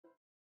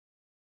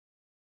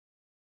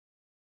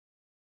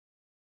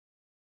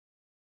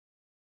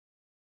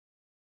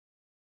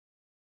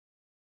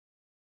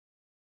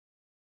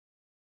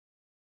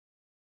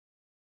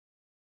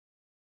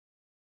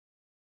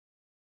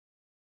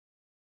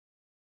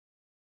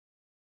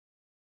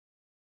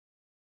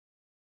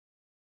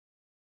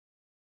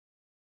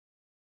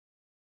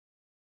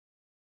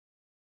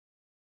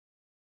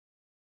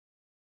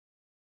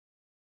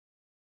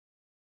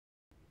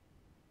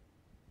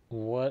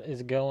What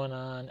is going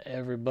on,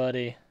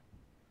 everybody?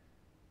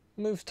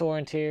 Moves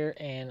Torrent here,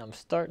 and I'm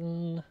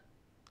starting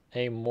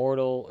a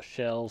Mortal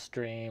Shell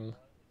stream.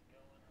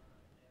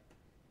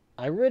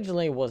 I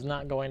originally was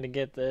not going to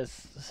get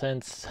this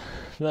since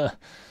the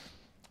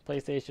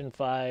PlayStation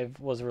 5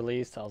 was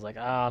released. I was like,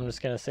 I'm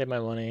just going to save my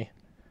money,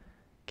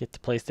 get the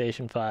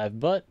PlayStation 5.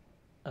 But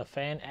a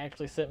fan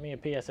actually sent me a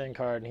PSN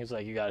card, and he was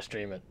like, you got to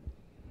stream it.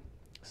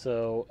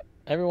 So,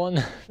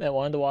 everyone that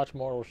wanted to watch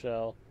Mortal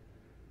Shell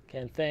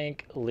can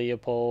thank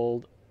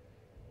Leopold,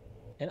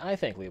 and I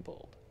thank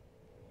Leopold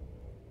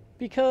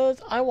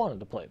because I wanted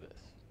to play this.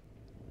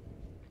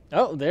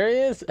 Oh, there he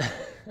is.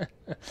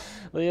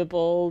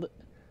 Leopold.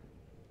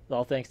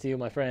 All thanks to you,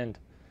 my friend.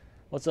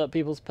 What's up,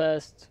 People's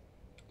Pest?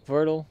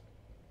 Vertal.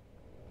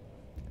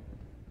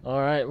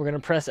 Alright, we're going to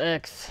press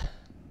X.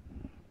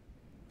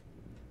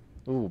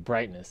 Ooh,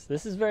 brightness.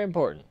 This is very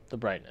important, the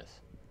brightness.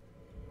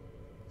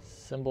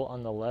 Symbol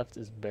on the left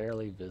is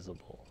barely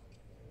visible.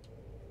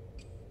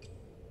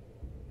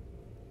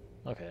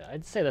 Okay,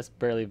 I'd say that's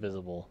barely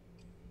visible.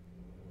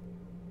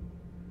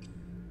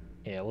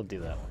 Yeah, we'll do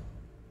that one.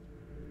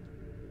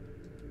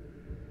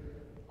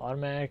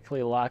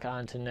 Automatically lock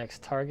on to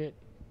next target.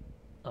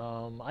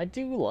 I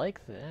do like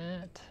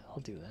that.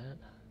 I'll do that.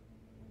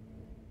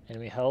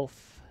 Enemy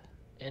health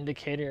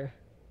indicator.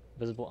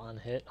 Visible on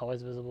hit.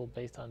 Always visible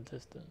based on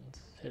distance.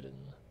 Hidden.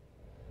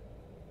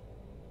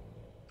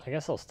 I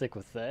guess I'll stick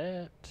with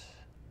that.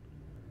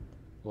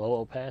 Low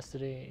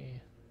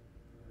opacity.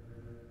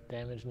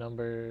 Damage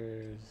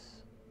numbers.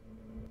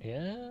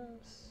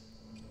 Yes.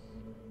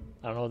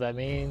 I don't know what that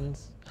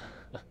means.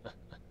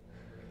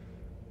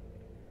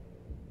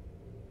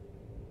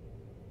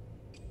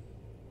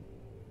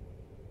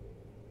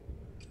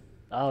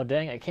 Oh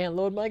dang, I can't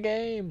load my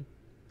game.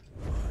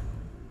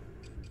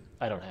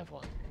 I don't have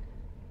one,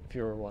 if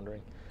you were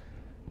wondering.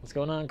 What's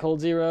going on,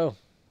 Cold Zero?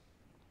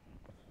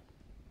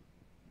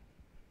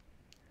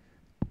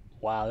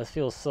 Wow, this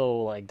feels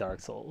so like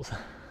Dark Souls.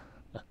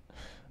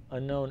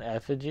 Unknown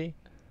effigy?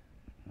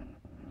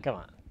 Come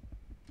on.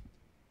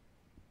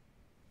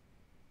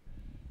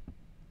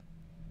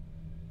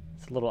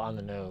 It's a little on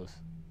the nose.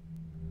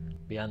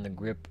 Beyond the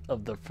grip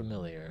of the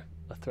familiar,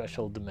 a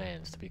threshold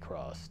demands to be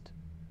crossed.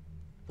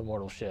 The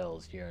mortal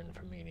shells yearn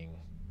for meaning,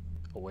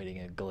 awaiting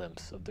a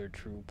glimpse of their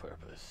true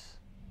purpose.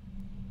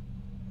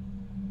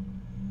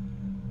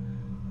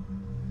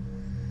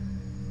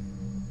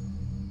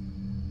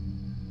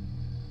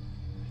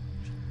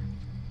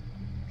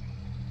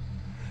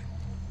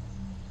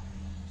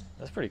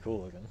 That's pretty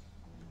cool looking.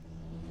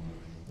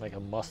 Like a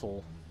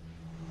muscle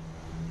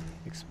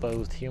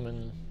exposed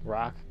human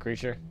rock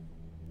creature.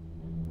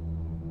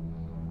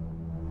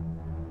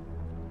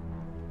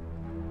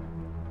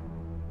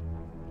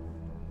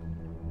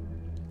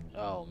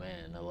 Oh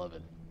man, I love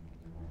it.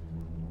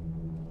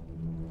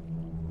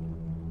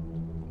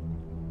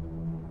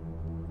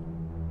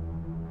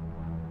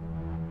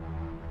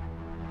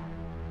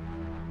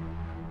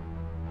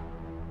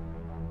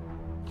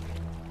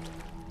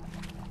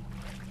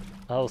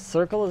 Oh,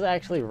 circle is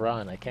actually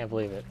run. I can't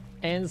believe it.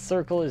 And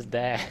circle is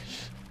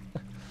dash.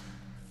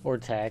 Or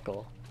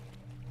tackle.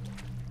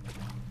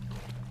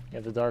 You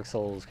have the Dark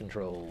Souls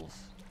controls.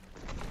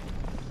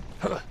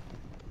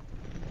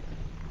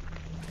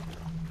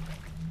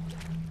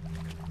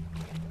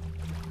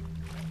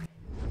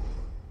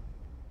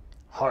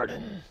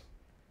 Harden.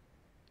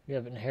 You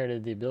have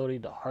inherited the ability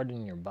to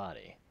harden your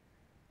body.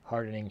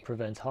 Hardening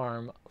prevents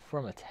harm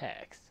from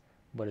attacks,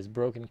 but is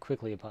broken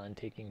quickly upon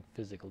taking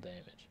physical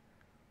damage.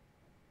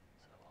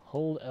 So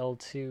hold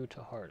L2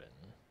 to harden.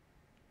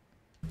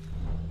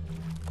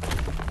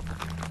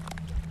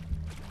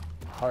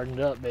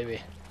 Hardened up,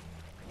 baby.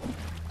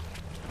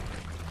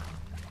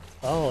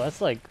 Oh,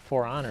 that's like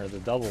For Honor, the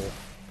double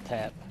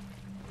tap.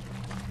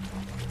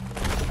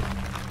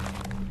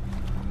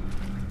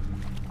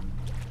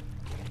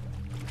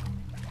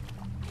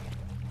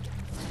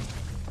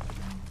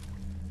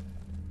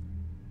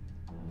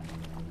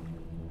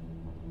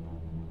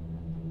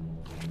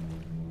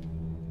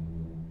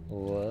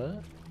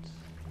 What?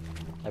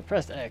 I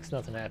pressed X,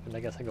 nothing happened. I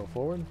guess I go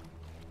forward.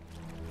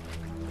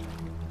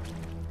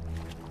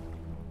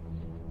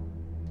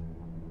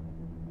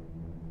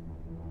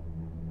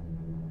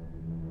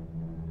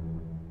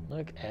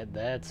 Look at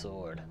that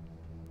sword.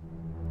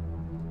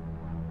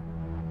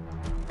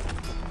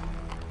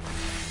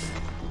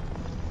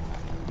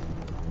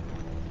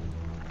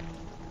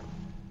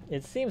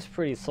 It seems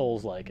pretty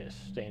Souls-like-ish,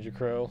 Danger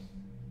Crow.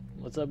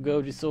 What's up,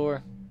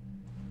 Gojisaur?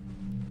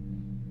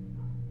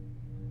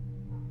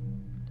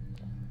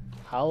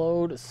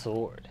 Hollowed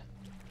sword.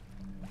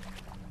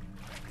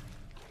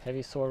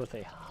 Heavy sword with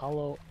a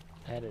hollow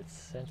at its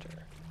center.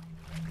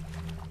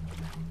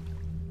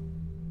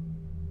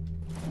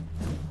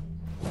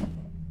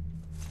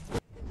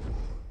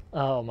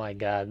 Oh my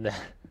god,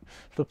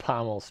 the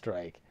pommel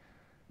strike.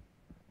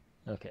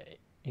 Okay,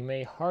 you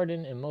may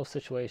harden in most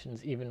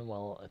situations even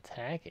while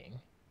attacking.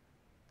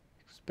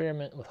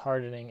 Experiment with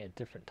hardening at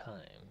different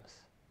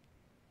times.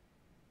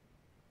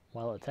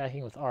 While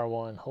attacking with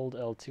R1, hold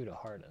L2 to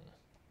harden.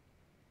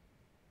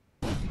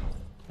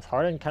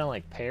 Harden kind of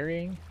like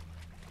parrying?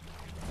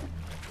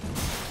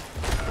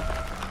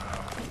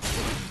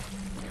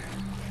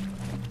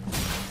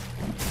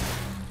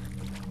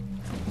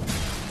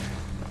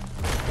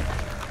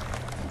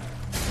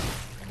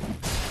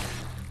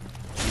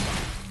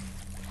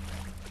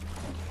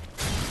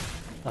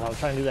 Oh, I'm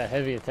trying to do that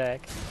heavy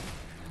attack.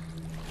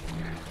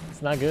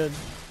 It's not good.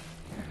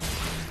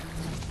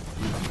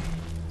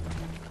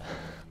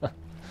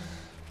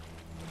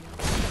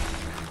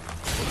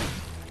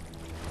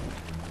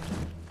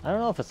 I don't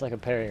know if it's like a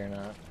parry or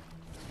not.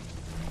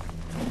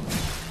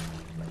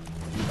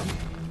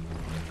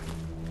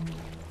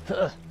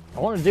 I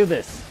want to do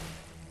this.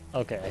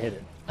 Okay, I hit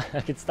it. I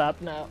can stop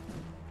now.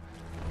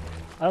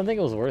 I don't think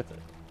it was worth it.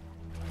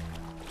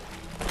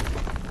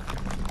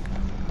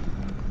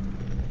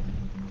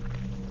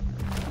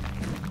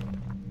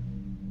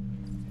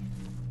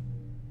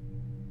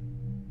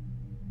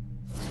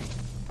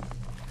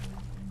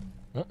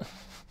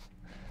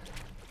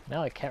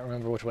 Now I can't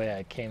remember which way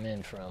I came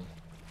in from.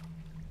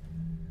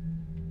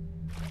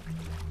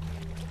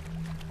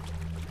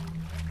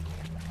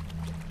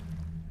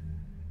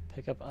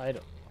 Pick up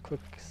item.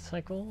 Quick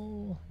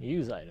cycle.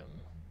 Use item.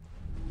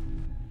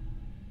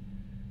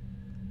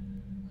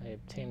 I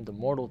obtained the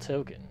mortal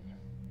token.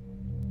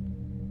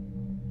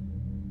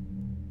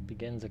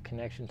 Begins a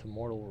connection to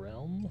mortal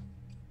realm.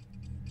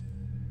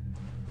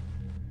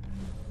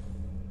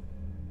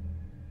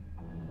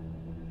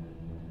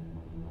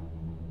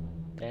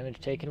 Damage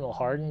taken while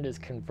hardened is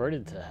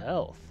converted to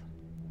health.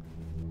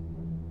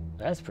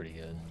 That's pretty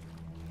good.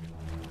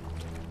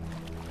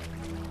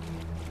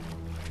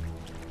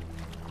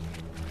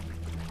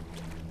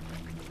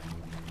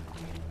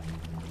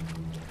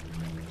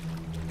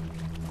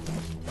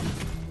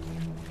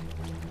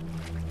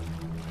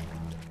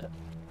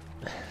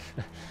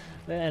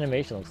 The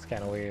animation looks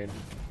kind of weird.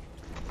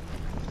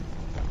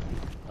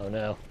 Oh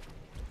no.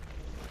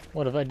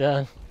 What have I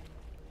done?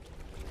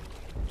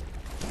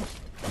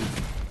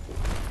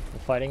 I'm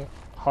fighting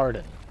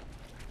Harden.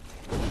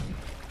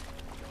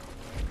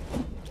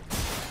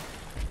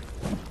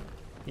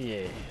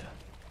 Yeah.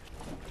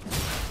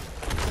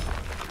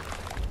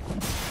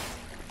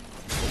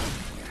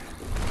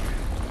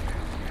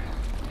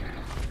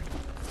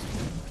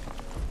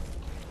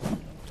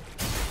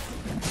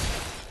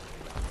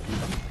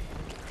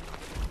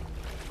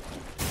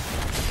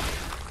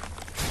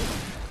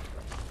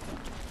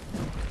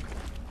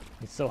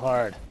 It's so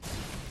hard.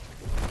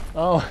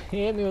 Oh,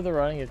 he hit me with a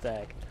running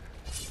attack.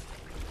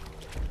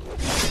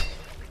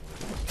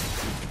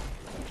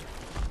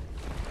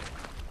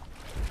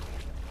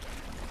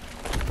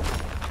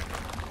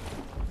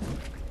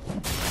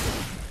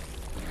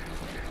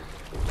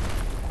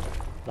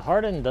 The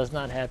harden does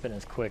not happen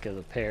as quick as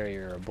a parry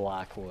or a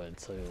block would,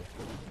 so you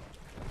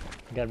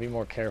gotta be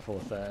more careful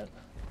with that.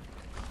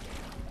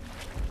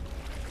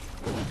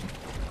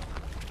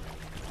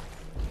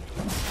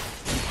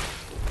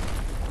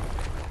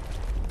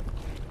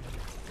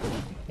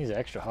 He's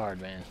extra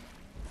hard, man.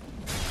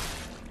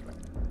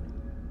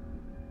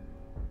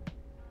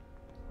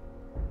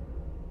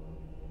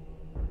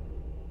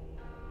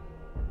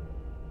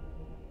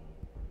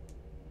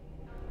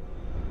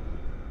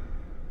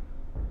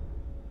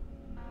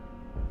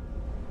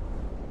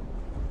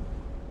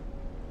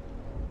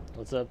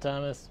 What's up,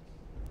 Thomas?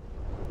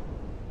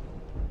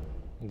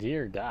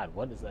 Dear God,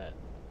 what is that?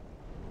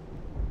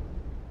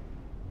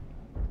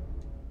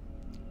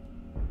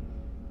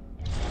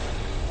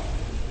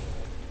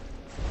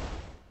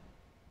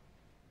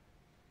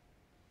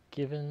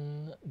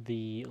 Given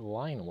the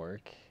line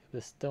work,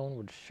 this stone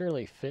would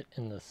surely fit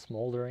in the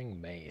smoldering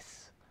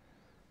mace.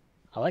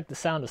 I like the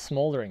sound of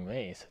smoldering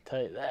mace, I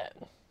tell you that.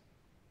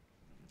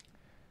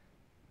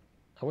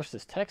 I wish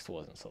this text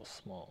wasn't so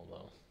small,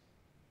 though.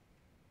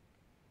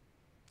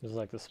 This is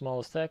like the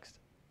smallest text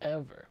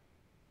ever.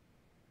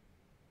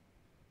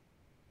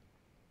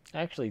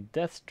 Actually,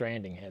 Death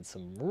Stranding had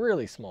some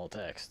really small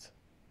text.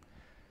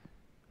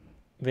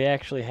 They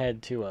actually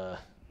had to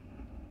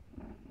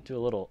do a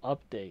little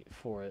update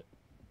for it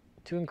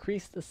to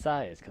increase the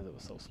size because it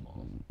was so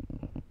small.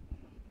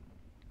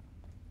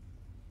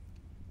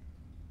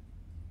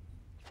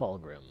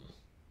 Fulgrim.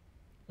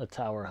 A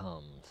tower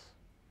hums,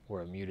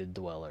 where a muted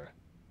dweller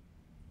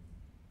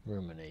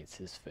ruminates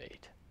his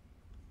fate.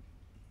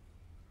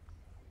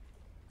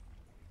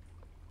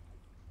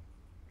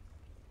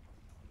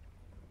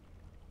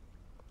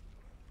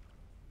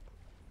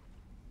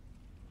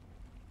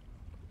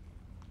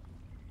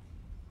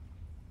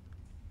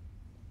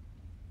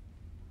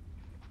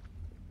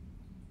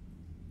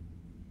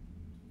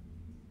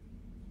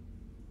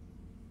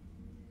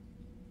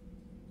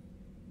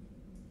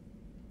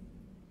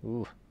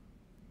 Ooh.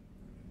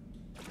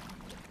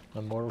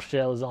 My mortal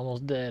shell is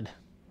almost dead.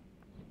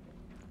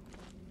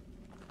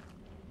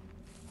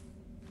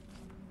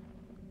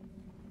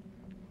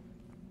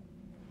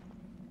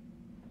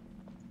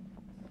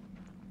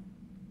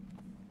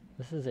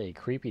 This is a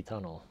creepy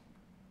tunnel.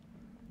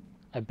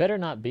 I better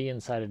not be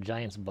inside a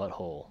giant's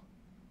butthole.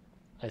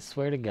 I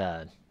swear to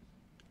God.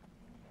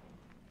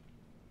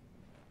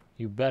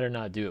 You better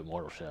not do it,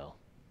 Mortal Shell.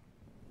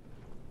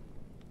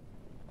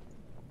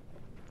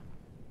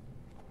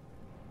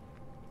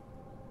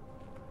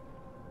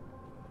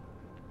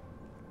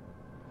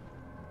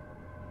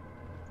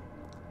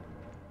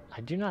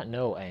 I do not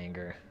know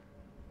anger.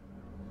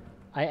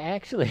 I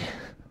actually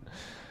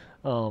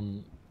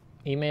emailed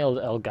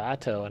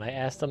Elgato and I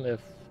asked them if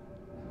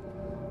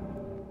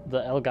the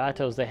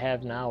Elgatos they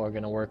have now are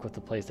going to work with the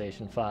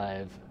PlayStation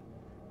 5.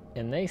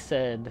 And they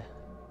said,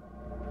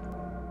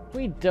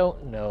 we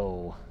don't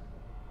know.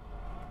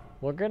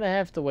 We're going to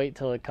have to wait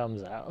till it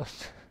comes out.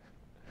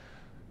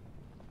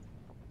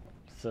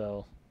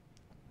 So,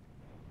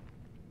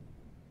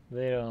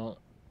 they don't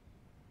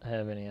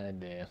have any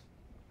idea.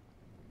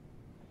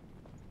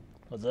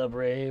 What's up,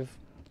 Rave?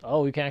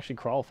 Oh, we can actually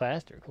crawl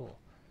faster. Cool.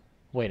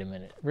 Wait a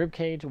minute.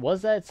 Ribcage,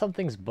 was that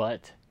something's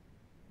butt?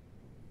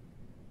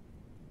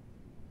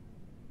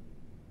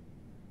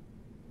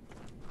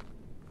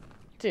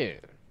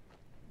 Dude.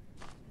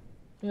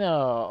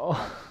 No.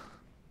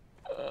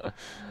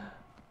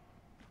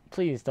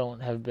 Please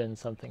don't have been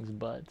something's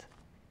butt.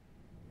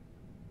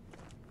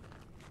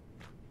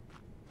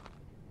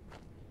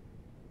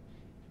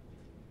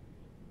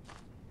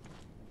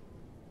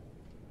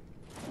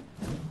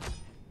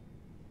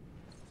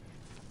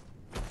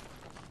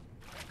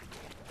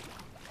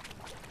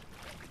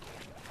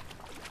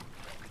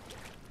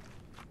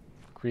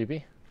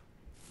 Creepy.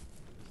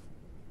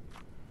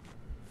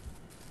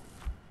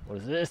 What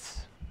is this?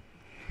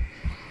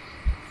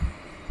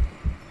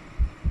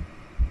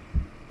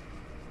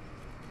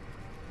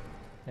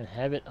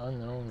 Inhabit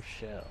unknown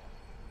shell.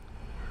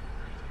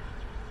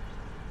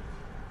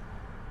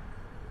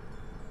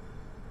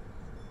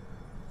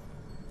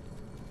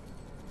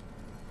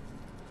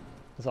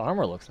 This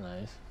armor looks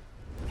nice.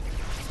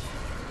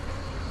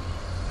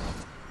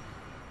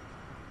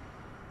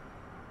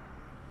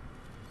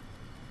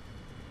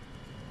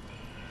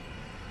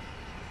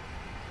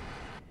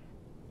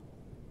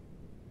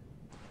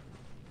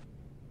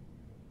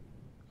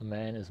 A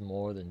man is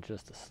more than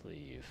just a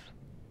sleeve.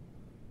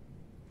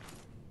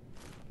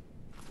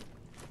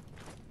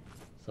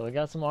 So we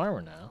got some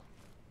armor now.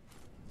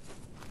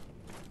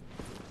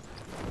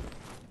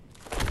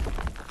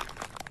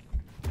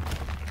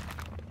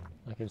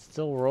 I can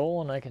still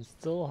roll and I can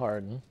still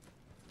harden.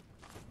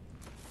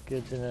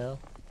 Good to know.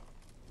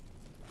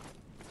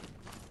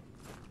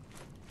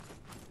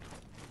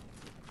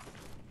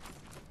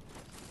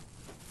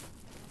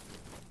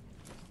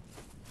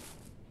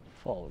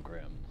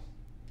 Fulgrim.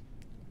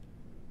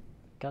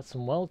 Got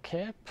some well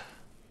cap.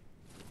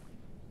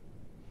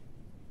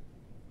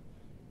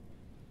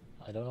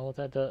 I don't know what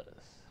that does.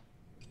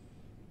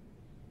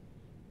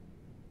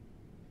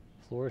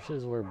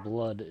 Flourishes where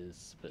blood is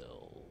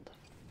spilled.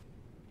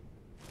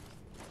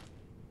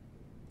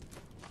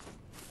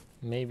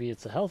 Maybe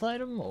it's a health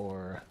item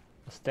or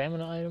a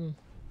stamina item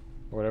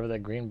or whatever that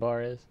green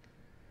bar is.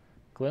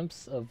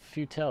 Glimpse of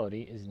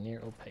futility is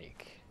near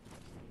opaque.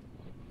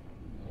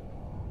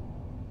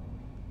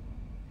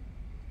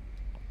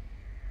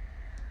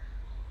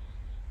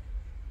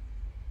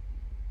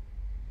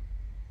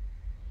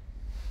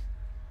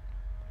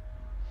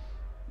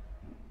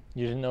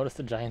 You didn't notice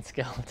the giant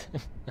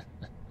skeleton?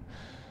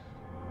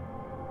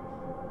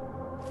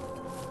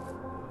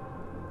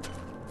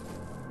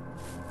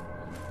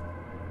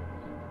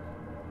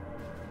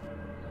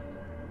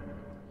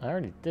 I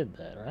already did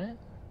that, right?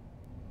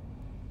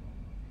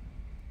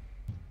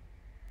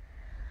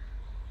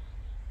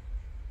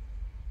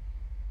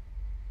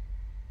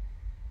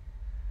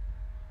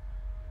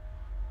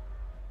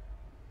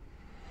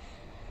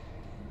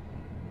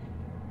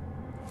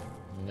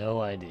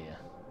 No idea.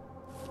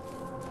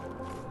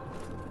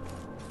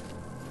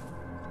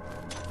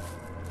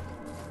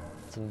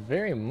 It's a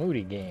very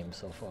moody game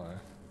so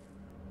far.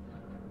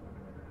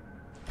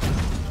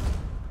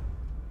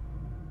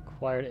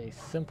 Acquired a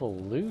simple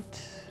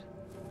loot.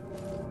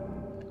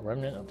 A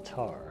remnant of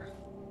tar.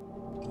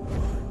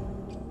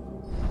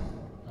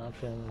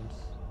 Options.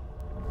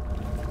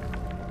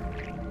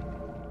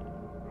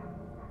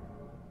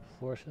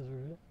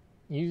 Flourishes.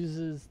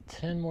 Uses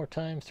 10 more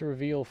times to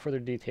reveal further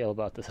detail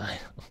about this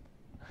item.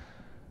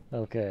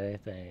 Okay,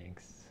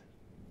 thanks.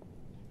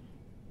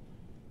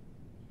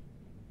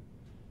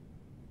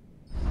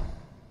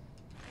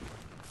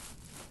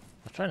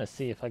 I was trying to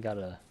see if I got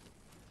a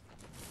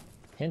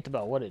hint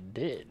about what it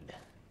did.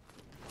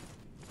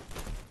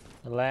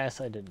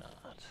 Alas, I did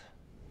not.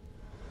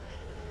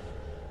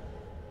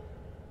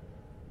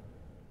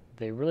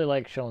 They really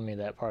like showing me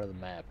that part of the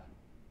map.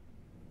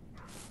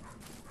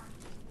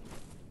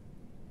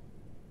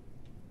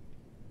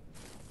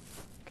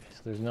 Okay,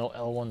 so there's no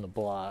L1 to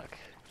block.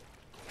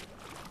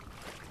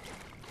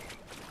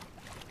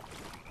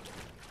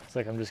 It's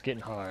like I'm just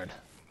getting hard.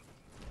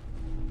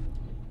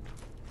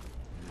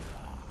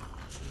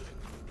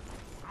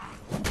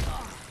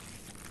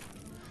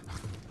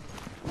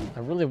 I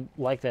really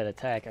like that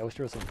attack. I wish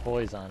there was some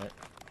poise on it.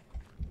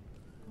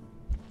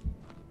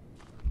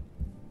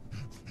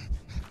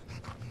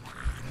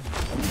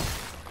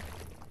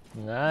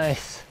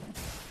 Nice.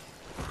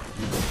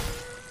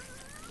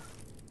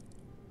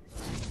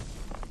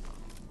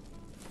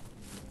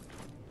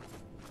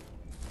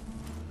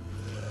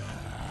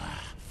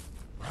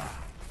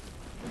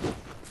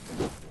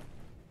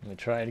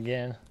 try it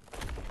again.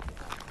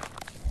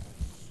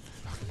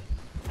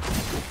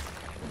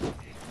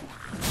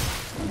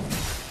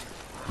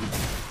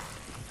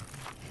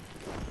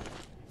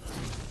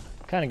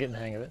 Kind of getting the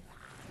hang of it.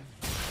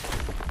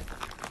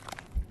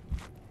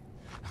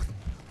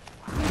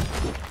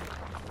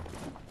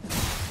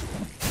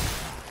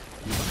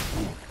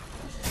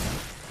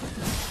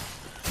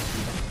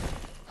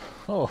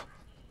 Oh,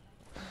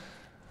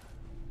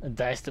 I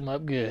diced him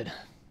up good.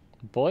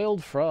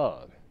 Boiled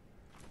frog.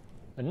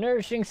 A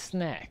nourishing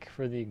snack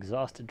for the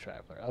exhausted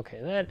traveler. Okay,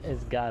 that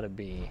has got to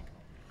be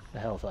a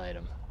health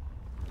item.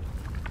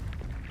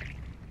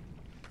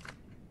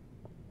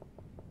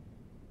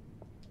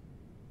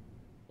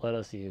 Let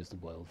us use the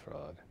boiled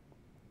frog.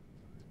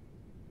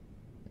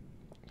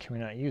 Can we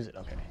not use it?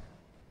 Okay.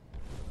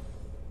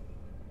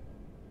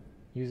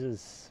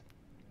 Uses...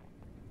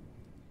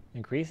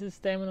 Increases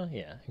stamina?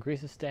 Yeah.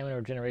 Increases stamina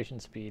regeneration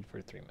speed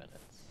for 3 minutes.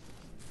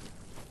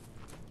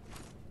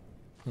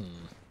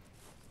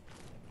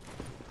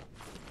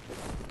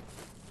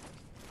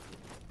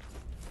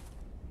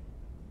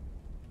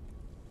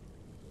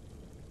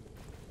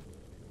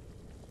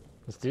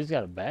 This dude's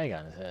got a bag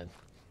on his head.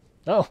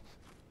 Oh!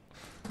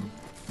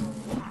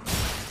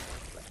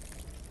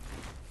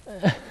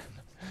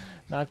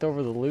 Knocked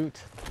over the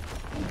loot.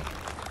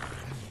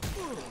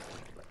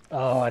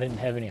 Oh, I didn't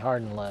have any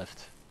hardened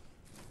left.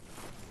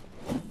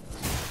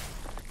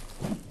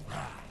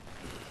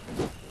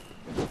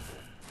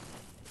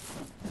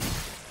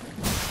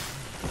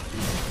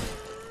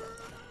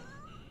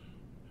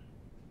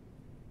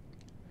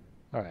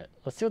 Alright,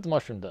 let's see what the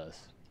mushroom does.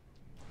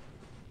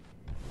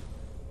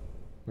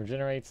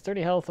 Regenerates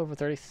 30 health over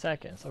 30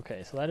 seconds.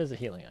 Okay, so that is a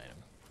healing item.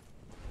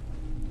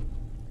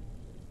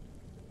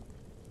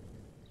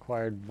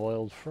 Acquired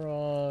boiled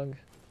frog.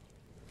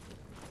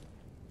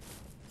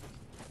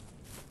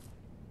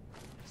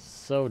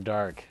 So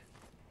dark.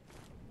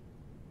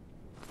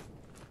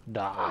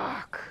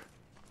 Dark.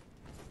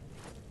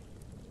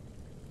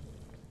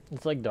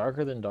 It's like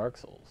darker than Dark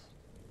Souls.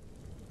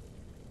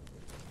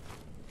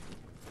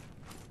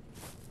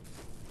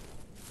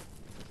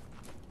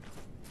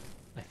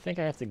 I think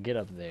I have to get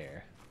up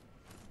there.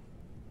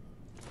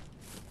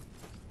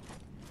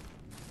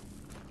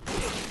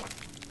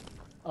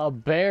 A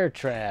bear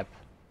trap.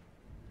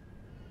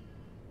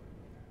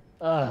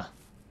 Ugh.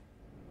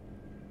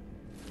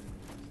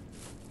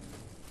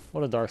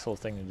 What a Dark Souls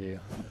thing to do.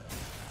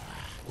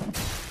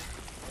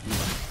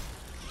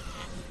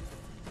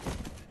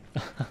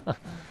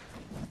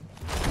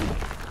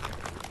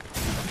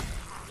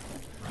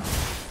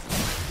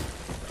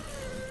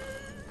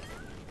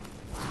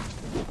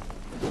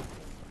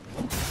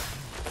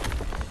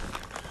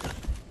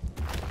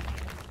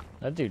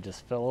 That dude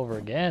just fell over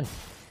again.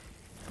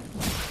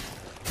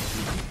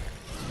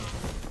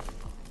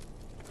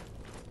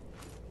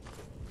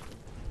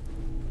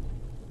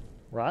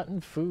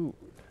 Rotten food.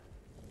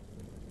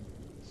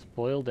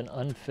 Spoiled and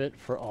unfit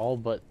for all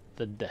but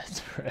the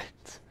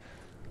desperate.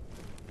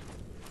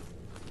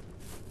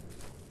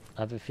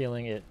 I have a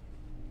feeling it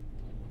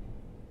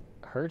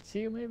hurts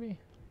you, maybe?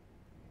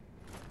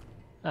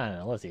 I don't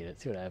know, let's eat it,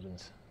 see what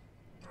happens.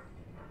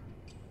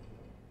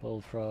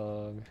 Boiled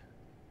frog.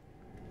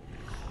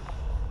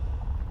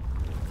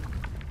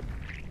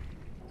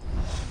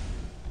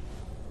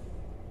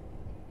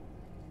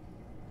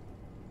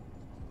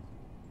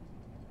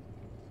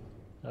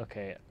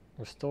 Okay,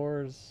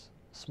 restores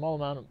a small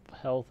amount of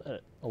health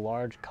at a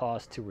large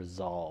cost to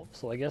resolve.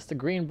 So I guess the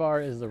green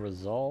bar is the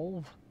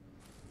resolve.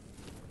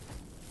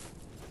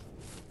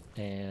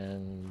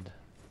 And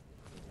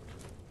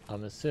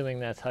I'm assuming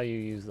that's how you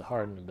use the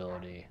hardened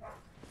ability.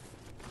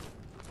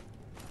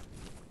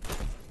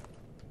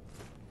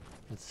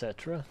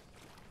 Etc.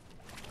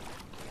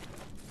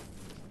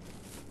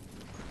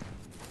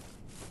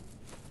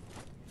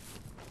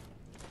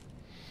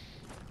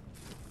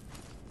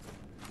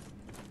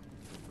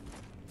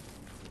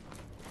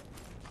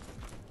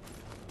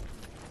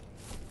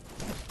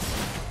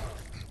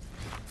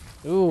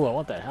 Ooh, I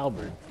want that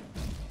halberd.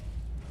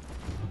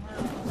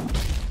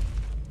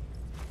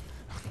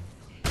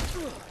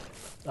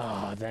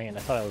 Oh, dang it, I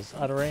thought I was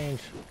out of range.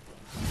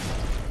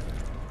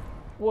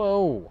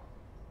 Whoa!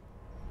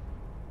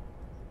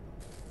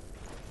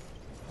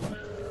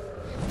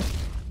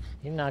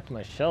 He knocked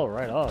my shell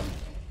right off.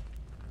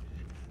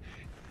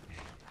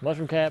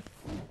 Mushroom cap.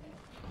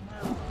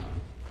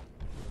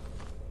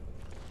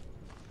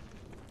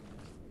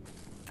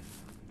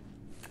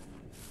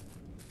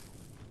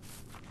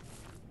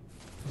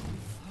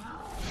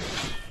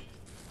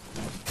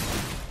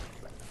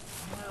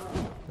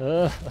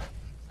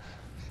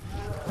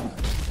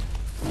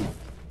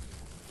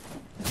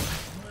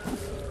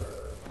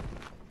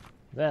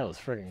 That was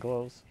freaking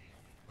close.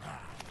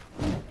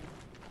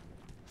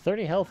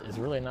 30 health is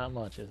really not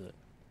much, is it?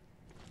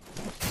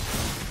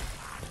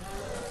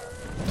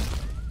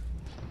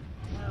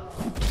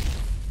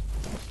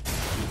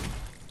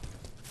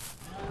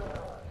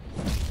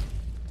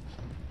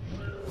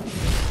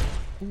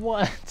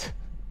 What?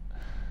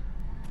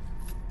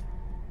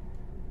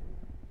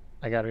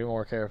 I gotta be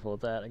more careful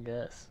with that, I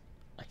guess.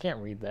 can't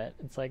read that.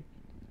 It's like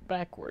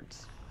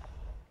backwards.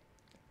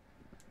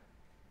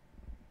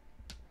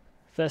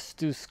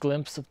 Festus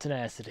glimpse of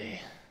tenacity.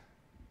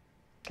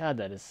 God,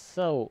 that is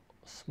so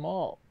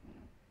small.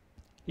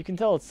 You can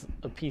tell it's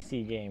a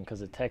PC game because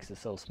the text is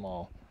so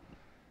small.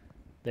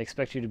 They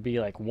expect you to be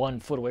like 1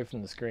 foot away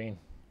from the screen.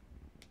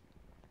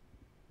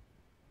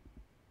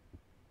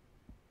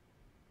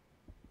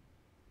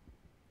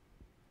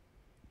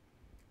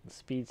 The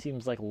speed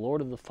seems like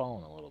Lord of the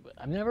Fallen a little bit.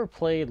 I've never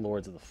played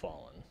Lords of the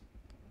Fallen,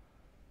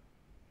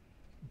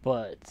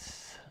 but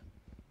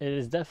it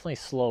is definitely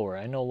slower.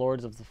 I know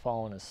Lords of the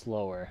Fallen is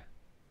slower.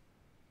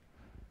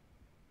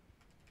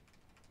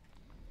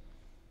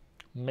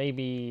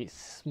 Maybe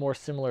more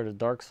similar to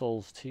Dark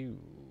Souls 2.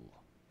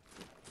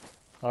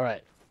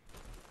 Alright.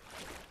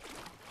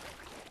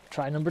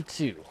 Try number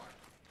 2.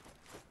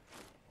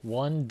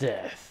 1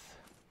 death.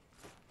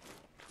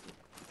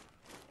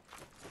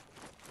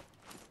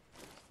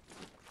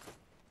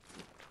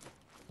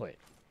 Wait.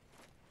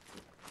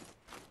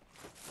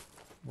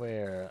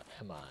 Where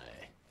am I?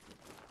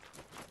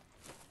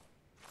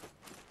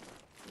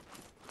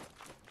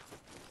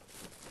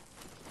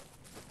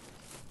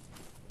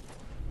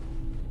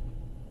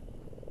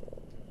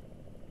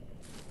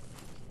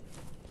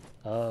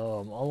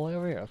 All the way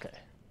over here, okay.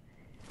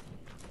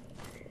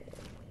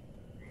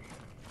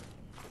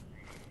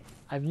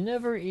 I've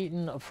never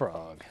eaten a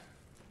frog.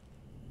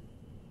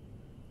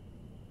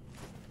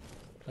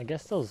 I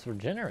guess those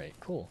regenerate,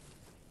 cool.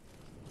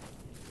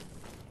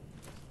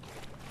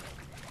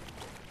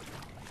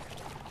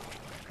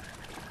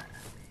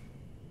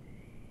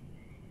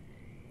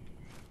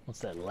 What's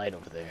that light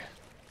over there?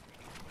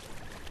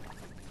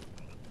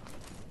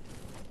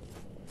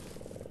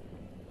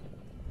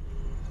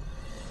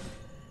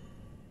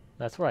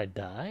 That's where I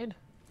died?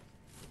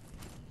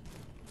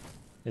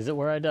 Is it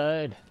where I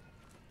died?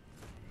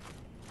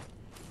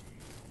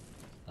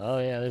 Oh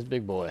yeah, there's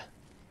Big Boy.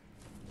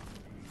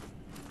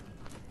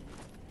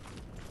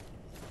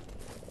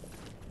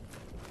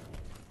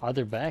 Are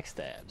there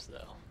backstabs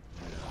though?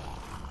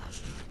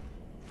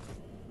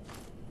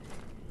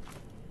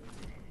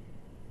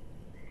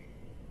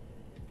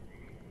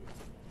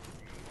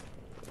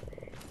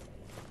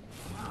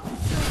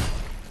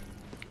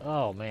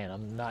 Oh man,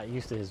 I'm not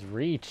used to his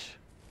reach.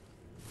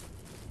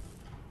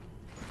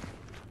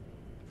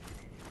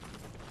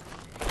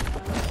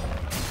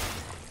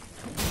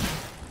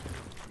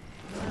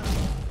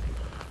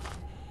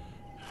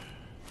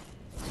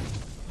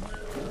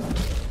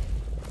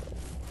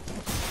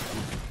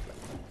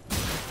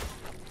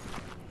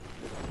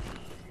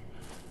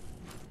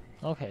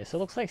 Okay, so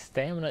it looks like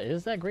stamina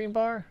is that green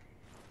bar?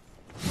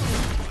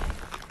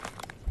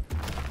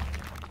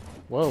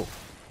 Whoa,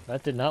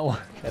 that did not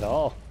work at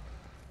all.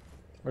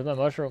 Where's my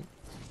mushroom?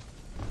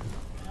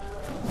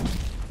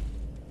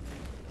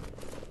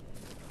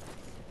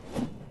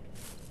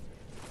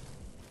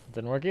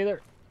 Didn't work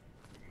either.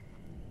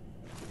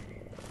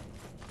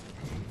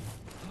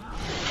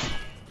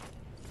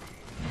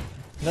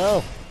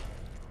 No!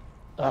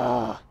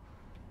 Ah!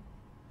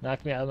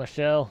 Knocked me out of my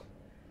shell.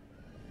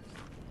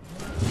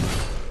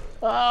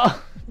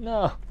 Oh,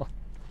 no.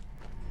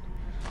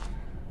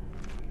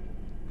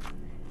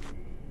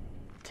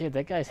 Dude,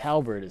 that guy's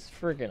halberd is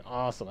freaking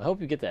awesome. I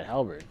hope you get that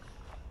halberd.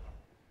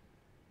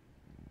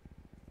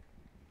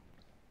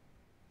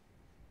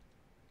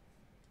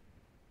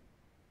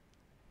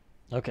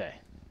 Okay.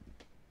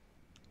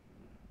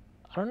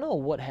 I don't know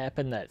what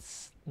happened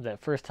that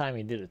first time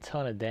he did a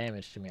ton of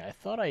damage to me. I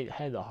thought I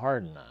had the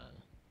harden on.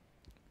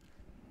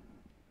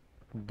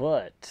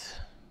 But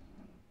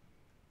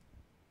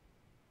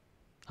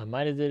I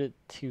might have did it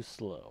too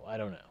slow. I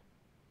don't know.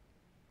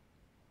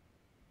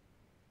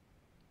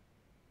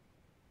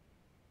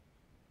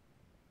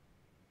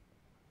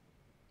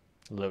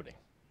 Loading.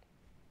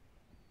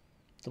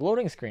 The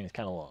loading screen is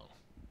kind of long.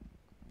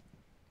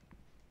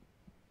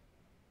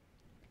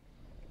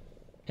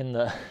 And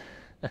the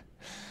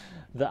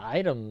the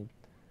item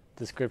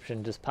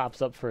description just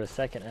pops up for a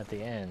second at the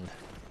end.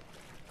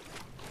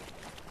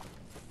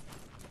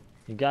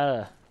 You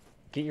gotta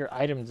get your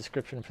item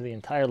description for the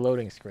entire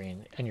loading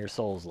screen and your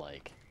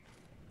Souls-like.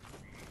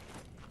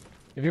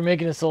 If you're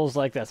making a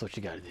Souls-like, that's what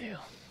you gotta do.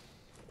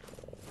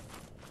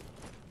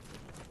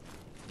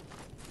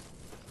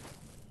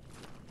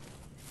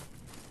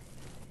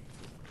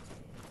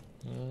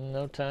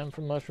 No time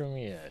for mushroom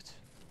yet.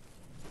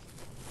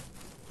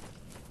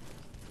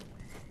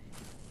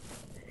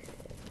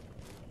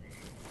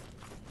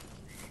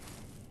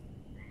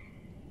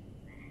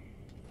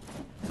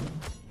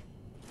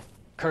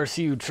 Curse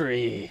you,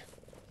 tree.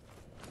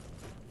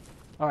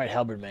 Alright,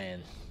 halberd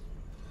man.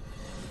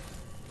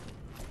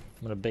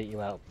 I'm gonna bait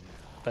you out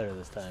better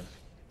this time.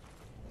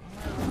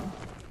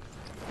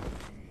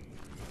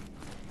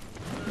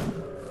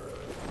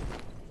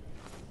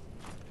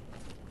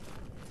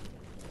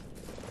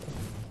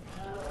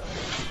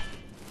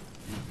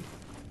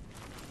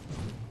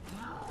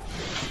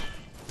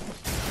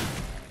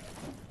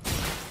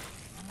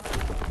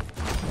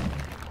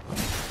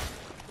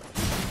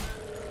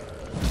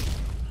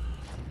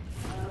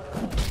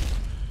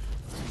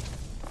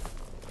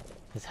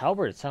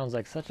 halberd sounds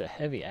like such a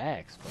heavy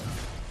axe,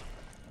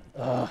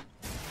 but... Ugh.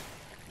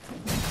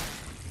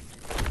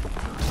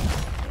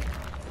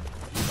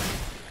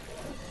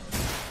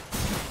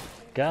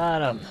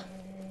 Got him.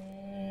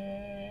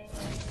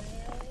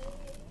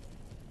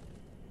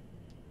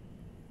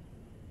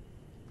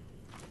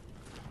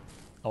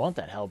 I want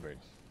that halberd.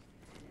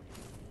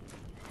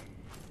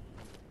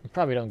 I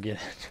probably don't get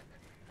it,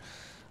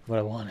 but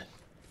I want it.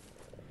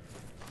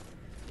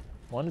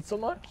 Want it so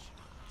much?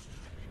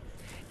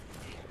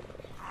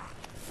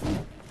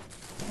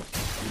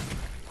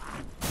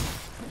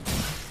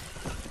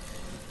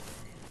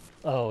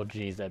 Oh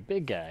geez, that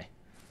big guy.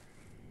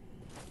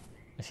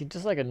 Is he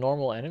just like a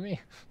normal enemy?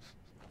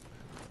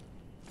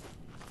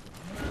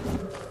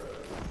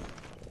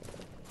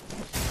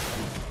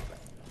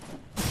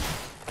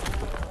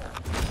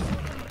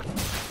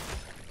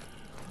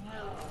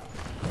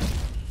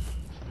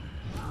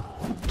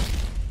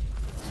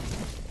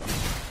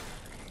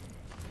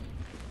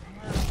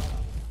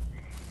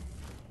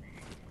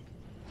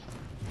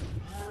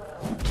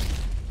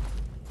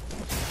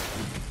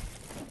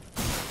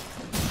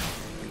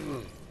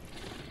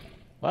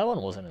 Well, that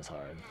one wasn't as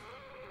hard.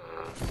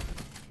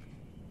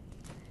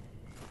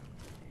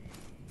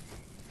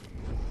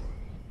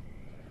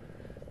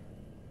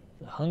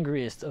 The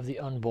hungriest of the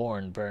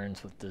unborn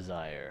burns with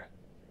desire.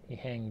 He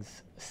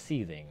hangs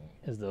seething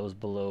as those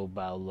below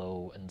bow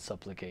low in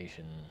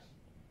supplication.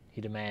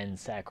 He demands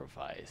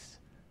sacrifice,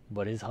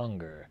 but his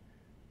hunger,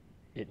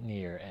 it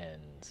near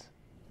ends.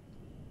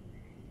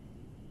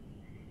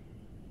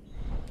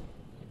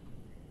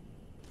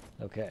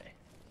 Okay,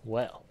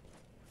 well.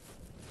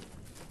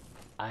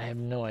 I have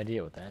no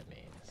idea what that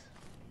means.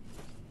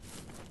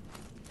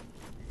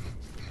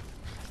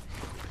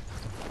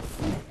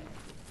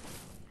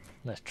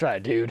 Let's try,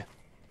 dude.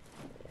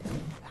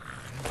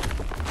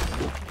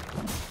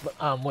 But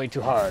I'm way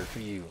too hard for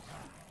you.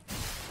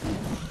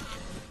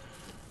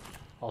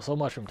 Also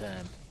mushroom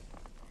time.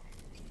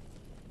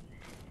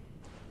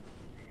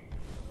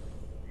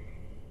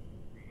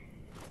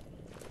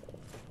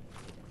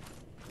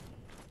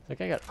 That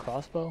guy got a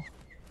crossbow?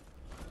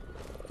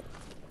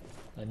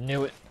 I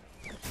knew it.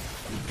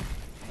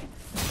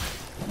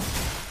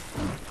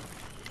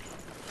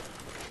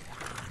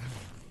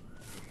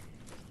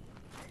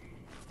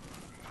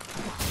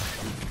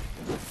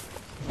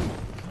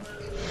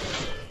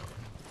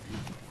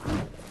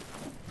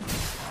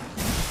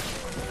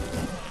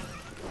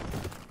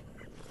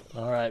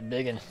 Alright,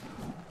 biggin.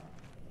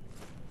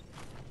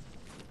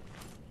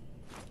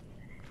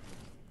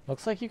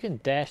 Looks like you can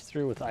dash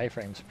through with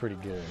iframes pretty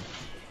good.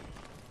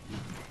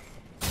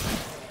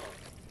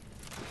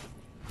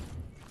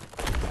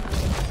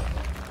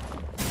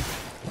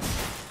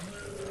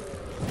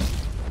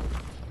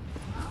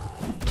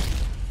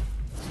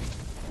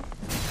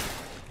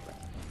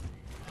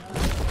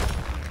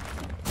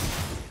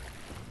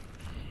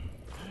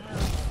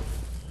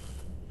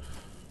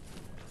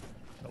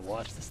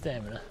 Watch the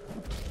stamina.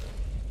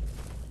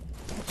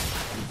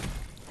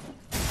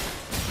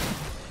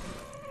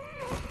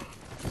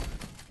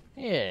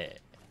 Yeah,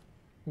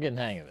 I'm getting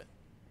the hang of it.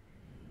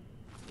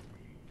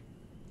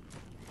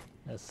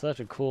 That's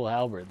such a cool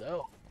halberd,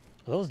 though.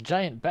 Are those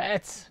giant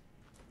bats?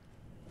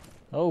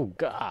 Oh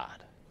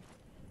God!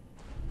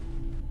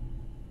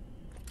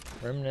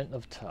 Remnant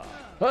of Tar.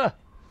 Ah!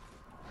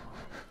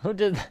 Who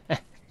did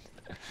that?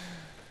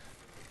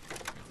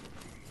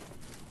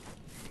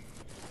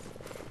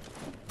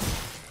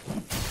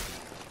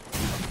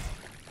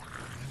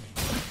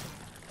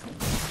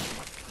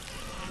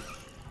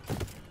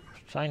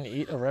 Trying to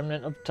eat a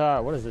remnant of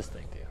tar. What does this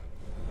thing do?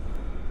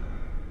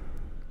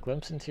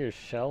 Glimpse into your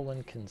shell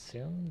when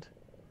consumed?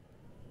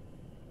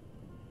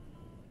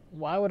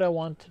 Why would I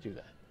want to do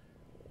that?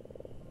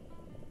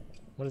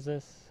 What is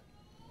this?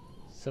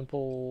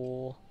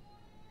 Simple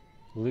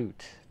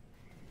loot.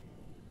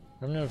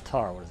 Remnant of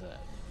tar, what is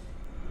that?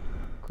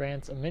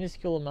 Grants a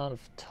minuscule amount of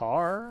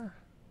tar?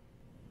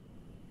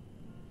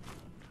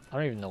 I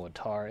don't even know what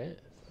tar is.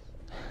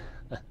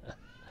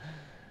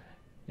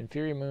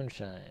 Inferior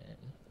moonshine.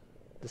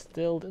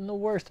 Distilled in the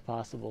worst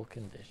possible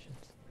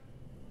conditions.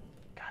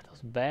 God,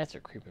 those bats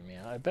are creeping me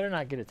out. I better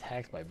not get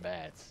attacked by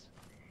bats.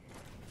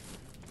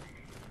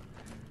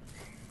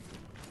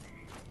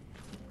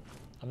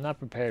 I'm not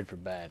prepared for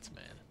bats,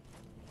 man.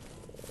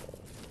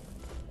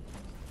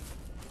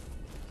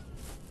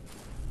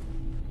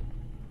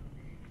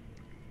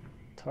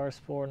 Tar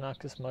spore,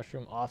 noctis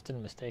mushroom, often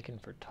mistaken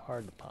for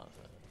tar deposit.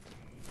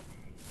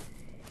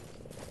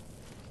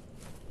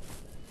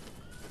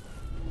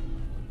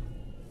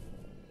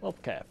 Whelp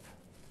cap.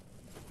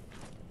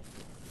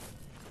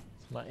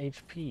 It's my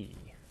HP.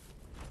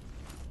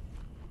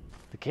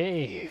 The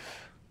cave.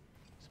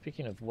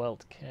 Speaking of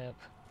welt cap,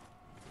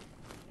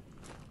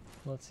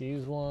 let's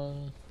use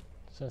one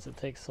since it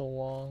takes so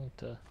long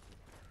to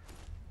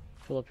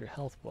fill up your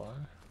health bar.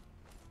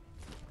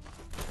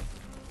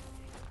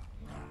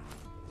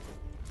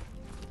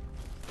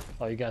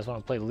 Oh, you guys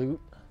want to play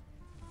loot?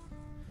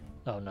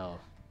 Oh no,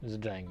 there's a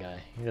giant guy.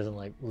 He doesn't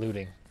like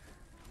looting.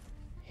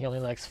 He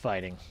only likes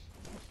fighting.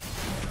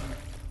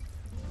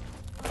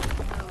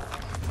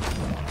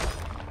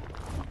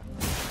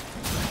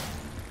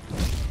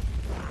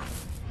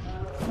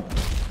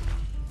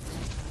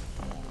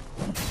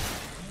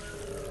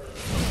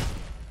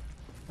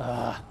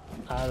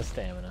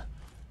 stamina.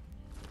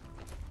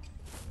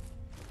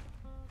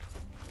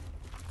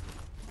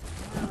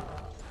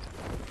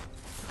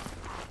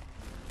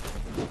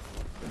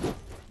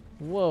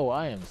 Whoa,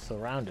 I am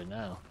surrounded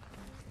now.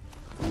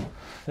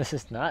 This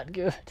is not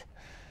good.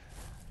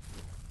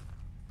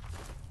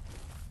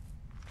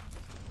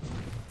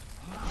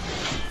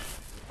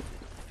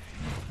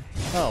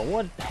 Oh,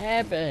 what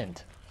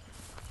happened?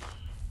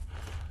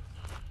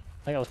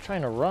 Like I was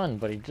trying to run,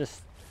 but he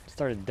just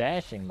started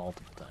dashing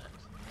multiple times.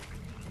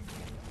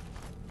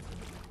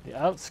 The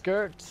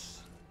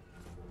outskirts.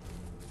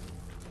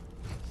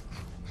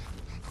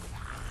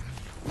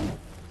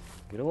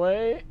 Get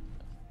away.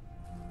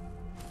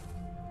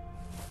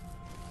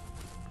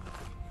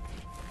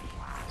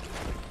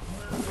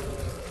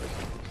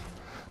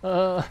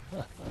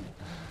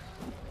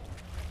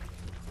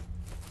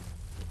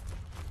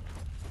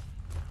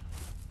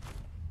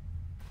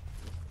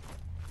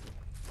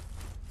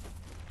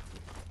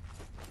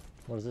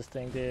 What does this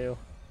thing do?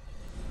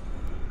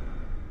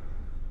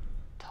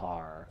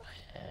 Tar.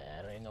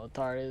 I don't even know what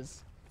tar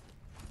is.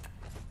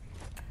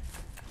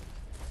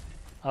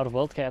 Out of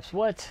wealth caps.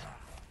 What?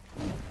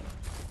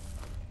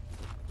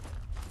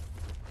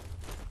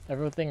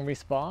 Everything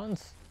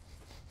respawns?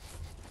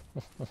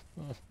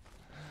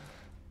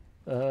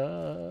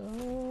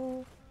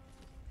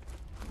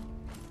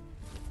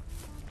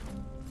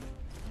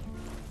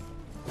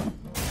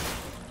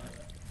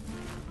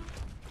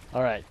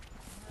 Alright.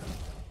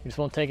 You just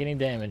won't take any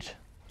damage.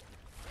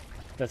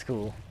 That's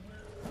cool.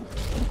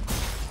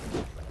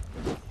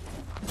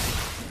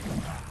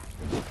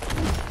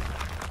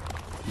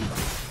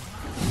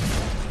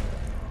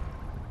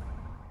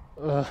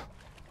 Ugh.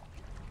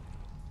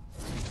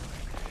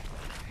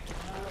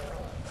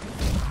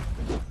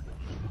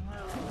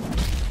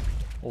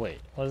 Wait,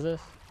 what is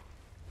this?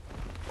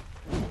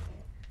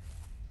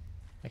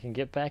 I can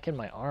get back in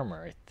my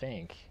armor, I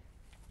think.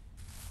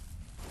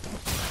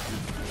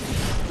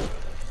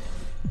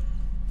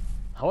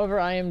 However,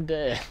 I am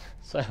dead,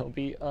 so I'll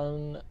be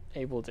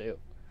unable to.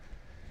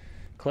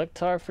 Collect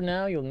tar for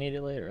now, you'll need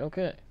it later.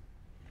 Okay.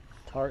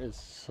 Tar is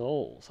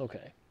souls,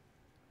 okay.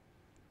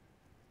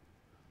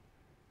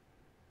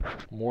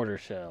 Mortar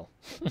shell.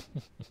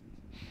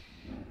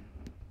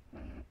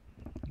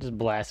 Just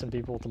blasting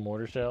people with a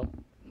mortar shell.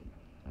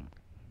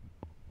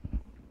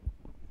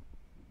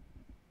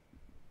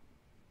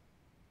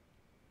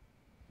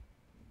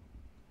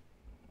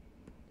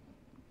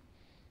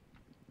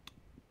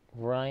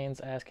 Ryan's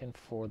asking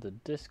for the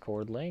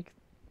Discord link.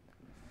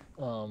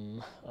 I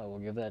will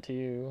give that to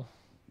you.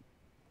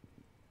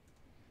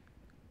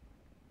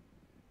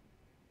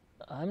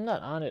 I'm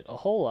not on it a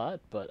whole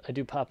lot, but I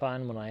do pop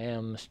on when I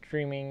am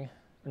streaming,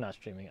 or not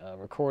streaming,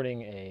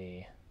 recording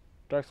a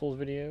Dark Souls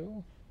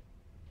video.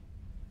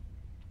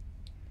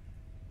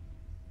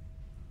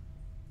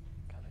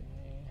 Copy.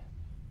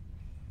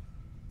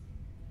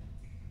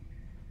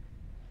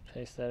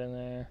 Paste that in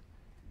there.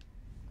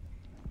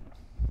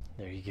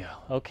 There you go.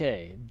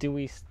 Okay, do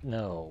we...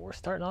 No, we're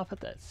starting off at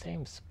that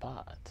same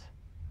spot.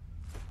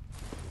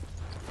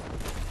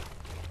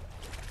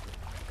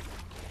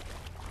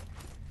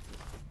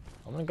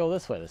 I'm gonna go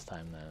this way this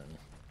time then.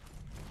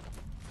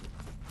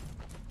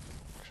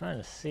 Trying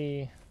to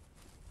see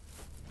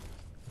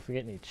if we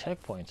get any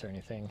checkpoints or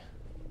anything.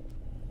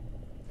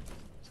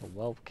 It's a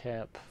wealth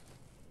cap.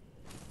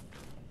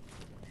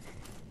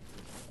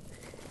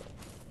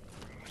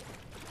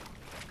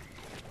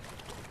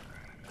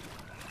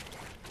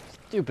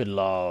 Stupid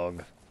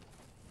log.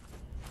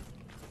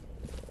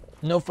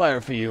 No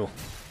fire for you.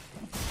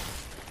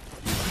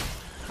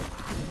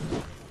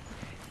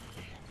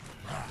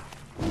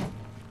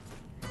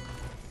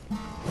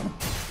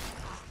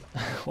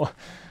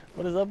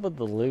 What is up with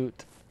the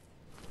loot?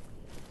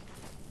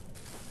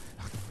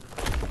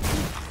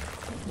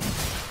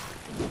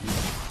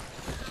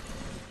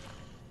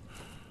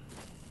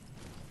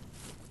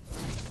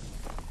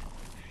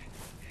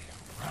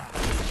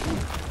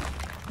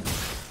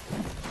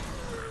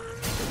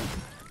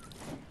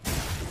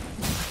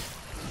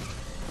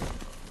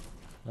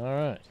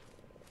 Alright.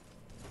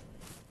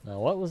 Now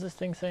what was this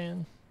thing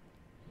saying?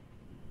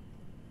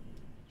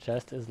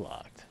 Chest is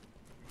locked.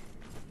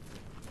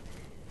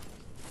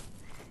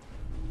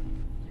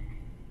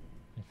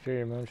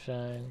 Inferior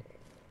moonshine.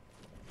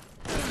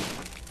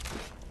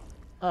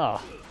 Oh.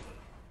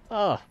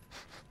 Oh.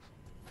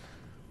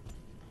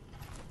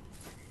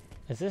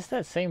 Is this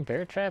that same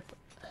bear trap?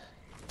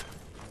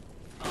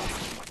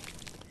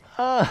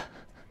 Ah.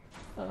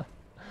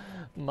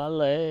 My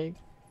leg.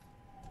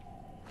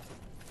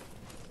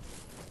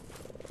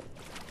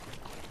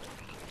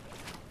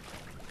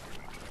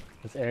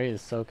 This area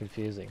is so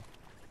confusing.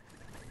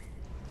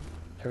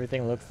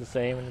 Everything looks the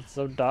same and it's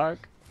so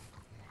dark.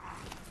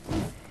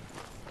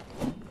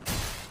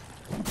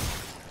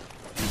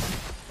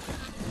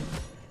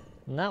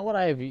 Not what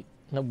I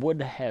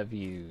would have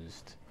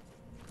used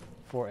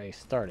for a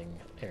starting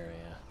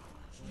area.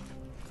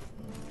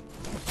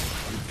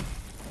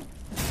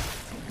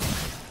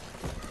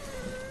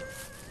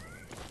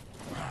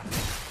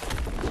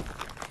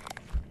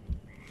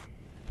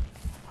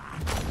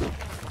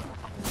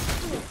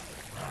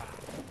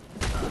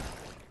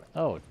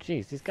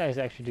 Jeez, these guys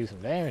actually do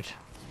some damage.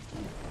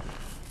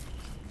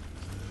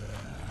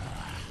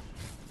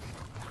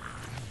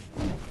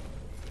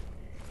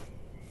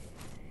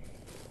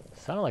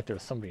 Sounded like there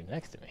was somebody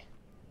next to me.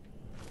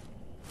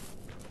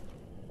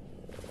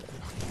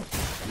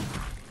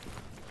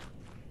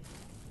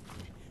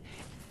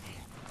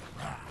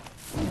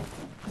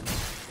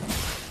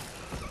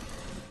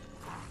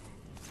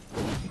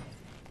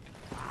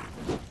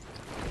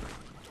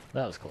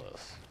 That was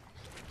close.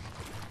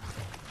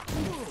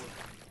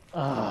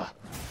 Ah.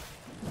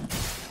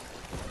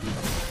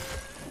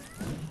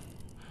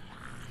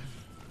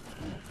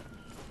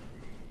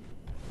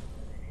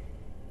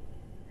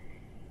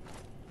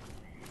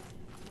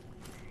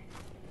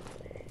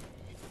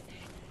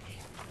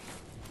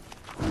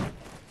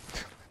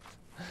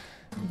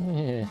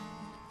 Yeah.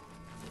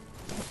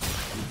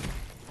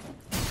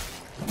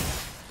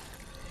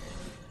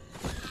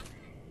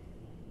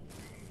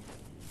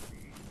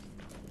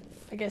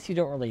 I guess you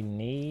don't really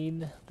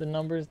need the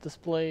numbers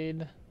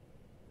displayed.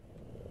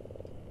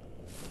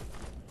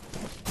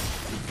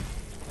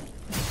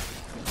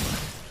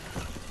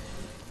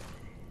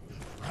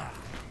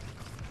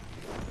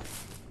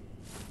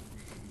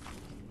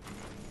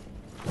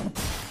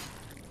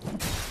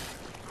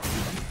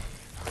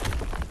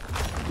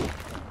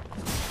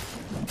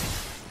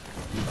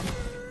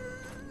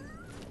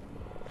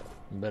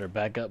 Better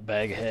back up,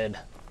 Baghead.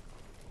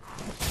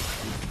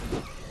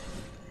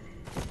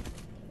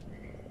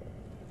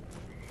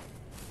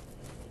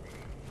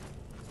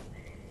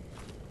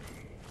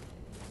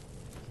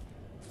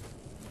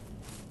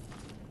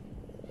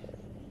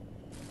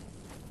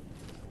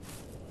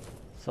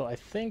 So I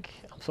think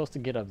I'm supposed to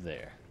get up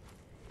there.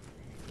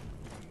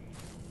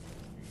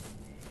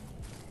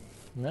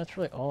 And that's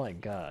really all I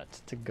got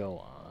to go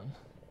on.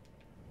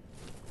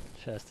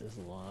 Chest is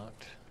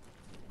locked.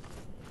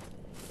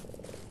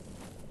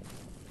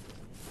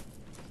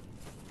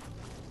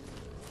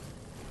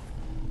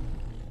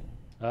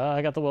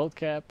 I got the welt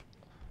cap.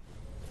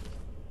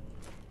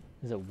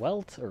 Is it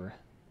welt or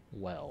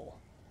well?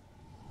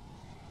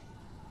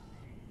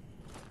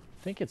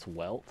 I think it's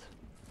welt.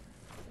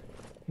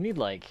 You need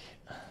like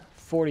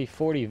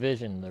 40/40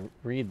 vision to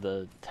read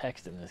the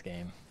text in this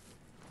game.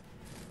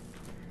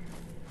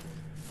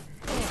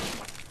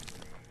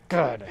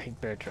 God, I hate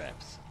bear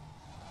traps.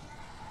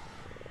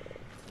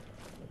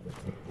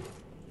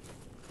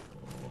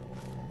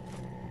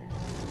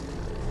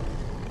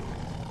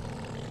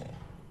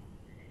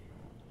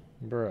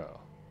 Bro.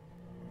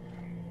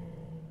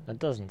 That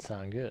doesn't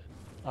sound good.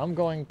 I'm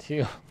going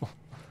to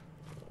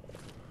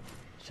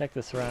check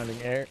the surrounding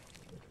air.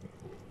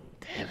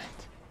 Damn it.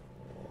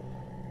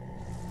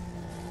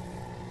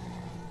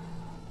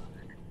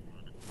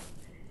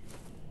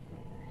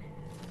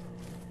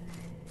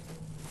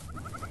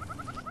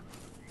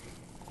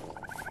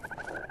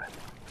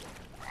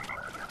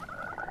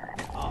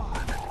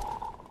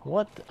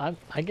 What? I'm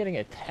getting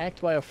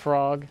attacked by a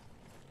frog.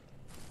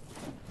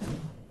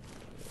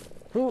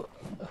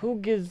 Who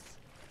gives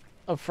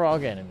a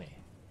frog enemy?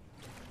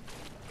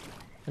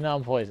 And now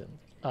I'm poisoned.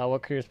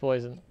 What cures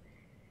poison?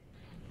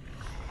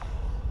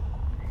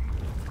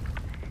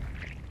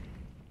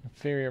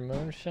 Inferior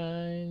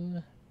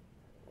moonshine.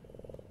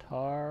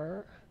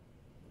 Tar.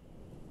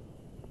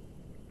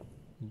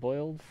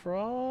 Boiled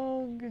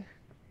frog.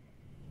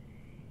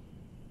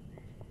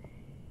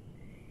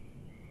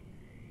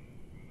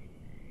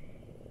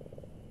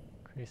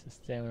 Increases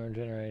stamina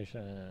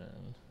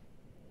regeneration.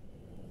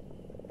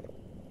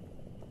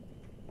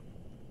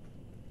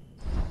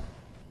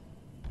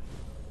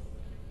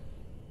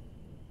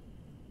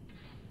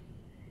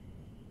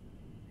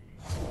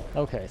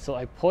 Okay, so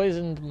I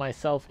poisoned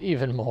myself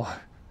even more.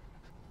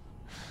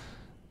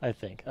 I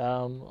think.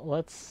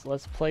 Let's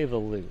play the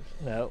loot.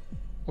 No,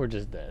 we're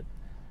just dead.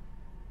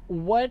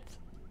 What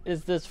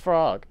is this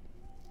frog?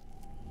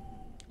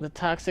 The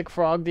toxic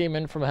frog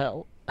demon from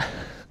hell.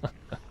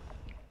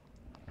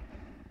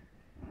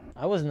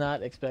 I was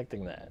not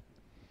expecting that.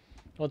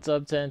 What's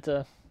up,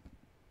 Tenta?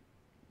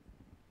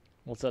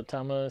 What's up,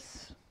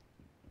 Thomas?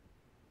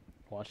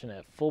 Watching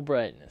at full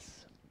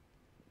brightness.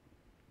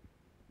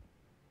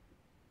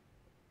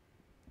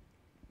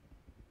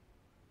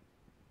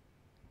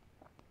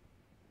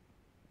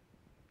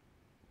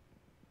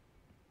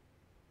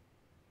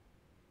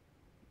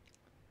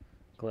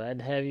 Glad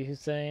to have you,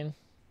 Hussein.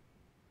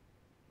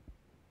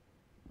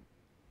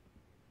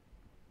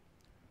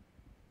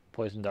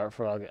 Poison dart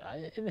frog.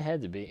 It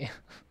had to be.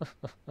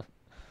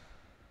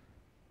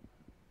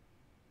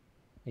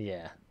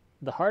 Yeah.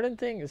 The hardened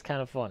thing is kind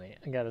of funny,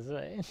 I gotta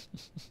say.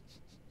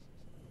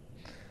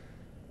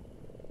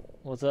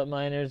 What's up,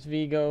 miners?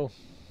 Vigo.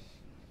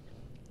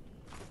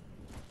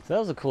 So that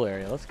was a cool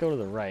area. Let's go to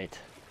the right.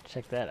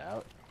 Check that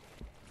out.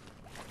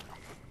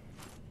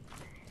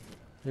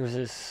 There was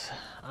this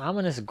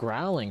ominous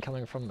growling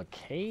coming from a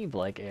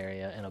cave-like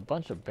area and a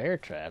bunch of bear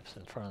traps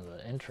in front of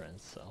the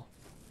entrance, so...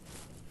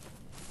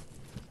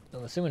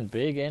 I'm assuming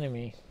big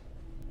enemy.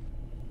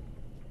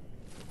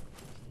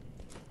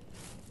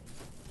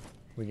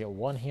 We get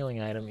one healing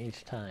item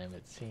each time,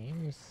 it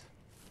seems.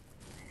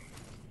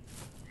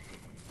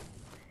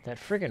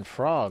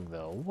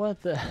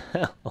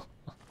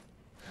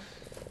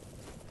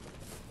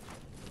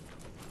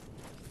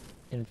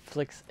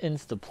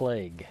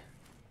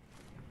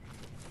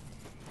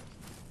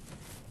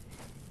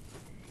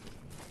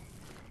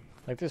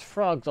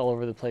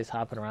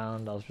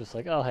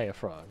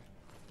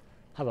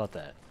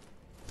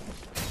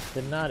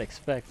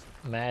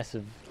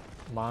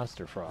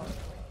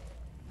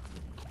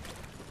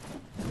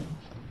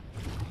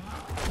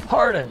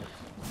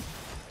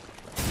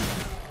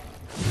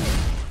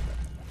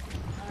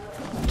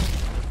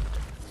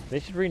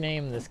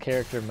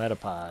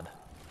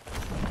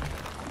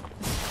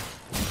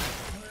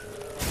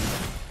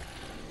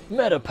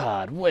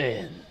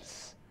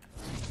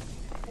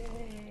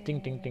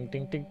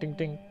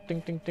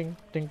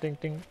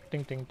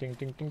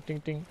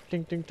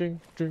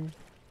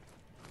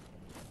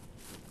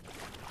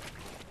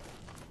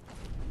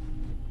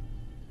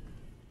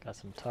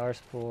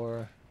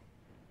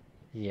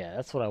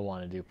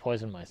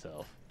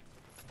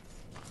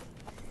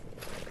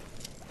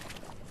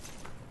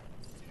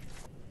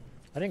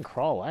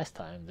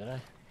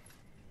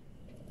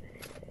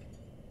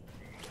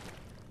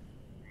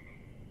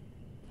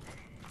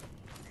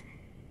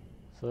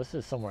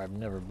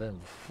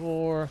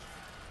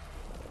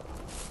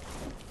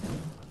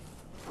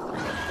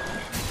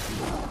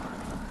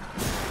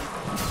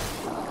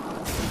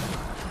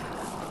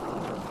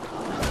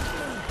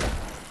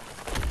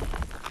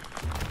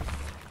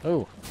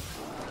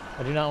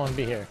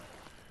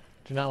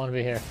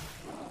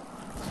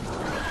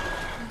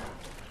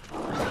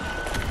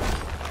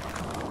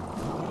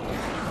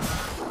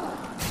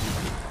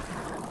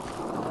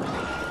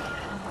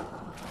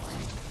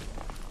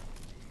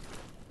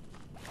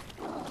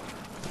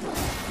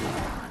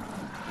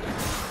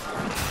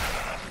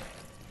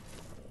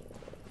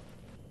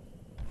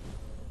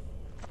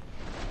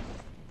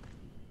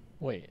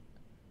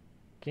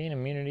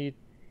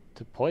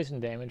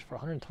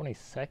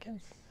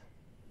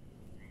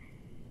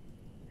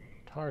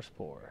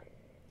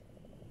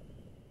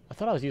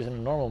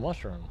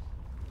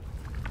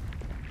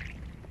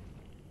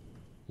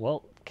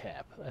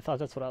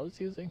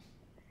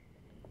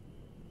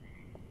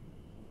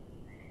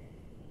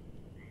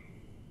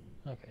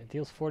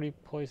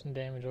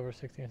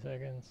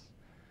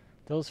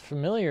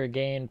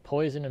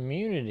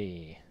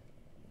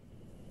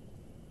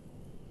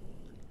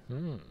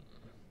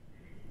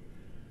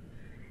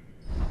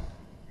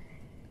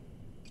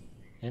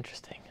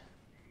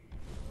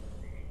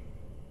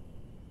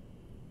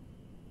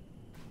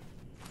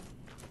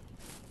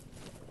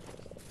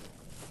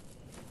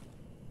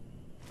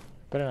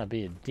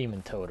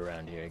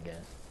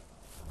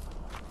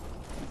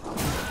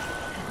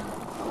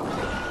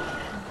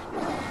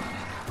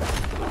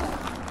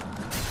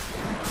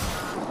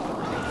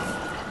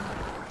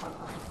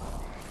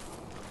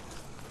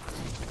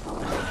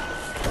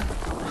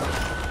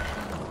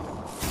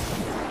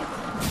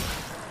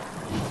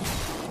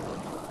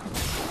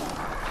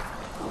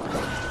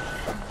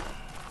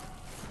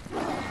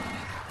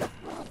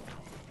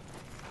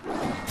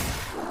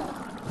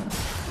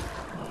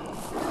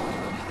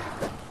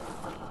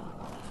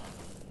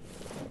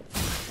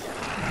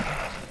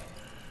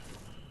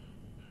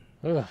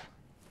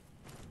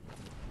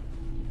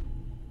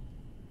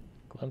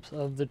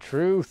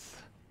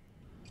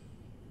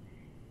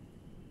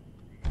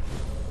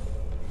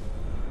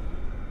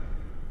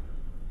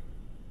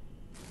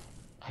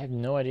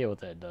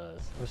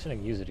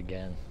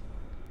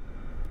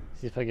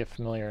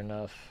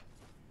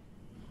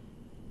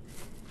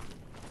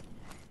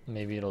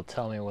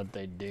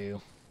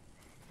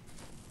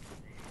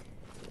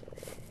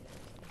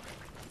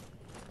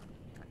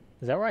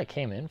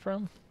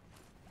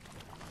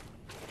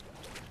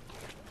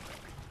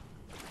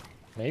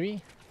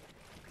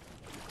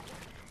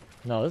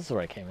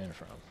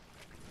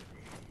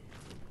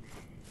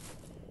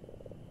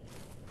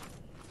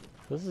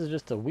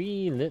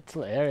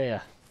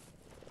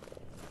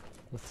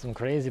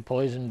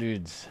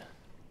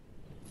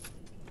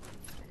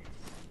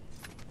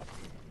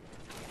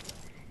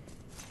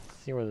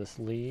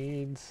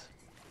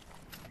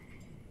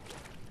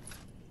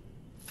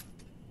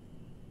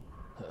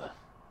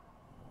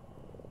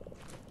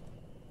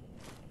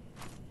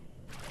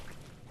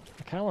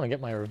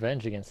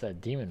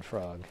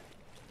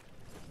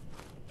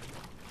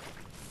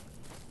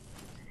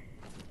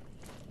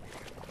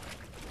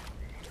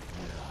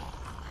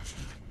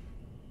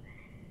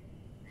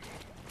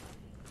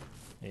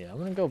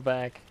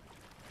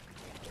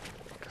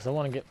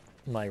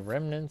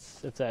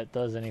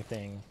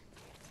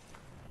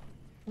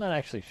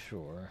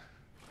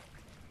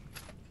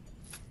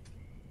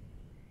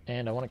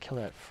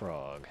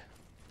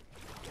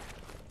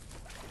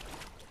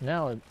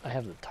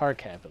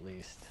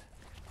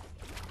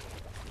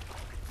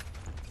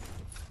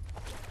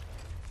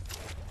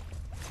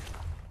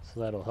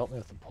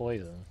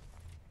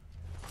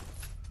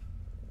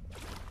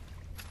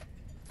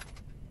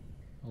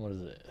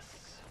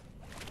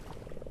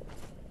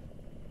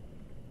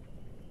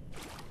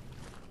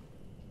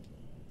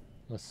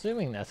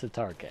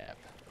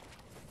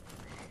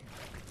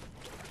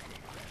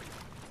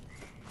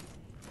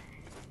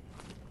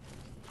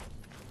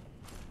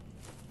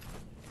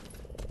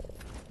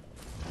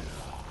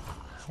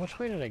 Which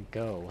way did I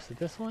go? Was it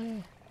this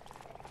way?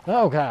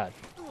 Oh god.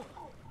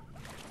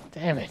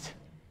 Damn it.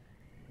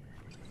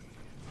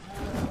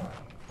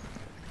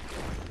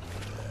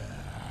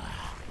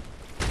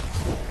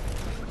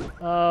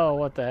 Oh,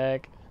 what the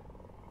heck?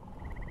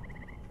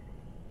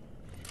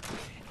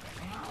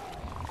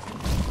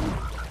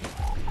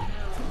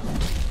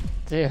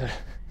 Dude,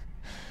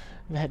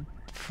 that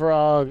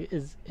frog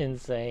is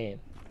insane.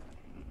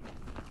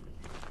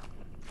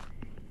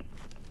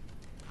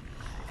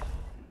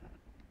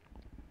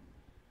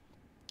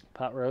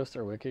 Pot roast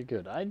are wicked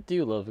good. I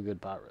do love a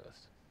good pot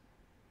roast.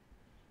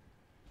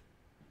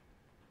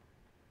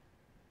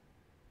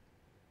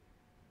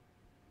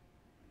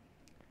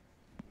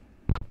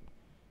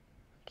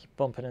 Keep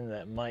bumping into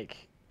that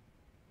mic.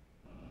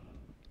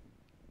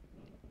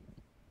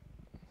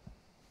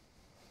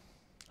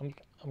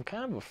 I'm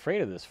kind of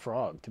afraid of this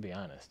frog, to be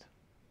honest.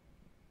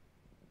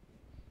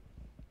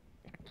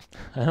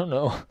 I don't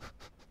know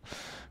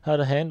how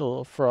to handle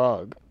a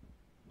frog.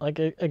 Like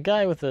a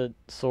guy with a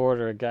sword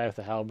or a guy with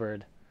a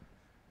halberd,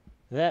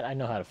 that I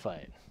know how to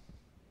fight.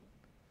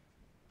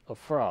 A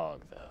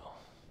frog, though.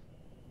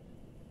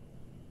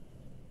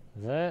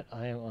 That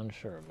I am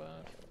unsure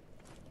about.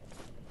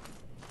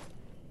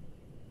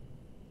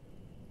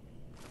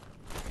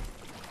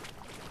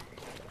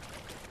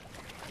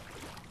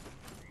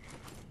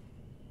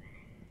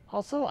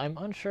 Also, I'm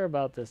unsure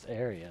about this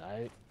area.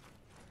 I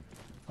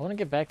want to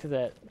get back to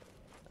that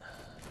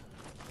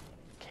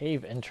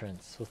cave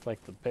entrance with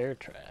like the bear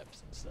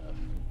traps and stuff.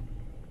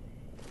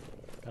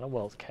 Got a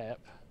wealth cap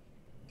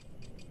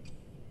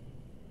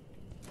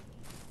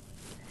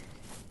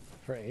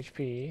for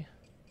HP.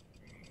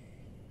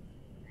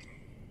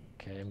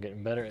 Okay, I'm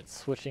getting better at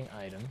switching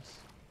items.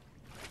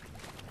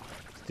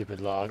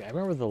 Stupid log. I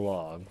remember the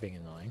log being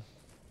annoying.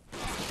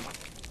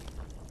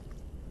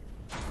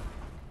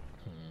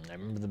 I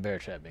remember the bear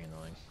trap being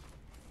annoying.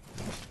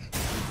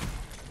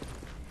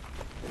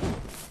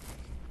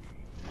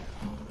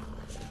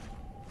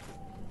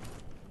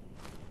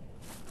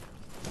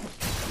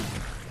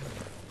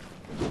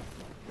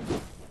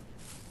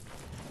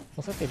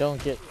 Looks like they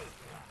don't get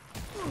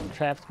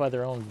trapped by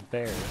their own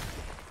bear.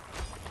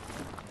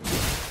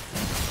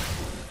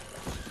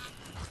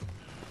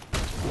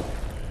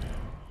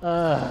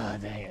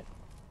 Dang it.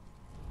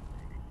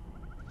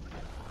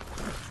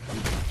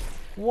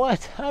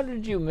 What? How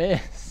did you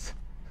miss?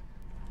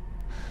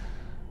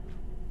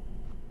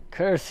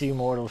 Curse you,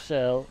 mortal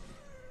shell.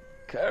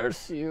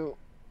 Curse you.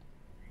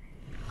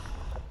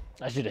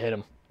 I should have hit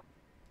him.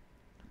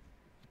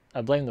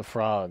 I blame the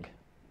frog.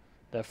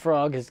 That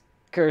frog has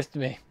cursed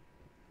me.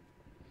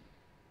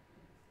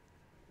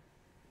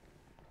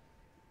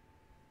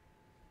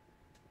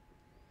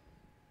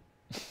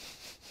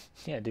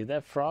 Yeah, dude,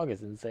 that frog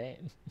is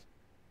insane.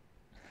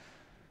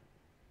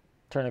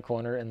 Turn a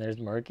corner and there's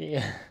Murky.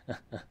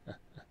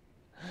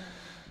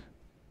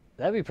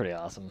 That'd be pretty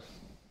awesome.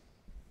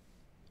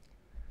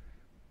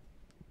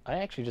 I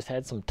actually just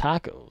had some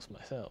tacos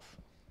myself.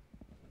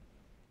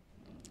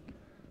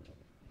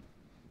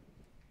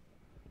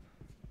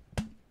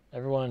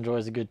 Everyone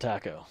enjoys a good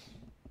taco.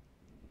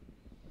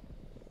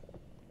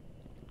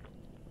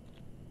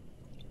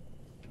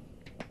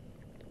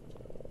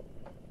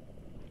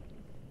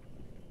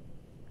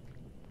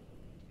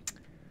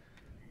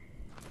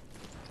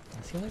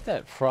 It seems like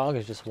that frog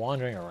is just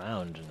wandering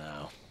around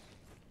now.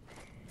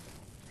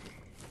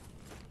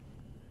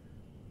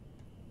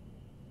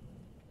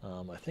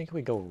 I think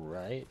we go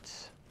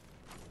right.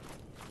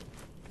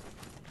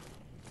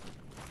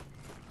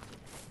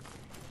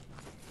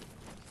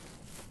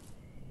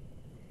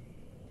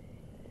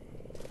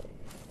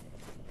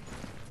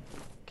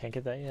 Can't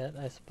get that yet,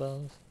 I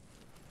suppose.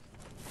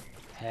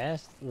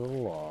 Past the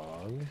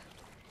log.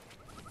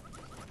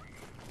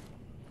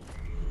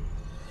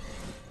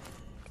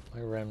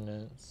 My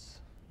remnants.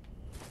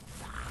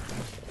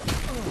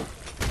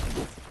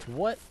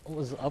 What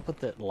was up with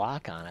that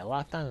lock on? I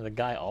locked onto the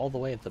guy all the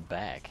way at the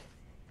back.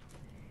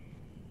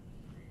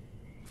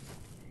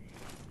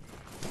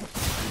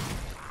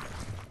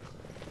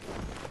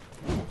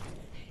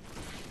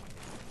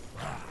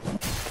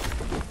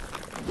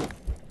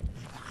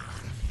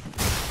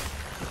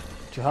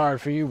 Too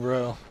hard for you,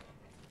 bro.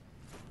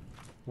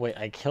 Wait,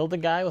 I killed the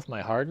guy with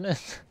my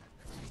hardness?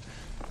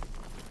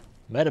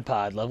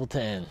 Metapod, level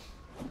 10.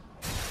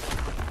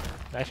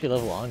 Actually,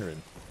 level 100.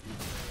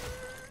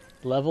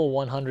 Level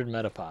 100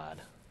 Metapod.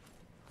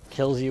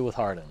 Kills you with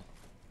Harden.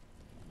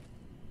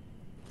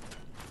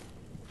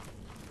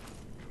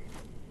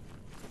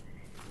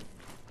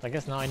 I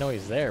guess now I know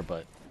he's there,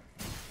 but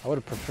I would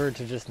have preferred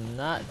to just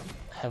not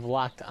have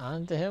locked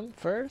on to him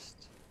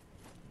first.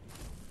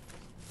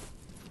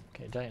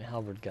 Okay, giant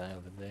halberd guy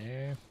over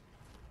there.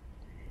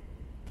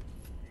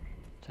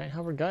 Giant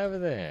halberd guy over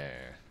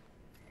there.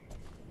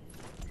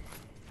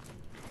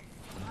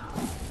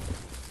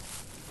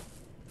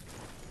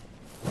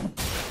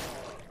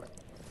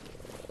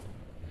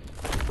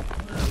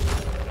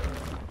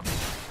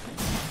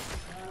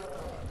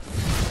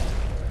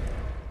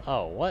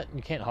 Oh, what?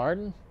 You can't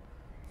harden?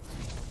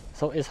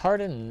 So is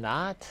harden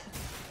not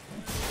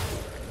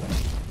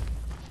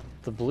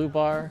The blue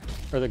bar,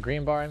 or the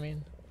green bar, I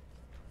mean.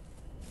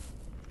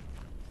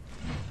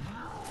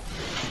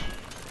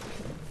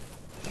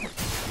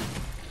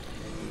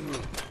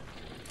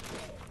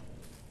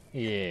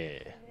 Yeah.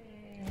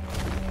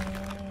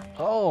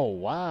 Oh,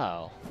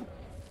 wow.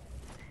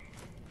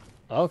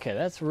 Okay,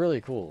 that's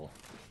really cool.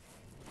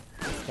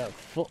 Got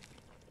full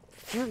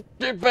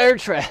bear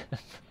trap.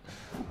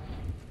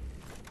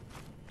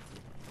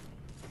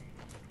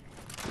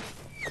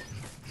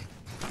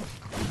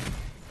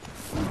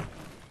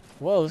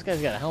 Whoa, this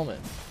guy's got a helmet.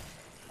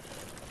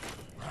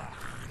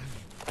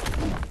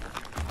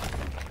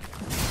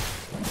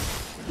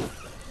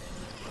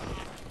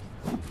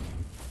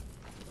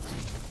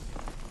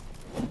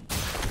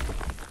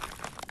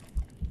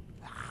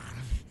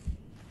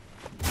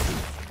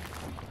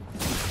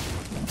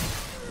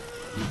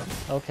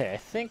 Okay, I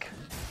think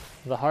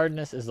the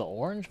hardness is the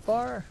orange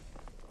bar.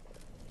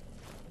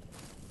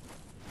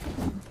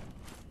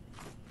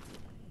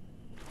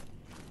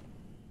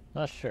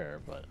 Not sure,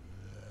 but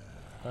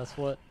that's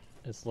what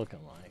it's looking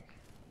like.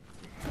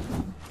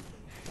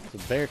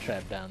 There's a bear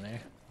trap down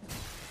there.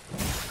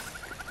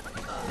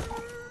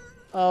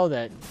 Oh,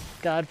 that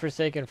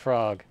godforsaken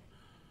frog.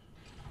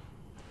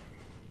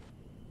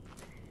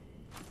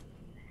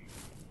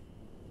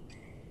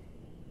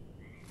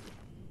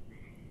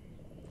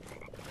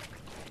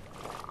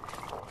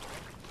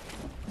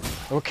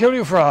 I will kill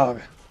you,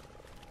 frog!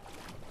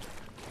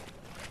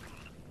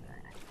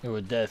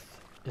 Your death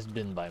is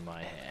been by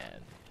my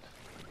hand.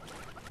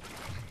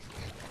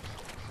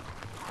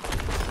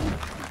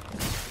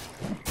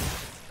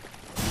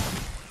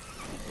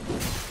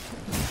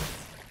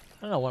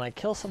 I don't know, when I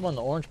kill someone,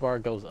 the orange bar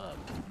goes up.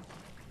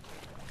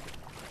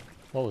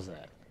 What was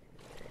that?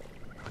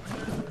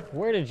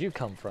 Where did you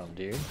come from,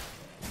 dude?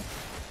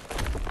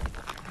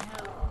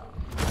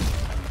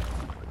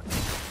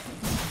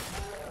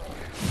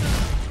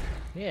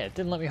 Yeah, it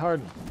didn't let me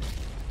harden.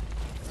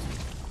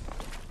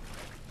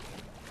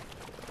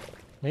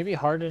 Maybe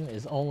harden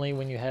is only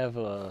when you have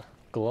a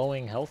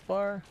glowing health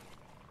bar?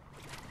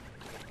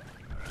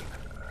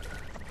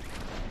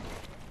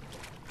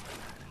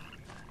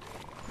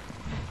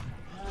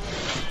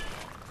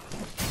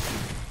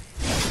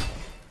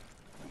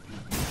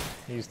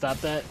 Can you stop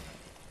that?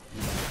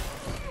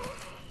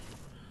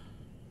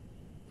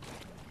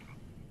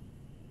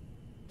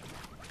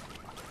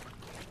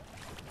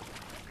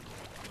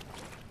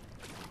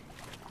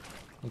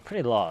 I'm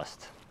pretty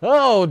lost.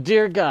 Oh,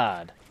 dear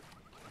God.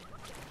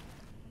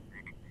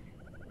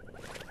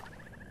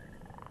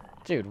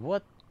 Dude,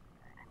 what?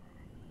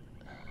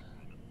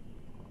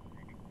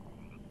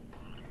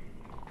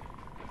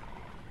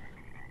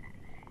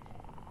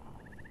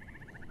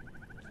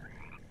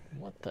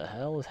 What the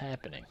hell is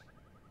happening?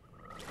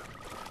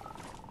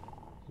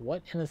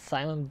 What in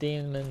Asylum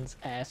Demon's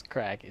ass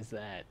crack is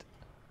that?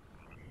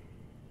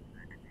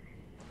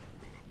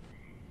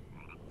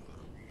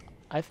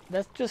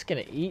 That's just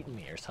gonna eat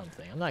me or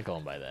something. I'm not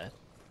going by that.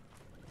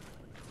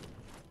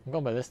 I'm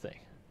going by this thing.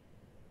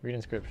 Read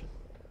inscription.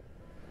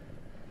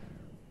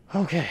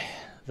 Okay.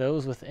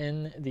 Those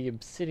within the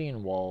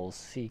obsidian walls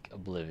seek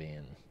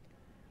oblivion.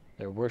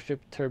 Their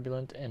worship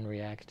turbulent and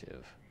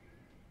reactive.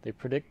 They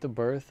predict the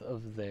birth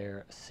of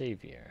their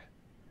savior,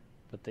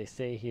 but they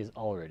say he has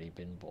already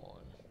been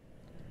born.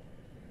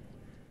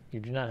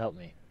 You do not help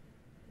me.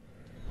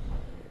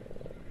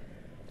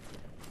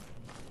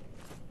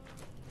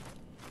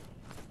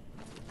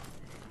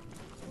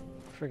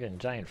 Friggin'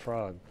 giant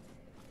frog.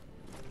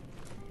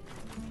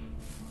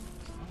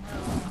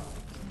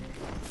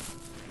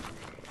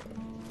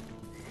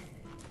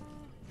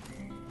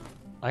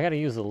 I gotta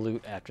use the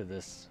loot after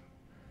this.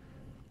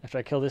 After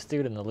I kill this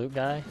dude and the loot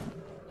guy,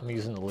 I'm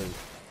using the loot.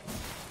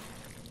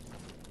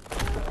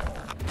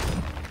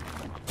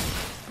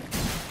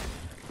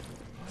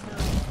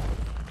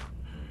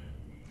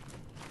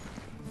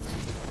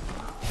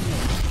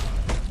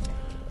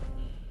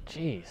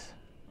 Jeez.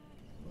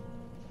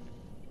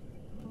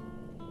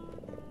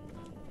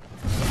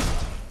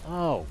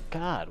 Oh,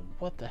 God,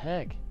 what the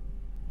heck?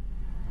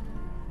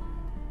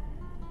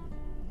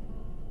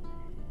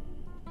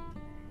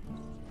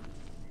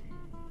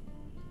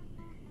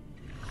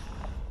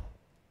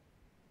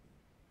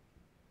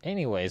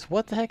 Anyways,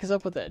 what the heck is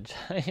up with that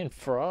giant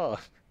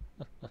frog?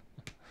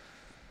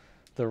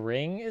 The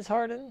ring is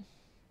hardened?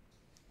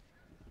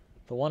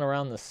 The one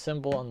around the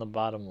symbol on the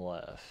bottom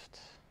left.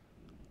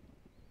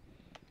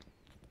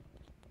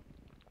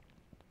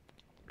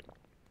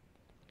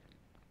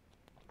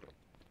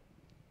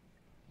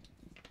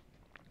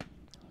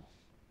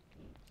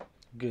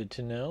 Good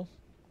to know.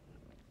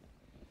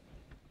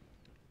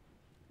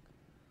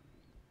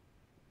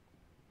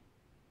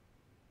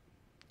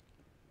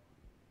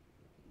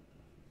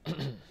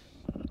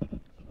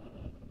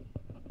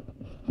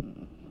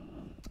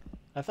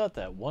 I thought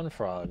that one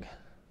frog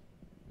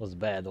was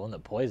bad, the one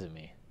that poisoned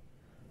me.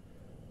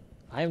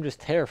 I am just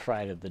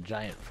terrified of the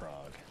giant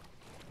frog.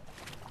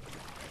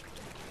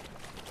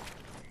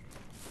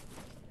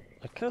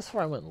 I could have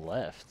sworn I went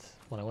left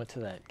when I went to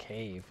that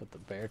cave with the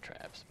bear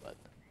traps, but...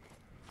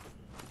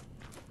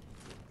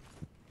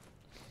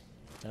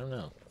 I don't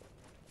know.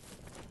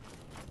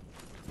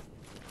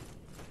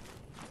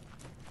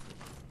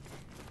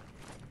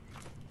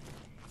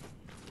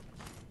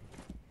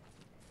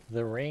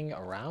 The ring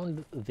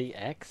around the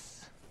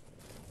X?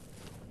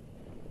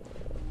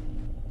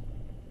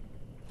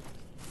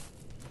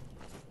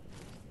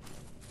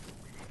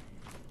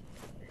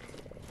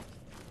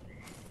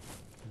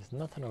 There's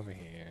nothing over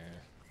here.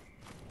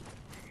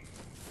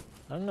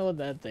 I don't know what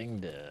that thing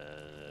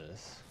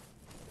does.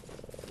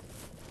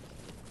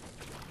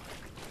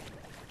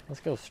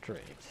 Let's go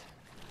straight.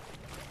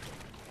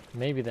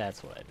 Maybe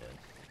that's what I did.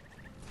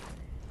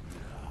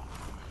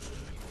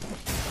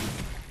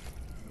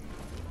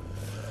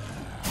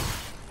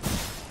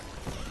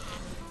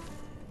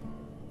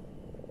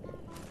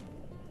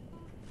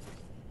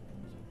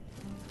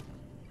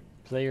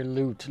 Play your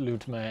loot,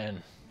 loot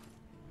man.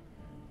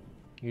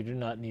 You do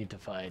not need to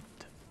fight.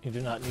 You do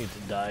not need to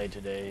die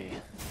today.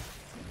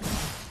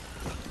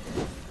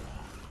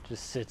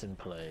 Just sit and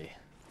play.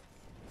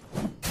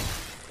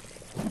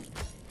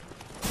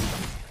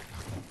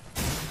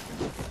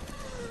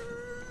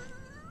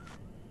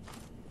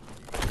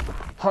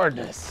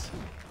 Hardness.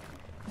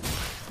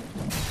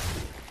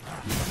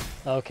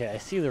 Okay, I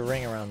see the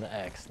ring around the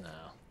X now.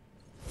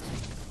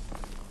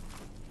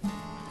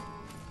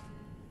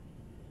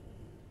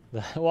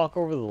 Walk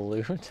over the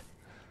loot? I'm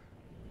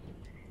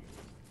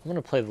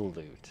gonna play the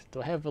loot.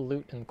 Do I have a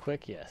loot in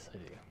quick? Yes, I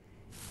do.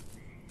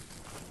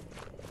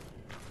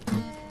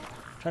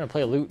 I'm trying to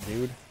play a loot,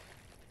 dude.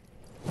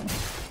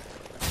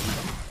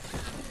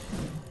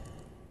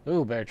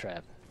 Ooh, bear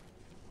trap.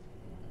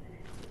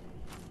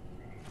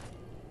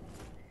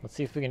 Let's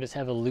see if we can just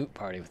have a loot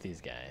party with these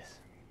guys.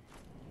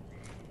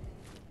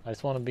 I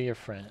just want to be your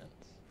friends.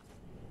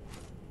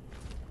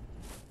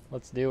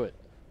 Let's do it.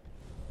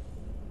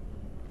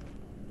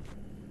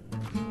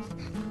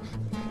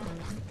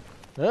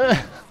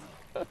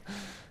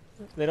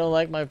 They don't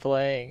like my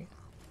playing.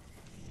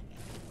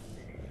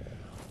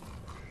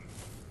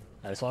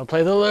 I just want to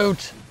play the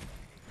loot.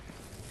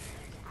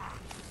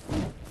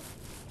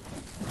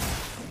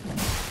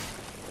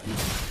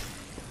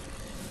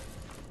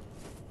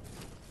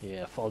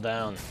 Yeah, fall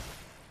down.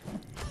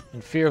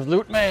 In fear of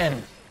Loot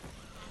Man.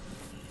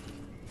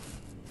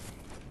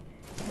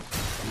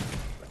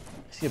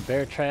 I see a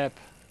bear trap.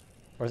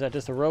 Or is that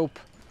just a rope?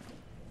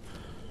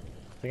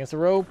 I think it's a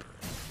rope.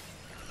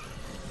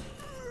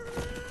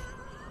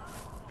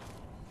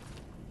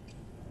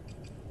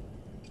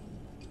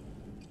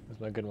 Where's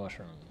my good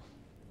mushroom?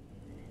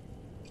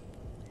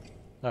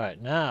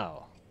 Alright,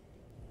 now.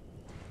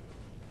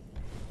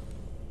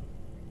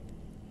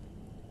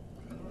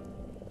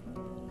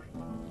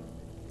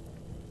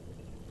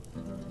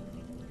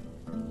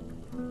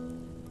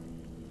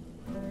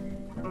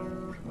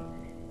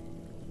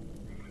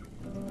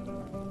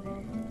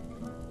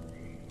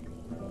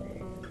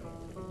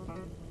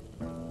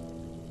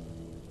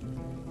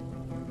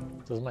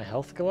 Does my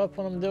health go up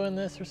when I'm doing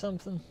this or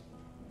something?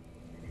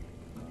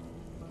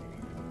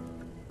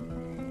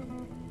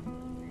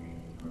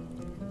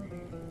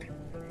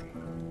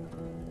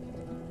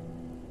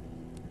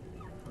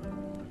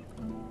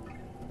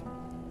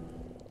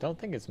 Don't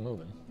think it's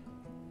moving.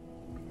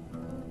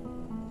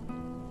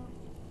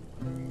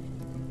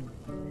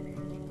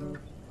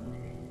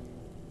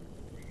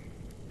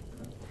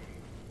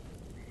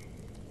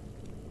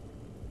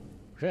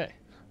 Okay.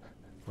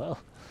 Well.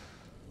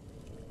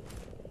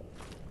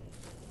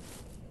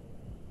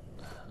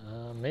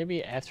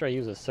 Maybe after I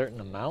use a certain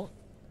amount,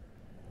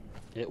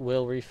 it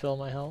will refill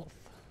my health.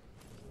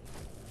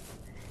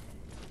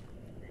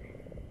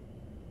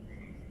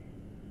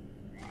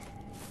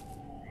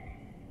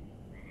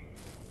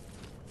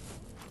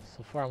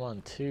 So far I'm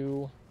on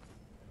 2.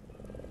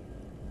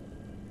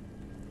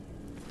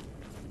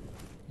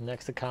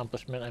 Next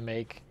accomplishment I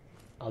make,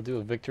 I'll do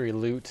a victory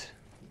loot.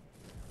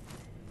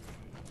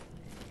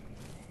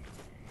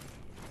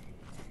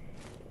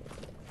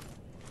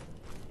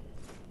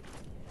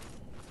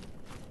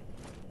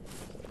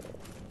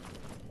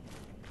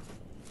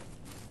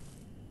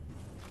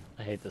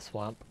 I hate the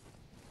swamp.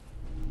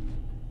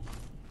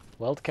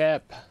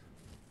 Weldcap.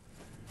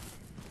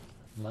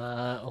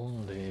 My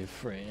only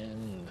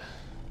friend.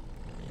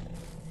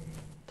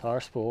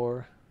 Tar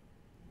spore.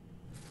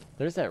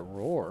 There's that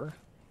roar.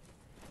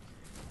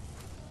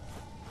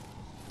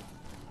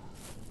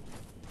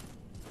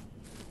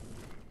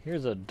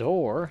 Here's a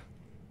door.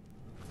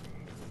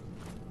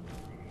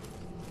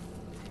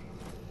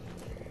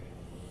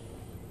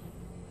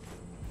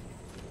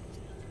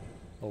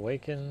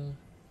 Awaken.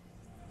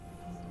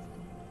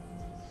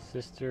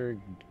 Sister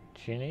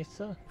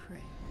Janessa? Pray,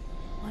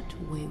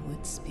 what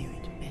wayward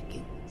spirit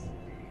beckons?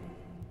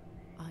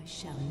 I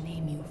shall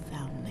name you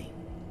Foundling,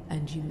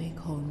 and you may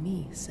call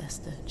me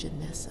Sister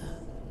Janessa.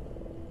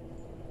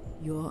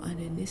 You're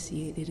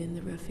uninitiated in the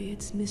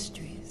Rafird's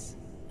mysteries,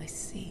 I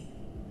see.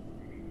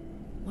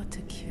 What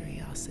a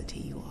curiosity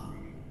you are,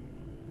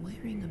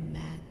 wearing a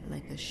mat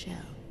like a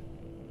shell.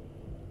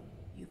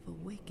 You've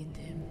awakened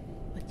him,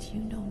 but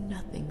you know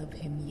nothing of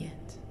him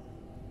yet.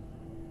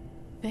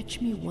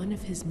 Fetch me one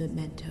of his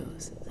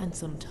mementos, and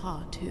some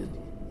tar too,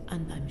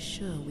 and I'm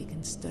sure we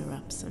can stir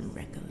up some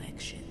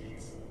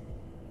recollections.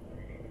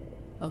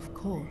 Of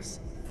course,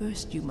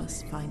 first you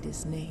must find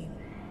his name.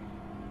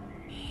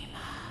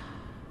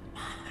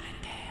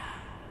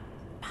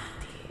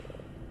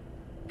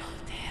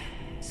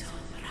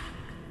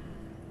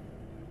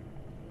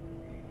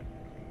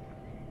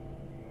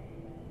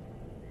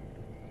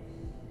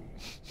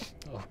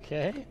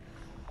 Okay.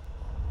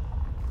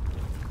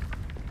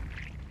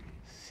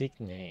 Seek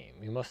name.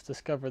 You must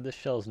discover the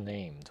shell's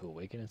name to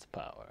awaken its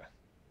power.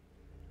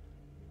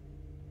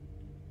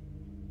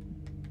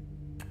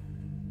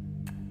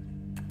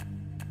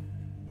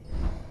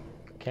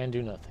 Can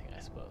do nothing, I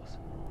suppose.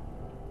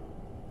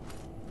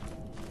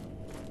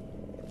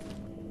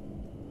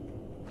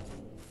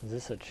 Is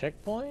this a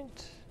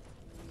checkpoint?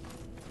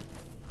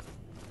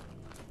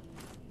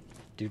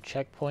 Do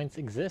checkpoints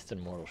exist in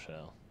Mortal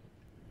Shell?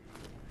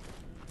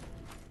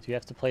 Do you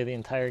have to play the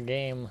entire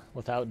game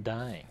without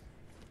dying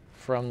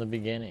from the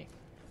beginning?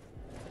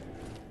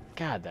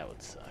 God, that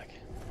would suck.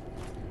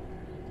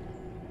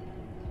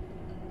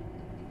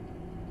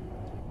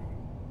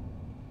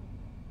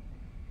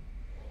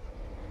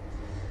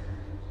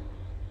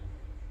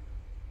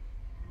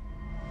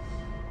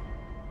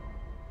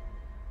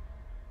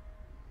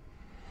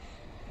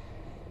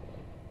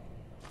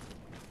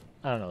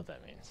 I don't know what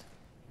that means.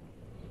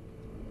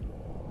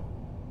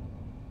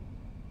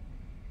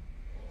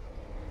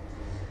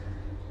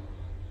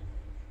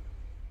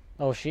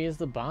 Oh, she is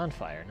the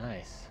bonfire.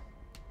 Nice.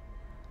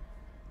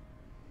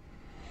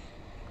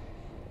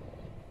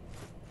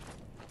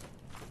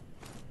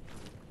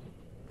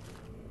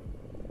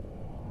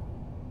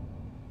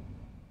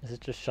 Is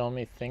it just showing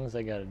me things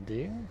I gotta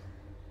do?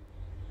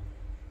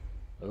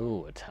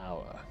 Ooh, a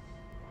tower.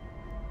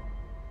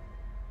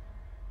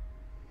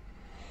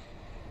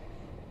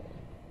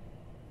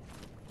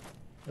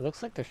 It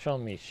looks like they're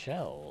showing me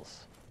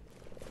shells.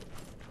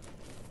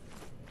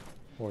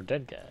 Or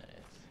dead guys.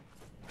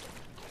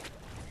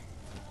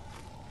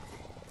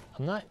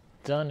 I'm not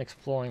done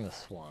exploring the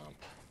swamp.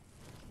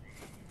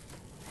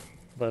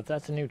 But if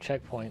that's a new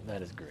checkpoint,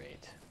 that is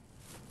great.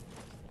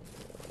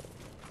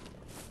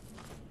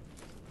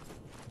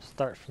 We'll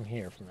start from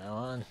here from now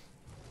on.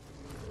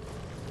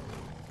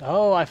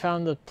 Oh, I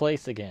found the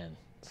place again.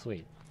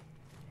 Sweet.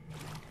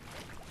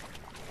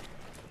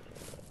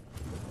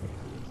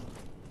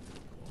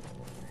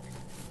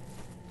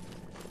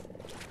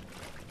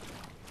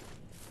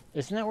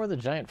 Isn't that where the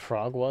giant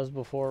frog was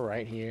before,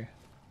 right here?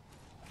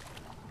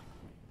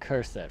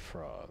 Curse that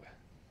frog.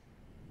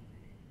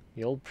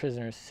 The old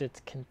prisoner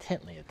sits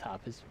contently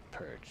atop his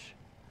perch,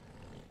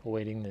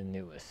 awaiting the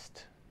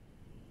newest.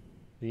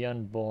 The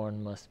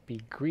unborn must be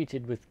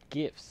greeted with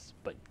gifts,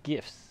 but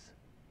gifts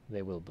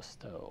they will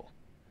bestow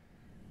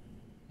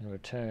in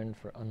return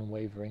for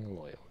unwavering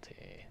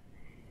loyalty.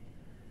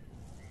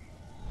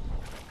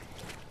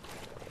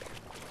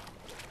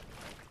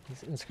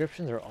 These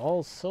inscriptions are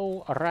all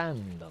so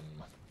random.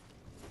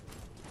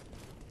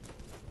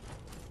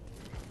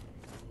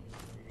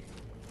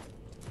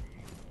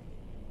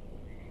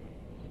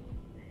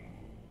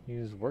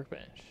 Use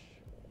workbench.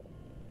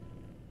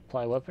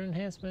 Apply weapon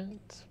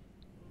enhancement.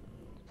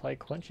 Apply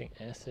quenching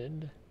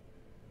acid.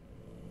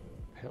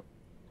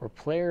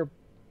 Repair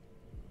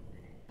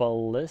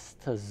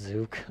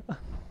Ballistazooka.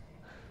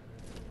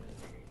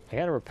 I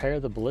gotta repair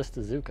the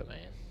Ballistazooka,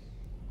 man.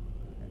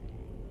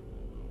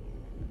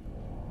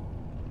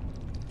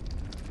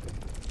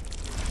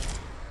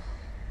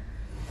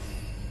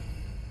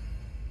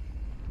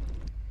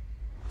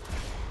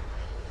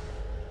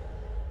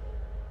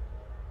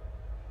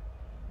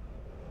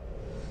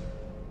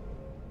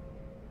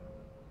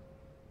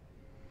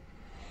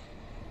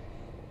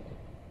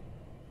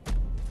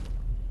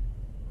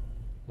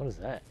 What is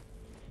that?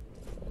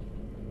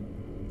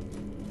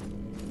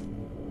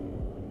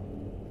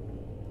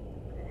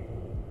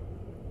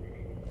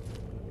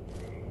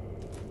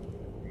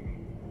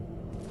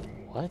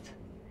 What?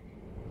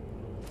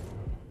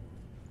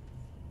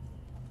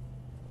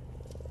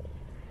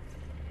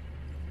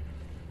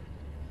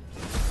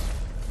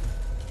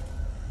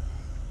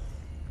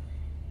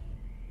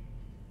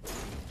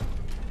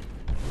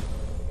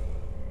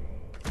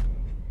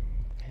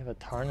 I have a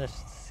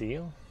tarnished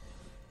seal?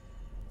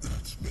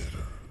 That's better.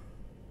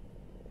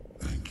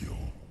 Thank you.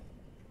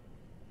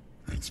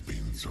 It's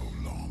been so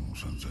long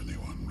since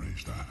anyone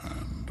raised a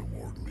hand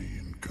toward me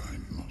in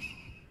kindness.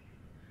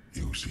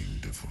 You seem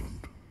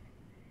different.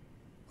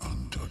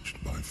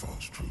 Untouched by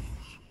false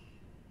truths.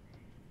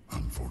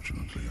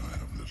 Unfortunately, I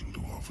have little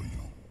to offer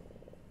you.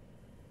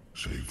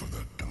 Save for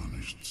that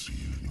tarnished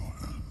seal in your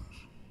hands.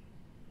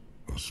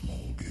 A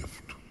small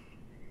gift.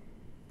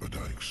 But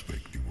I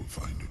expect you will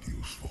find it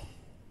useful.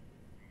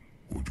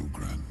 Would you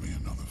grant me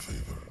another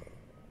favor?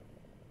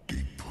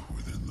 Deep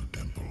within the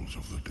temples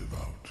of the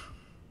devout,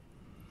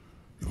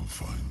 you'll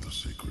find the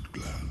sacred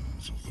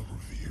glands of the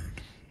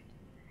revered.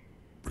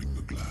 Bring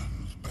the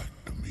glands back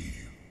to me,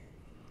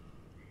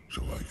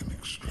 so I can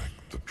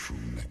extract the true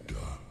nectar,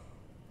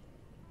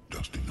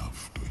 just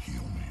enough to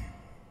heal me.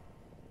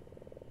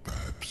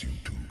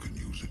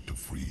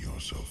 free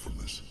yourself from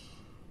this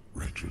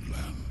wretched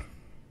land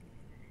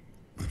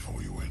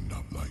before you end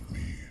up like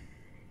me.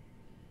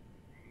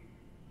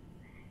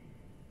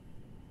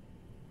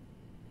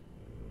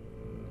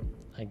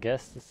 I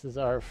guess this is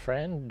our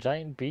friend,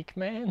 Giant Beak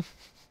Man?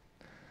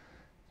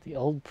 The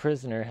old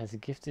prisoner has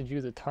gifted you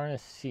the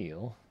Tarnished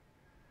Seal.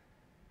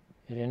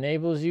 It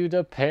enables you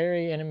to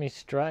parry enemy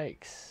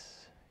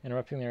strikes,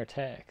 interrupting their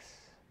attacks.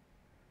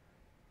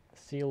 The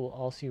seal will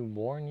also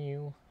warn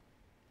you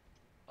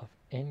of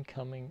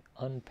incoming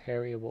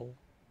unparryable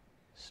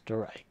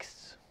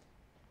strikes.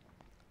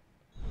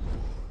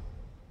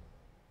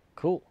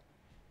 Cool.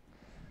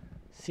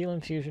 Seal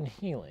infusion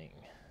healing.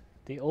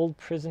 The old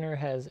prisoner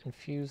has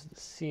infused the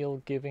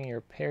seal, giving your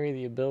parry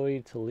the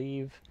ability to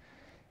leave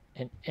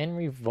an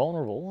enemy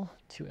vulnerable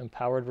to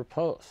empowered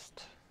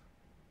riposte.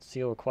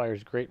 Seal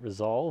requires great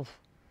resolve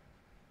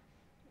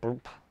to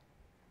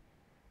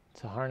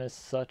harness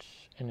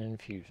such an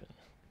infusion.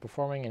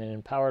 Performing an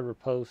empowered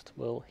riposte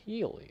will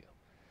heal you.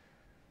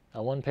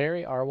 L1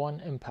 parry,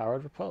 R1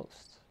 empowered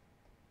riposte.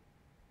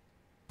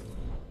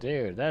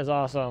 Dude, that is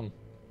awesome.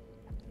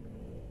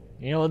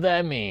 You know what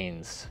that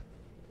means?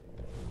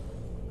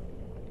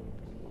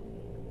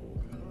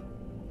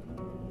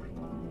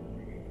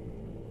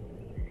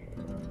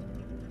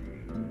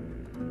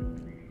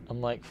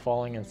 I'm like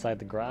falling inside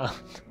the ground.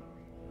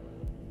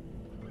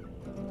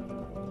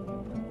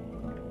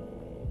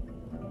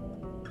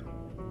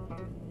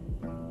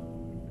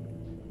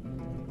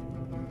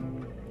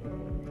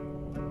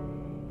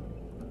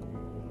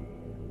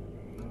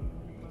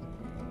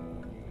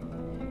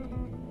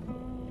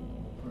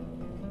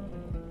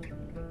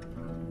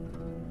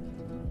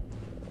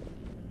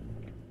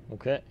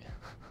 Okay.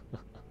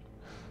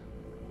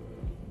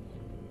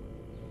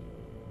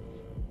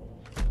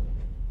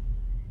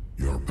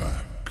 You're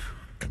back,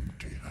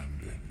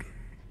 empty-handed.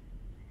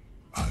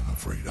 I'm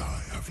afraid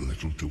I have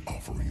little to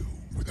offer you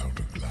without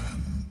a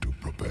clan to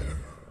prepare.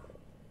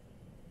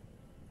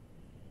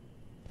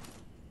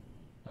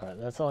 Alright,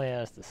 that's all he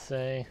has to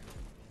say.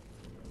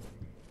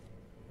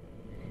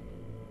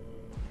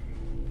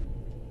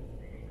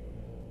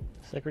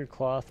 Sacred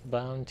cloth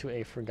bound to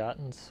a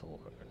forgotten sword.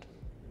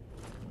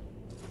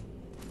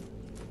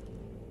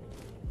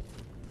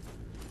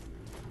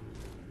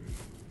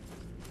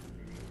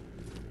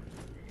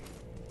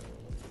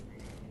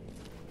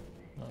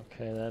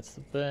 Okay, that's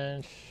the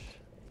bench.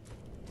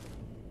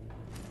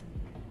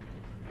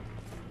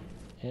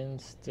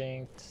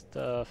 Instinct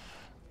stuff.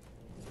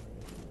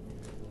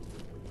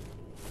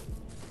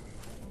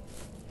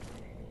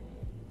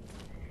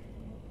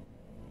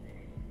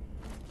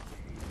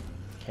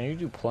 Can you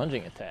do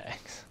plunging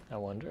attacks? I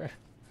wonder.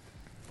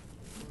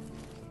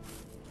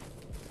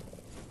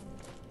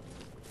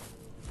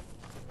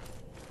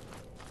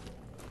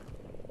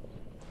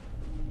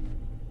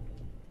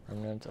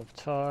 Remnant of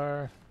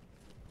tar.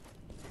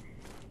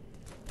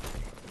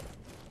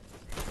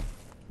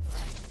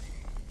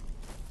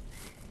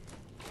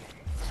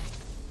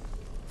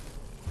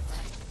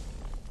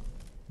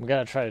 We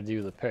gotta try to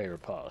do the parry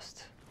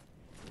riposte.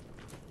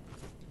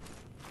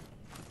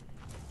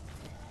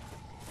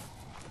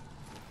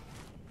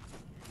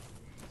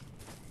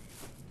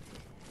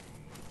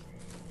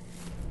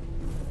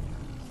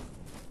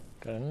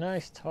 Got a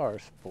nice tar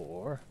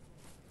spore.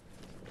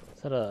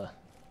 Is that a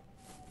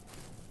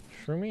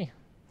shroomy?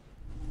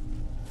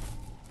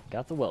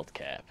 Got the welt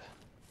cap.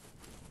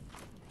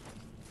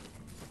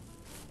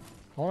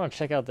 I want to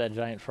check out that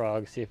giant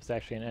frog, see if it's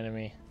actually an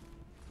enemy.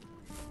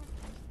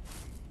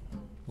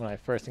 When I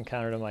first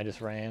encountered him, I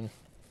just ran.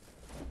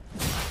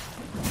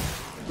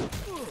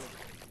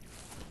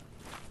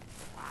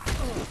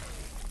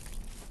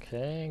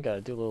 Okay,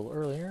 gotta do a little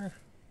earlier.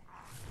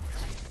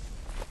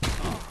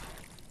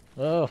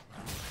 Oh!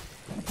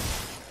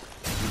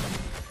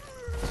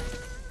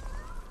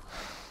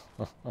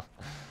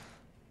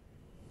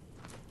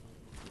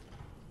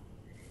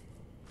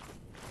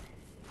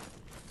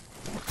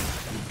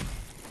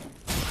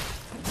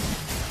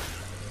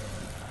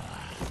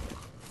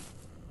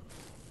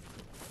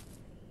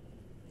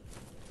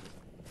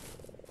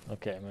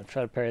 Okay, I'm gonna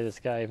try to parry this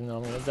guy even though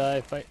I'm gonna die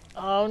if I...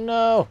 Oh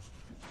no!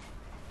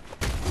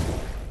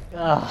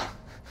 Ah!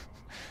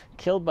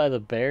 Killed by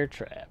the bear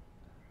trap.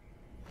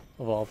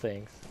 Of all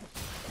things.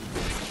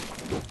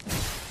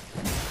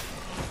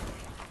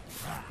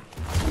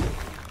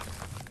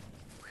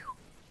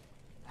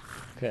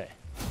 Okay.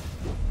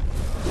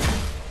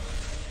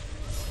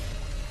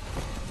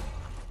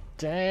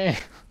 Dang!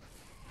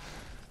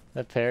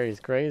 That parry's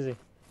crazy.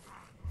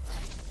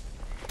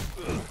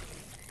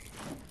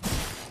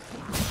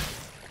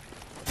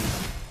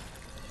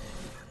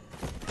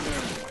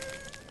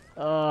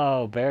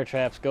 Oh, bear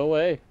traps, go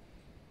away.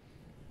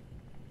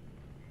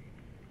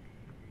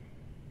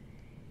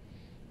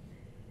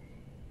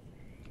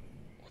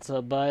 What's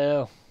up,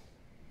 Bio?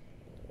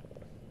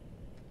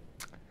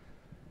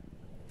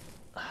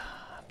 I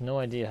have no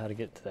idea how to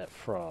get to that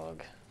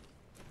frog.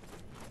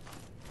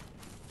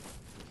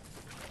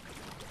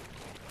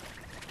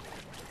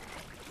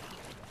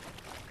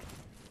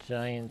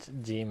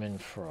 Giant demon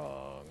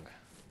frog.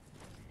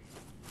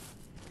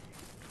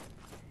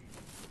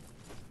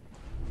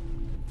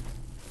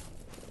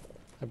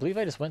 I believe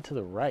I just went to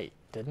the right,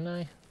 didn't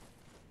I?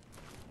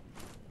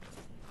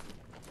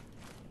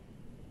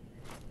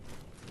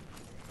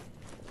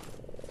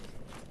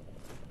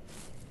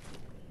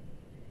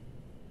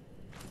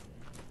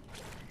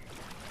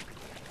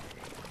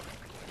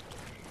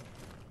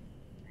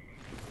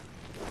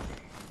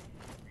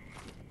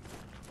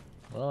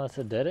 Well, that's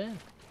a dead end.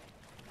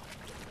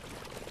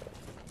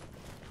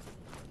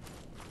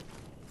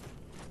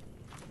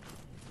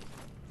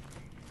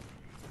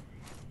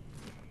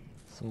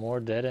 Some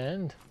more dead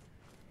end.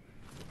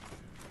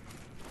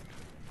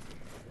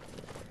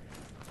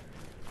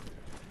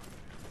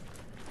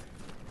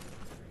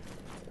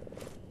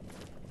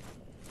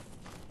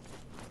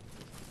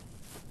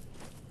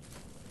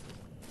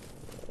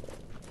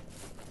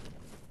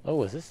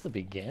 Oh, is this the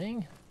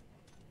beginning?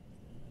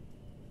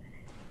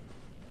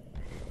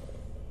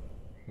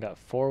 Got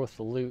 4 with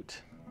the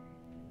loot.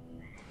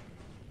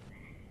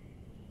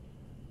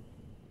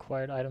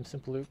 Acquired item,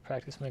 simple loot,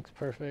 practice makes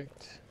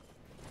perfect.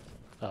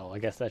 Oh, I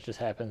guess that just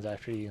happens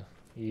after you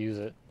use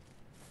it.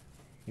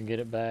 You get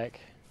it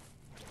back.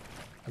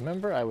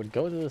 Remember, I would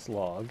go to this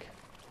log,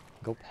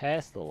 go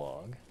past the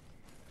log,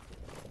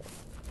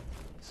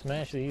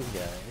 smash these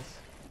guys.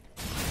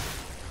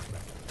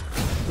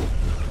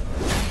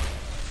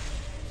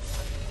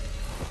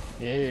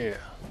 Yeah.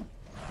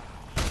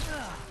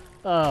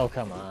 Oh,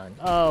 come on.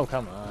 Oh,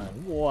 come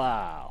on.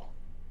 Wow.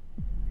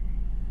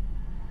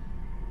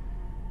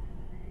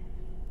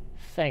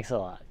 Thanks a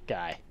lot,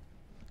 guy.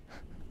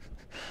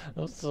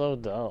 That was so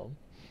dumb.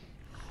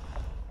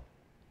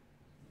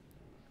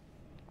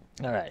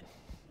 Alright.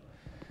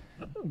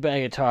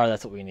 Bag of tar,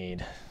 that's what we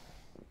need.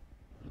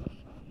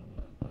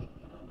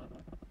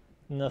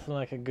 Nothing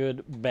like a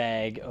good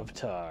bag of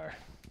tar.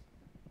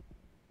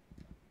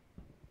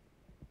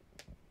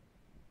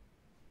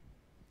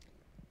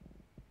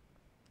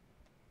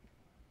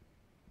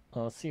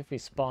 Well, let's see if we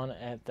spawn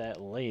at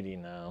that lady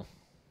now.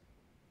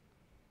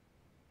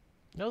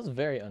 That was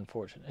very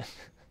unfortunate.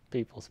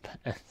 People's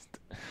past.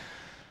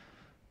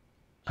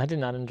 I did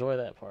not enjoy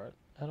that part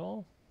at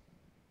all.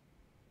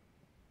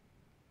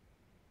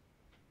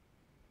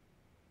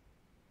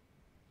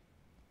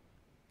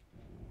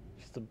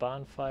 Just a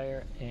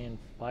bonfire and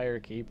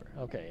firekeeper.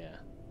 Okay, yeah.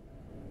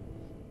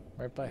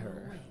 Right by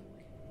her.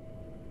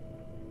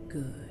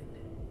 Good.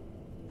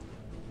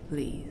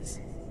 Please,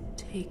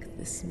 take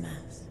this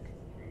mask.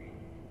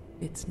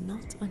 It's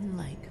not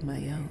unlike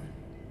my own.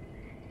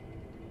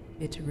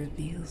 It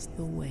reveals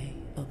the way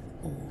of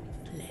all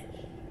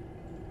flesh,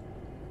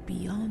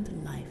 beyond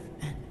life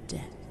and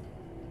death,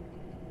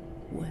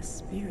 where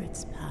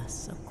spirits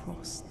pass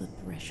across the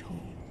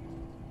threshold.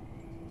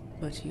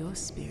 But your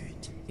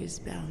spirit is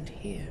bound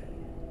here,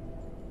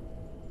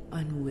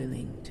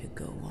 unwilling to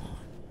go on.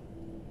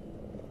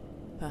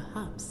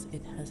 Perhaps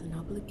it has an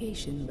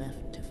obligation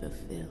left to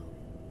fulfill.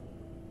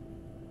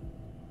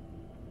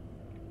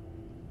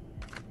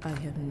 I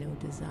have no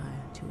desire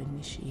to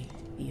initiate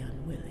the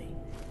unwilling.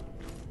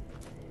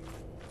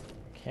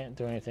 Can't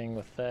do anything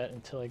with that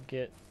until I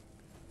get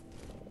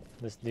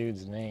this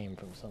dude's name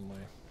from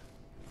somewhere.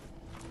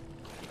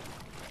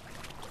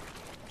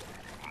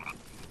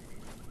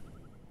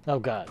 Oh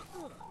god.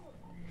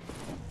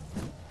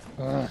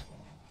 Ugh.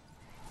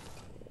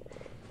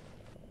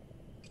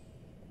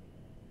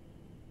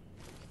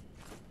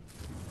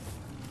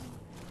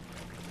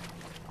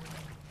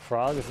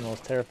 Frog is the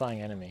most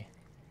terrifying enemy.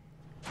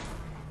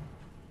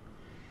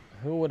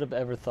 Who would have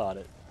ever thought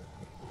it?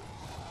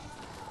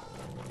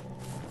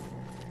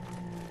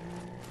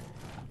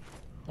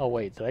 Oh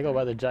wait, did I go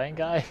by the giant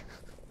guy?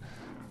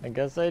 I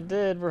guess I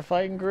did. We're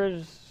fighting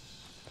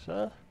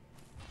Grisha.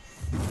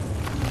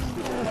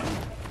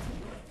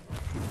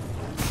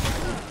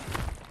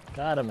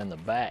 Got him in the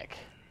back.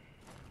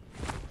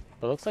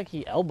 But it looks like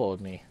he elbowed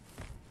me.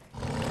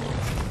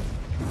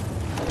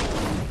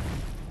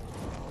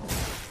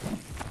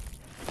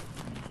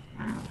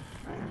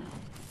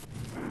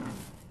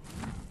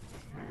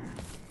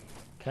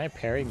 Can I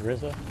parry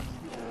Grisha?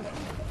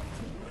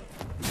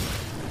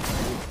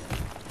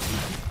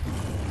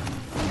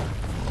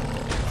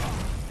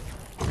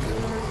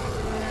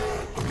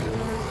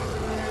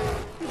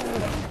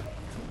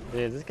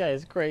 Dude, this guy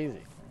is crazy.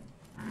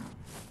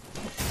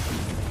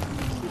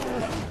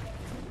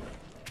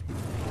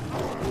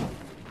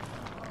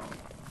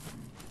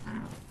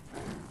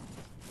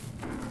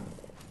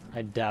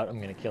 I doubt I'm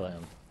gonna kill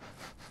him.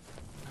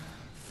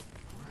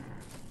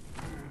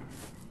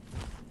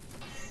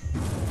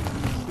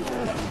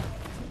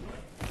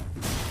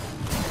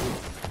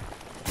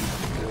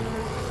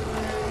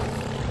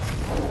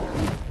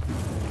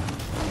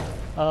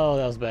 Oh,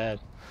 that was bad.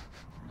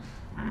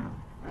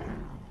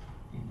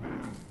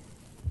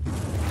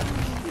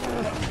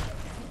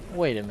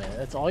 Wait a minute,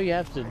 that's all you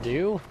have to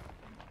do?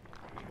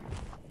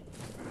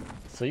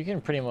 So you can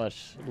pretty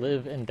much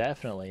live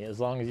indefinitely as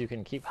long as you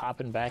can keep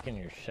hopping back in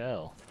your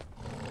shell.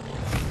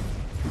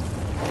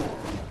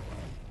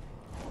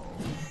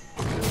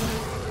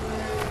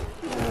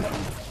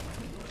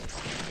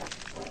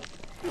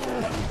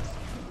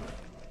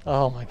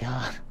 Oh my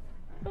god.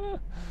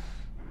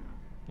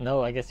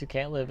 No, I guess you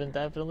can't live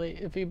indefinitely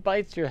if he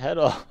bites your head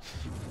off.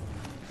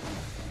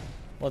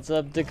 What's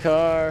up,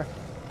 Dakar?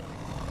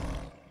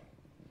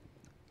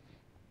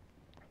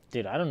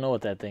 Dude, I don't know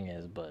what that thing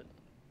is, but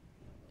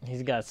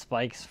he's got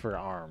spikes for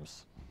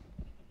arms.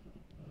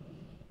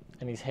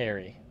 And he's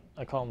hairy.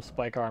 I call him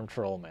Spike Arm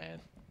Troll Man.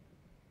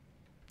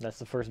 That's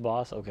the first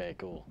boss? Okay,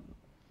 cool.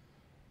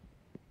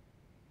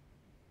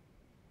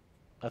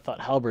 I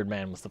thought Halberd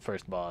Man was the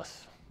first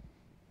boss.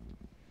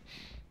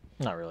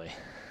 Not really.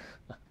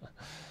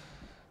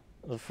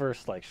 The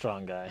first, like,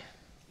 strong guy.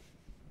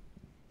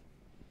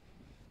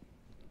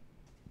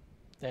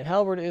 And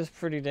Halberd is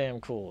pretty damn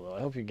cool, though.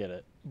 I hope you get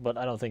it. But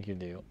I don't think you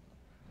do.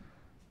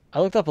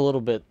 I looked up a little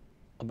bit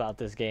about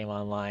this game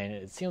online.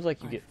 It seems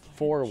like you get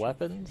 4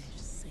 weapons.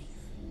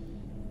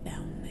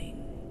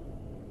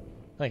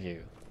 Thank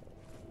you.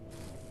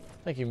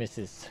 Thank you,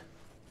 Mrs.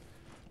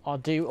 I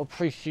do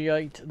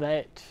appreciate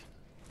that.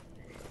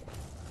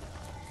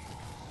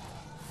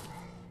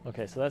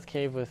 Okay, so that's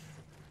cave with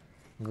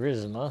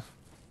Grisma.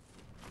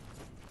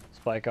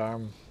 Spike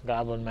Arm,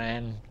 Goblin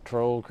Man,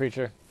 Troll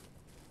Creature.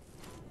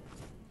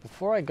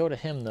 Before I go to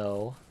him,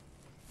 though,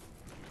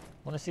 I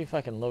want to see if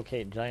I can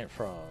locate Giant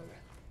Frog.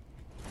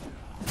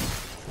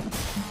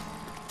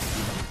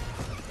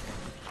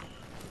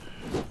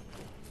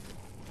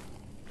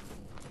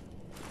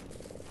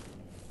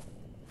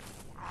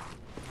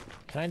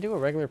 Can I do a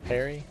regular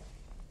parry?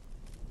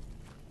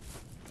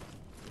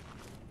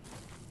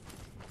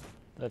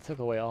 That took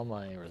away all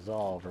my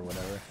resolve or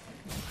whatever.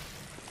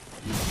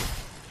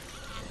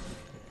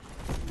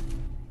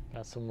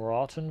 Got some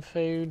rotten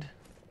food.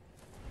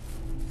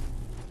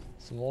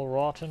 Some more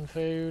rotten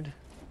food.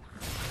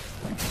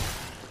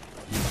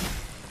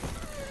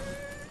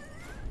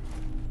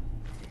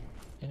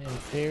 An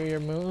inferior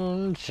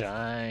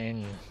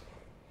moonshine.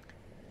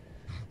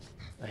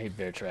 I hate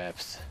bear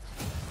traps.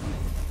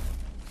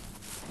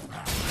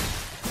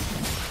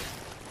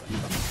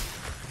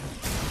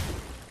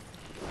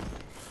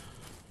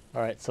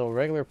 Alright, so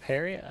regular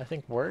parry I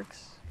think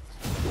works.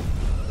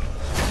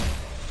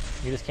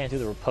 You just can't do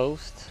the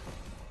riposte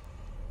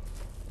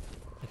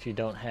if you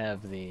don't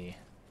have the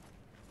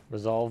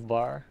resolve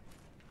bar.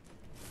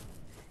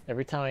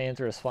 Every time I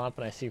enter a swamp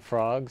and I see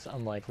frogs,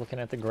 I'm like looking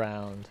at the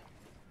ground,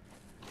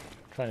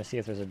 trying to see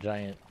if there's a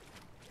giant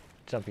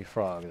jumpy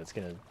frog that's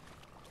gonna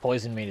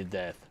poison me to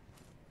death.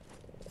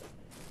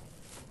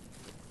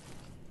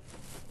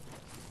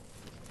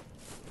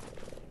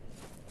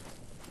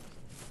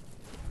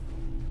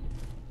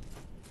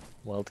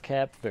 Weld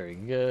cap, very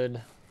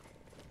good.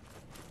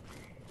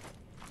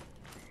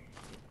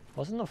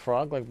 Wasn't the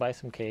frog like by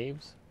some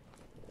caves?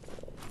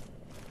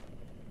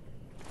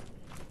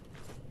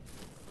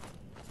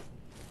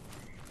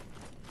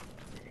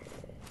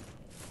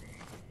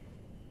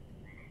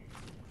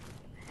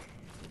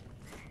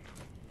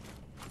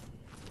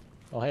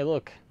 Oh, hey,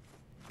 look.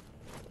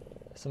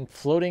 Some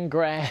floating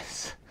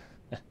grass.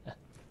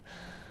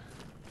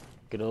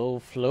 Good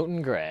old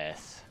floating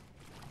grass.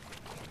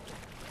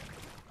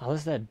 Oh,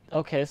 is that?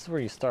 Okay, this is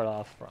where you start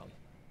off from.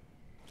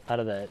 Out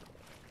of that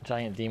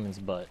giant demon's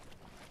butt.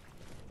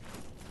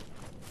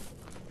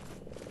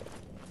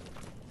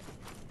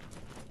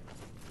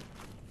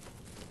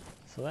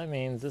 So that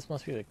means this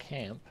must be the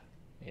camp.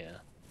 Yeah.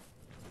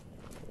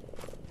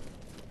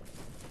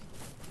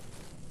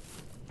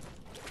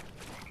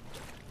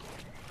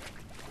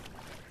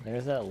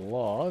 There's that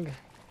log.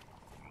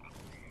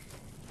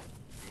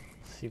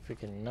 See if we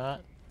can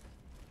not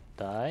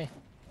die.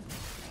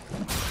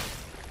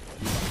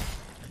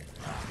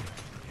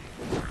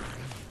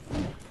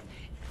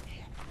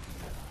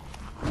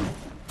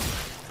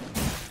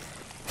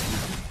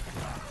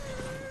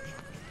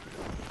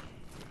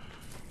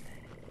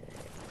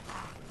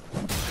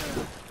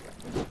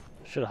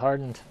 Should have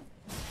hardened.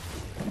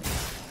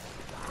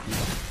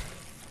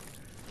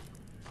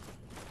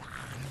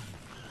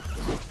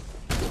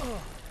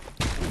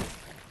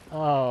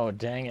 Oh,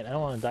 dang it. I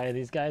don't want to die to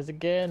these guys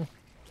again.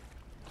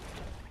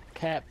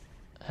 Cap,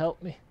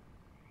 help me.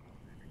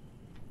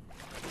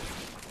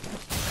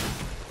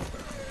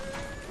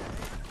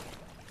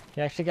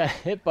 He actually got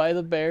hit by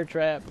the bear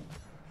trap.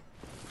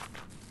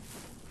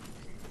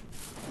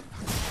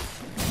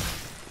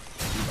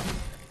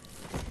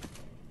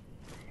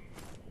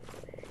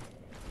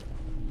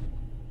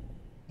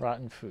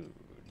 Rotten food.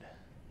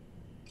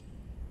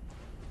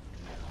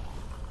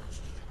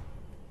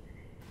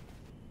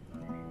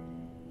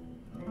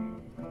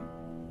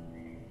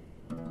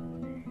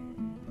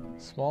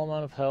 Small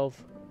amount of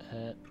health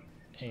at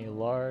a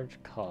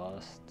large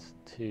cost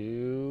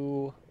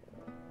to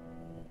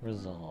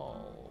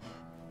resolve.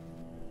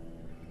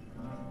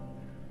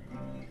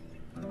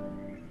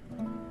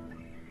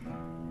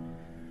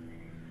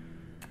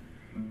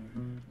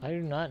 I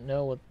do not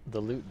know what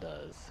the loot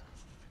does,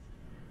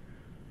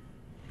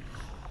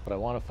 but I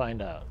want to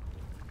find out.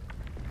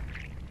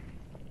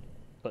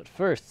 But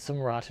first, some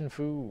rotten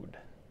food.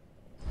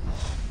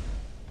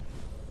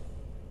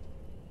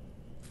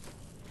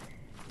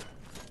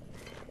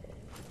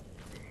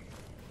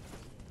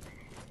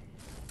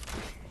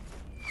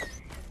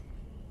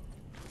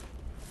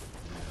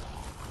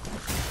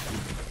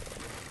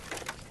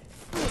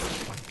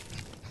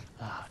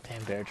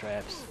 man, bear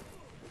traps.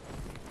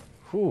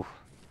 Whew,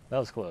 that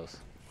was close.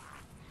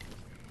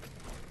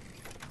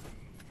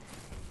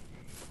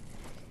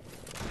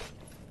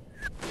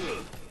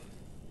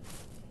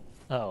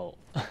 Oh,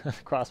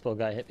 crossbow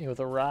guy hit me with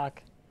a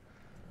rock.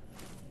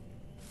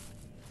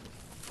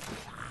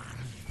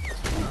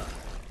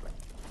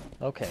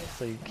 Okay,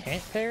 so you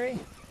can't parry?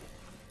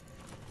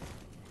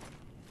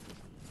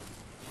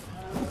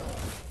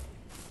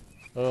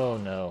 Oh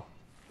no.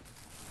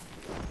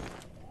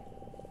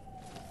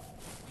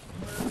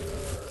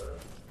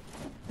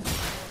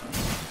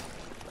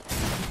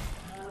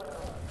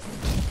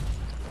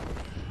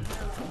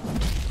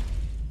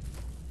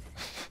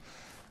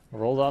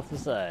 Rolled off the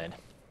side.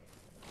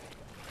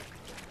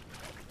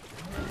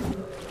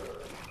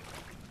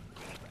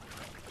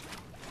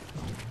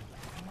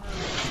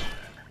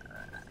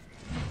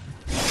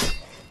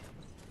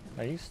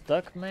 Are you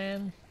stuck,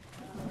 man?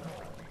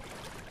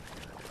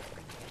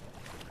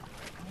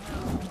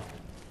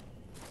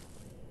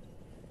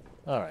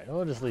 Alright,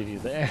 we'll just leave you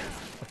there.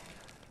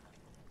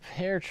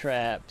 Bear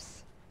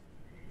traps.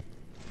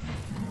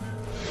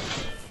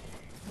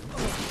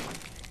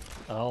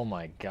 Oh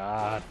my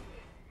god.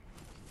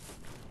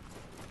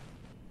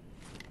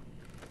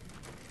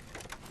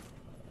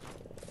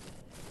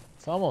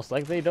 It's almost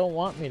like they don't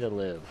want me to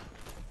live.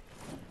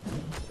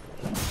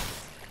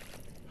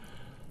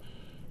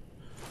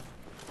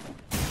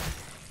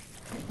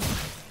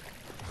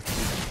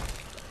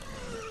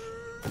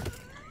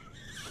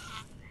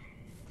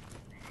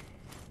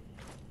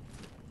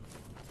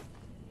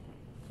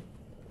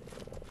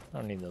 I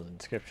don't need those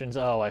inscriptions.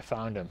 Oh, I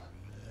found him.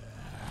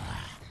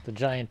 The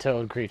giant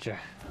toad creature.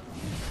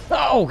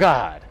 Oh,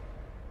 God!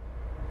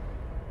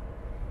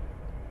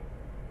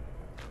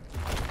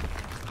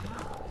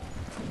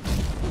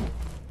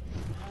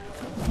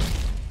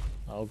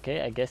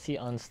 Okay, I guess he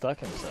unstuck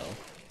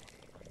himself.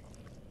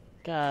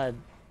 God,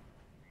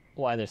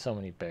 why there's so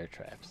many bear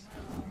traps?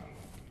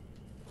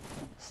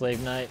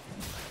 Slave Knight.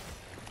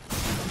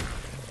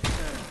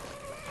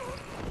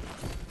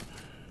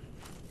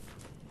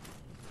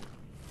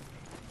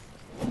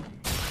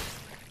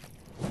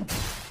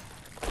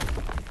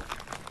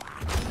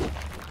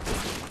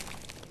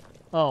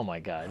 Oh my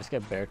god, I just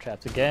got bear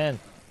traps again.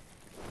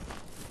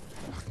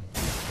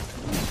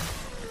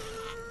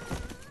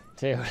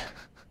 Dude.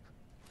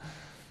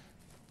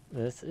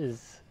 This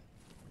is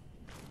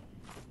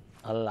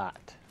a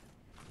lot.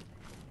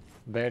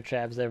 Bear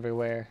traps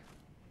everywhere.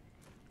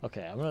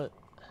 Okay,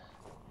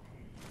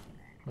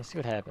 let's see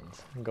what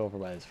happens. I'm gonna go over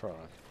by this frog.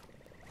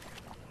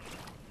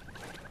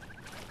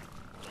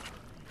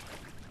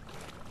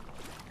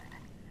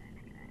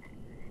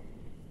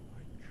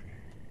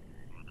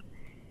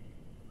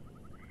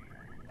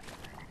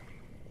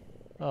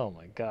 Oh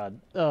my god.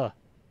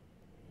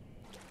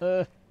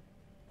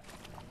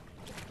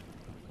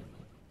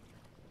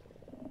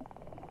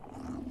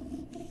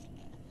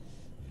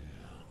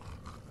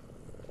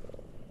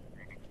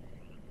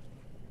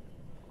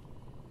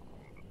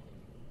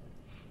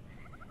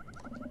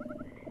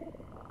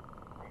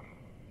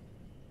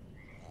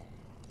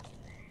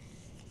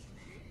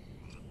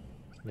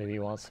 Maybe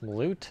you want some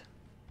loot?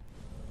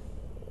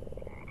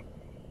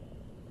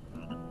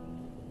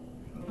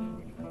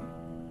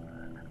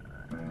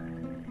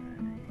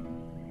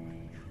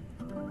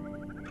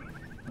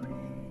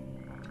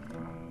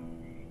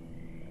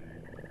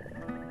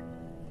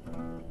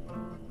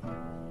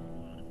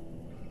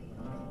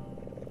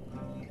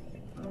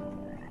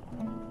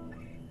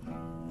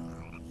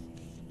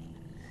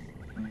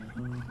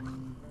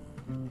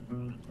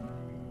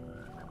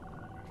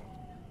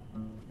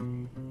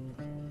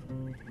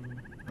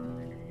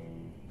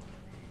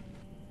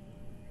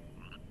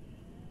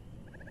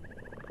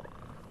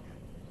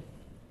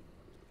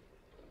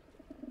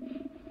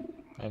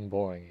 I'm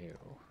boring you.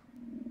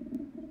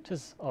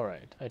 Just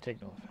alright, I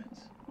take no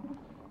offense.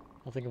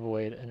 I'll think of a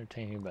way to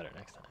entertain you better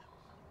next time.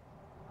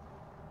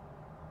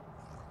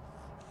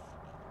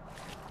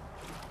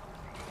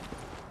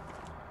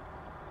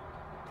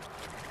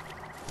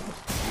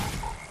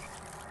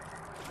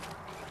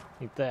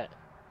 Eat that,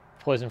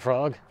 poison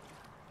frog.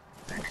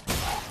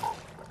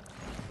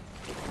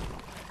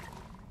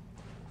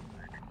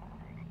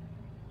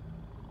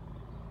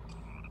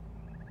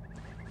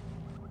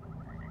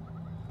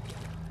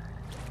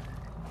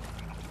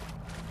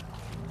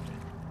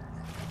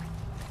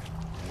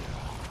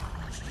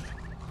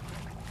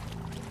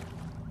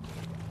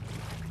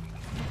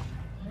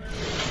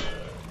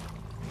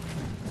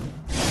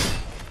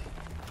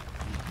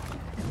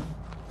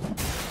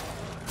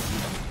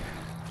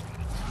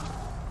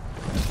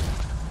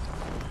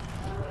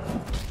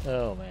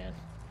 Oh man.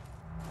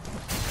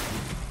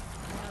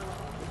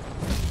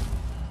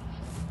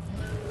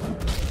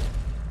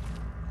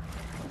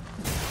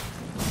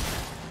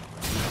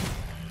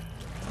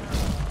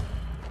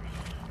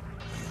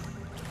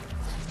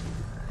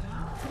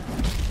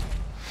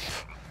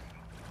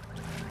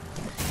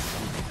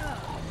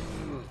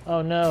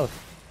 Oh no.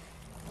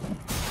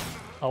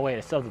 Oh wait, I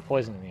still have the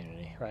poison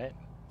immunity, right?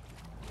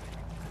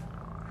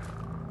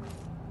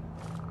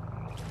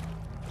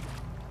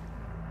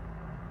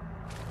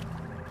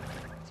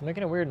 It's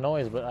making a weird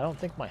noise, but I don't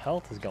think my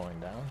health is going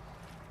down.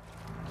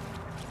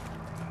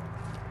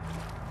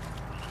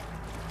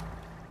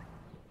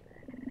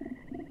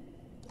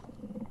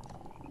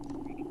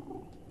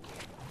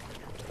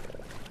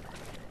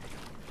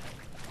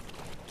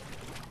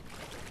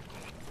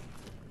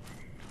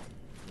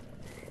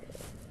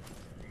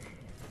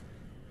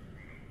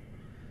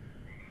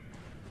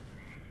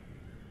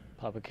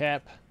 Pop a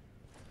cap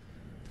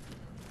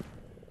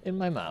in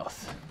my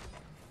mouth.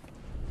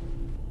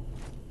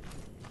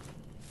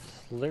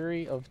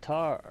 Slurry of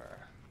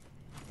tar.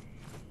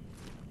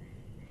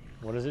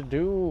 What does it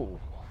do?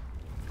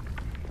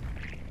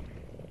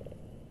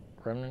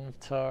 Remnant of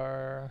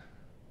tar.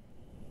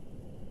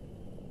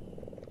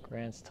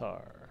 Grants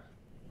tar.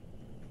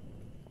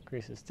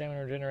 Increases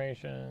stamina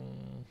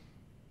regeneration.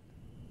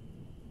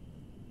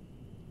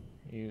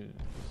 Used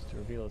to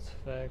reveal its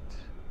effect.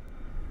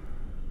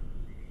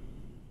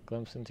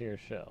 Glimpse into your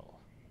shell.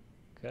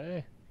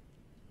 Okay.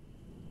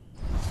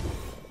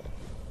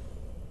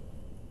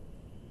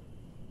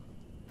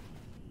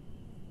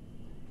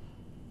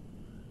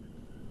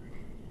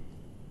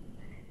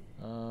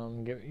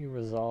 Get you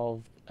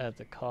resolved at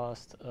the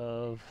cost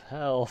of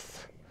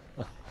health.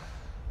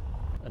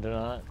 I do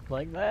not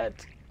like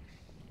that.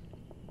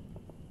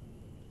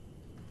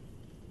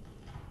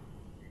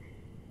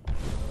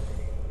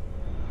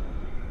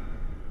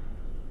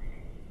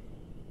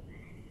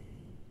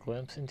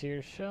 Glimpse into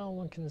your shell.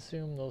 When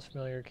consumed, those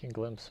familiar can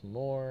glimpse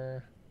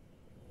more.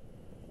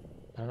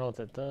 I don't know what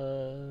that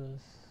does.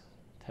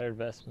 Tattered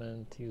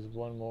vestment. Use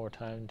one more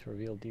time to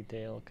reveal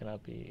detail.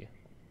 Cannot be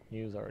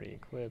used. Already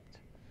equipped.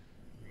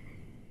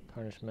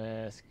 Tarnished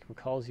mask.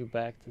 Recalls you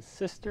back to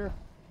sister.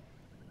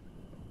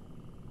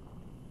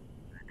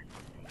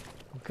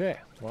 Okay,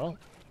 well,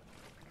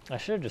 I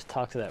should have just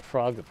talked to that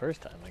frog the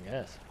first time, I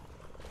guess.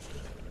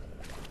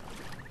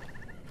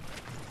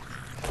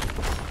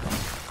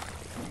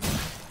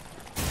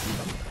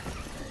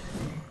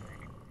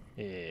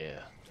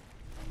 Yeah.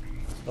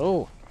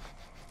 Oh.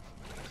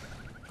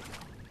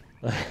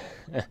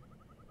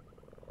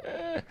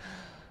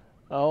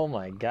 Oh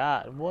my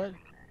God, what?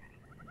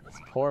 This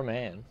poor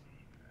man.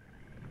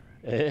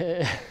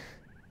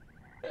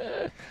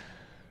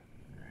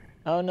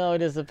 Oh no, it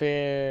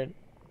disappeared.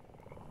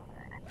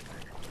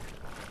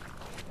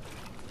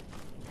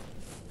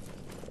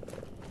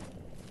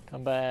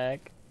 Come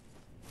back.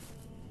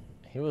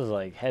 He was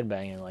like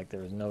headbanging like there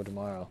was no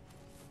tomorrow.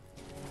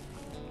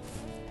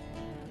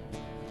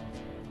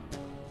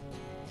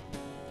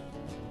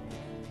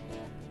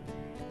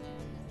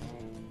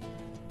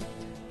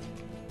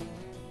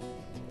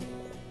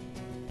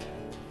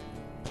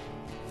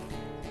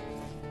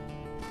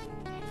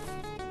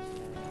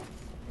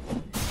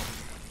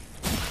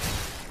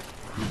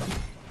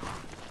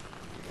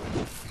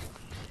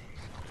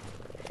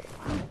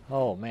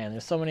 Oh man,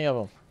 there's so many of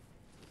them.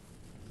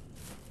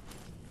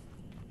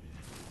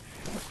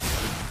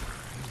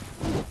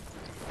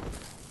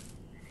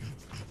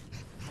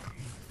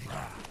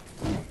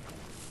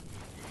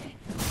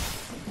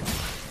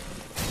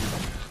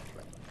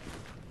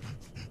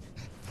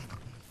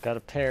 Got a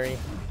parry.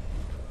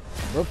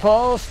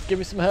 Repulse, give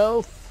me some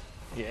health.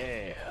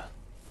 Yeah.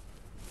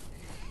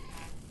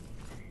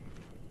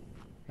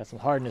 Got some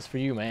hardness for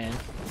you, man.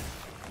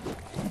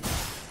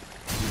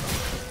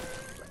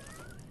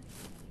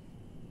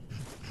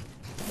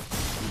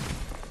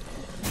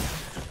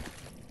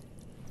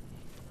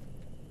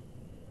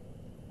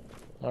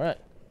 Alright.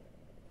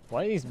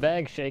 Why are these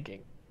bags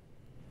shaking?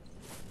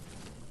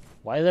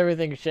 Why is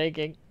everything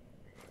shaking?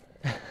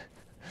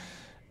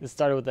 It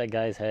started with that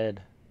guy's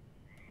head.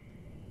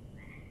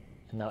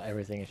 And now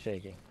everything is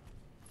shaking.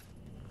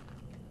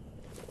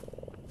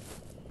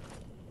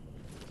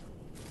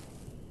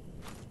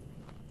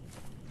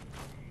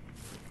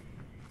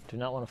 Do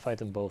not want to fight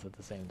them both at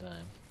the same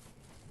time.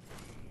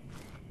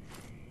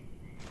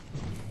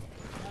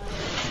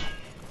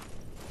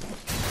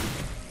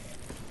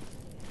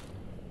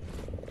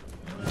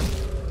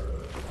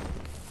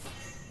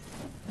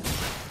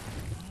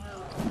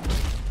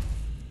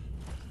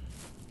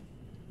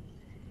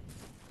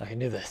 I can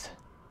do this.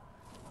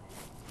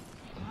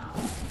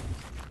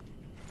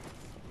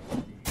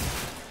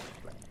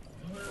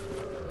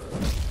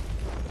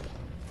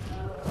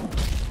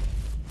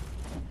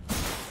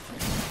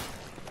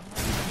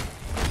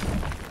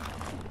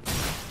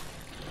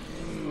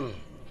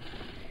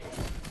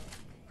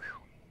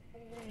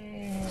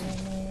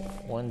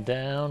 One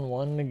down,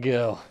 one to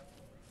go.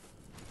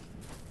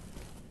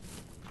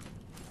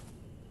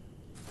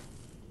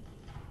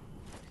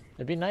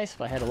 It'd be nice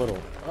if I had a little...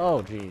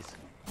 Oh, jeez.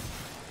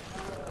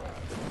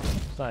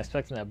 I was not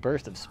expecting that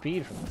burst of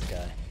speed from this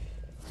guy.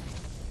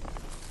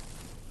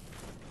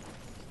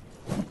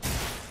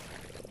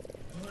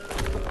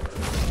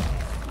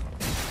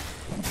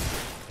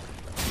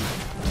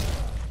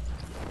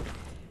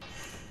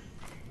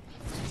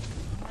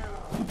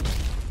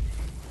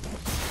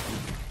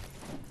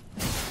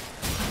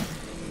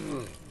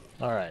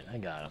 Alright, I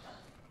got him.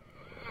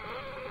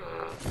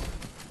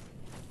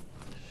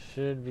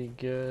 Should be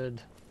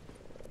good.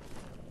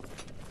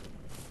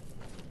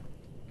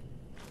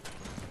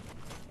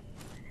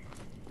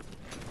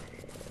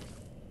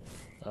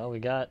 Oh, we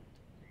got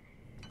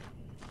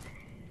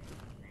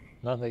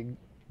nothing.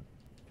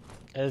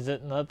 Is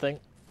it nothing?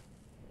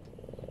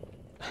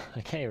 I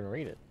can't even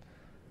read it.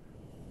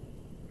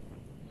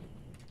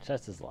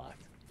 Chest is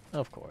locked.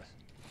 Of course.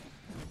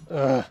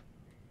 Ugh.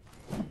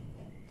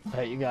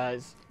 Hey, you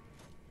guys.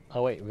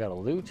 Oh, wait, we got a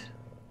loot.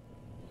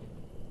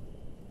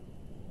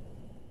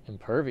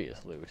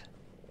 Impervious loot.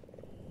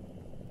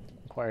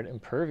 Acquired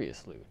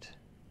impervious loot.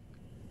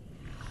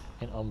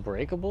 An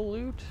unbreakable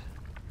loot?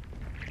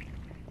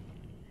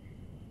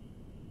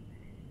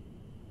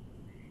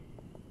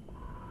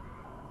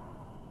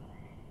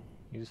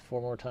 Use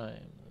 4 more times.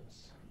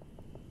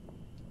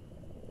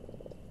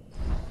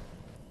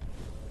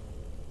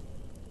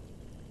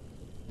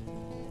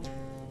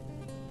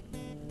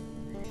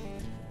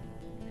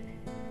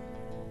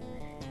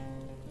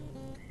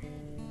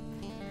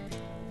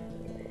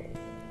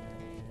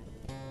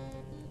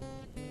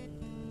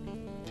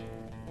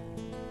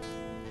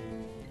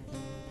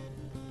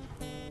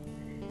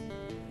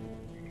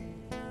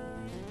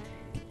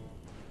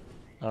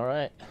 All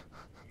right.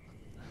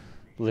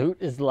 Loot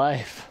is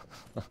life.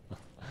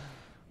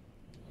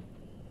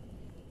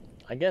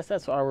 I guess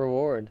that's our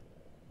reward.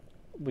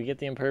 We get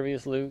the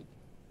impervious loot.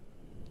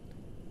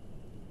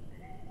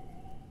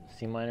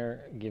 C minor,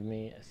 give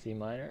me a C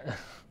minor.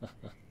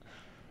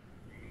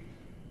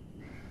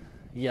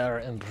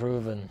 You're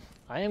improving.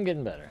 I am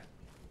getting better.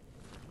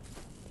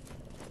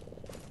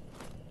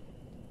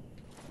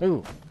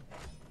 Ooh.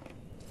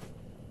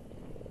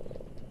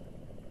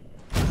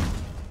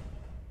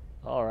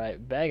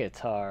 Alright,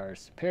 Baguettar,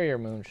 Superior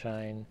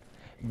Moonshine,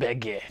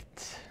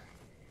 Baguette.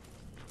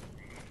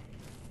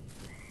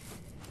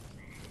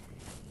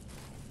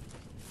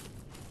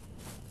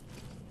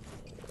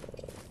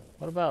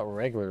 What about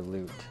regular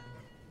loot?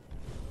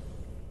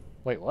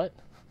 Wait, what?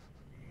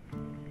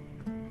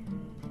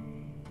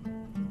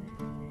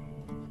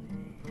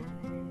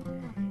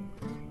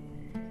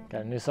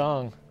 Got a new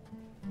song.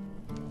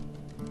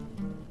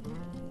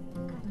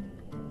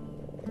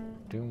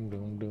 Doom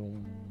doom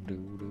doom doo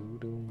doo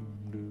doom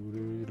doo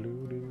doo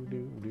doo doo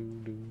doo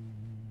doo doo.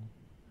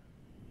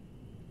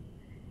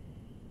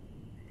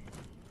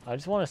 I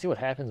just want to see what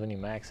happens when you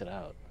max it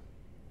out.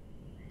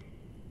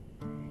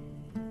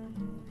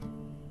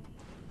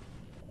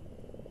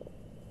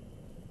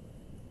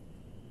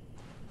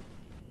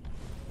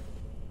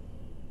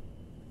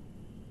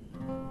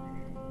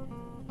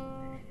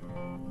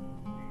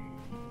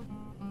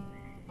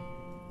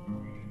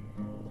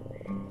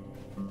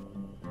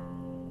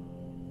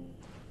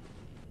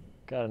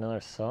 Got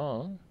another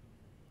song.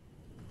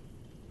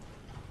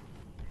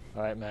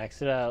 Alright,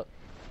 max it out.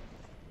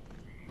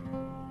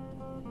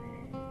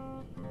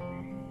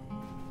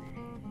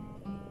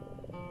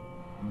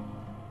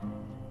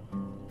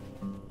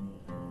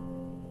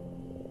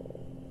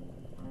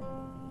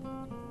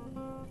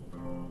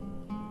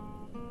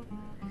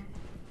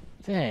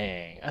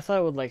 Dang, I thought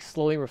it would like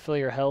slowly refill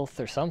your health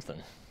or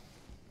something.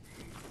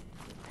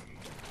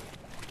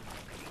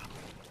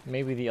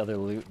 Maybe the other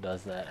loot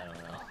does that, I don't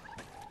know.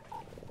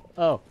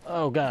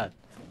 Oh god.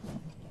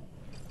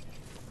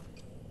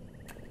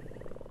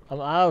 I'm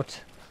out.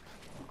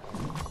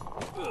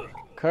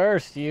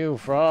 Curse you,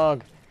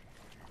 frog.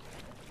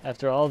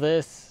 After all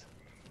this.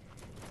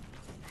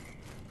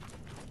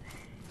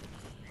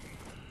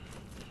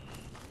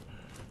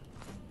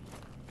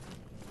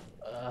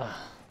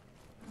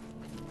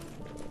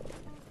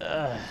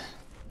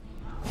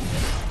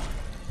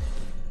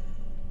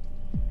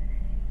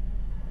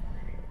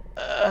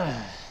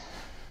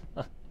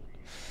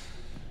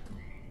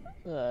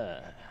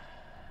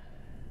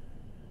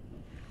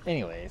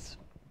 Anyways,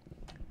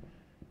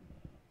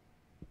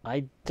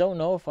 I don't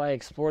know if I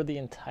explored the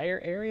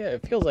entire area.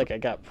 It feels like I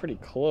got pretty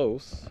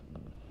close.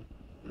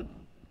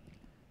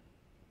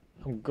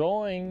 I'm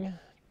going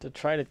to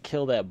try to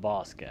kill that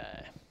boss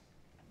guy.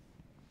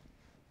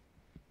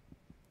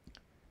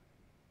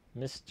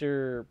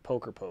 Mr.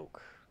 Poker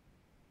Poke.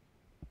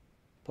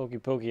 Pokey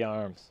Pokey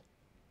Arms.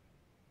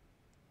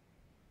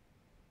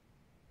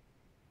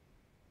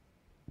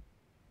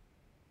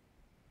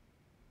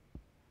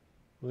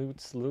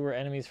 Loots lure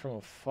enemies from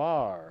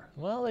afar.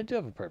 Well, they do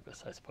have a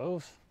purpose, I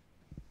suppose.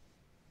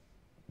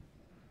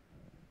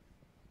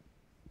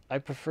 I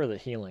prefer the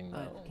healing, though.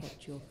 I've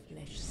kept your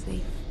flesh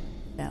safe,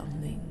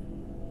 foundling.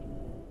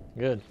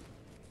 Good.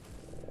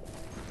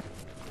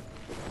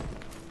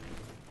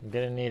 I'm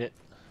gonna need it.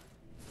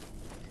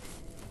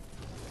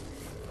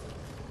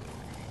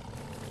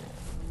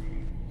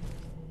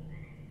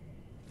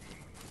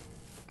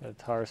 Got a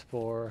tar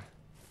spore.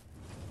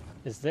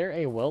 Is there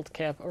a welt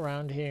cap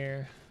around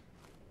here?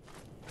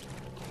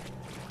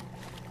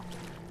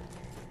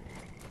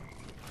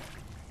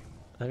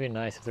 That'd be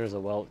nice if there's a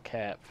welt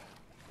cap.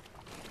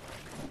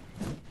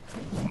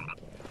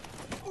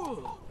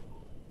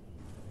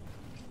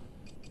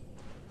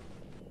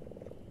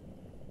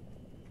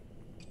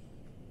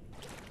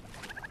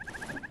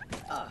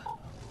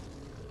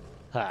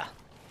 Ha.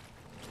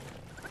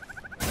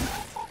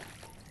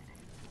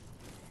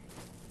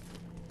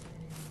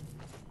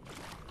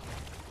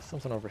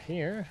 Something over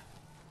here.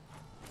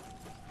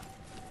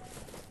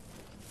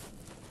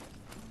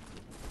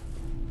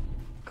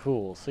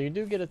 Cool. So you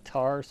do get a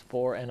tar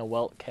spore and a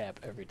welt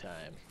cap every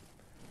time.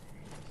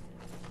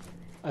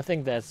 I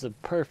think that's the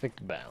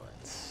perfect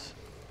balance.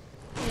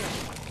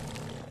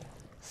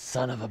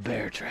 Son of a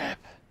bear trap.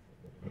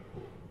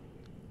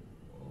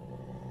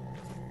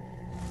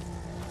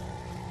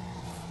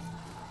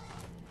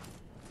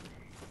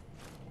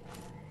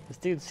 This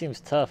dude seems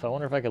tough. I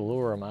wonder if I could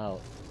lure him out.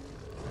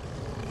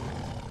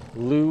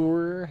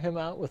 Lure him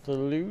out with the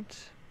loot,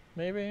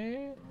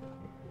 maybe?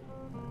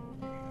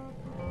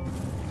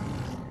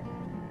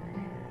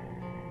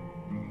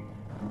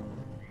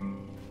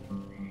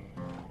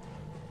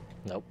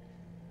 Nope.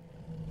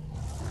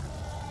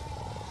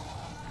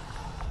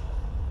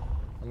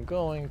 I'm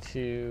going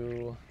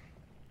to...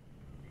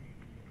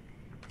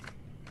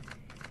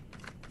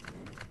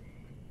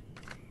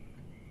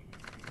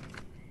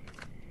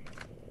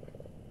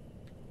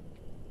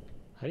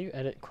 How do you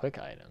edit quick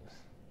items?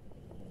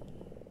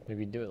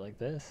 Maybe do it like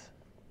this?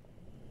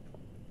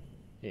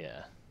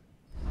 Yeah.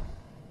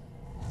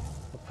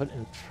 I'll put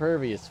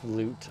impervious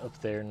loot up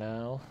there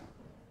now.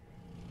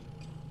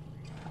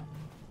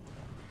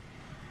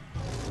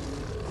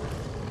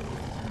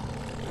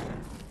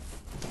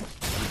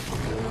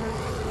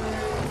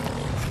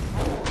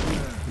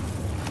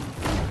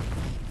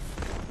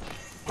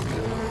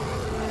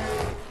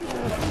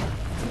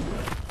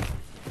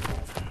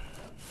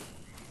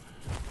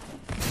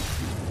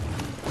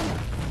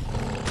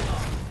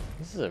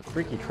 This is a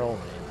freaky troll,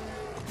 man.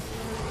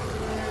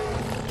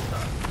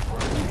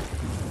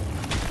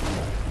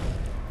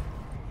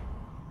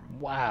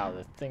 Wow,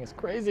 this thing is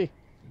crazy.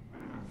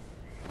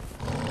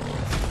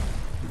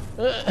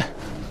 I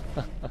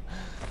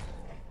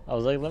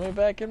was like, let me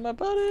back in my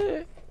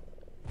body.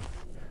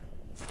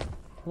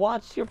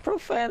 Watch your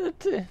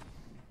profanity.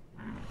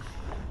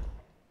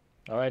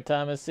 Alright,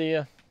 Thomas, see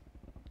ya.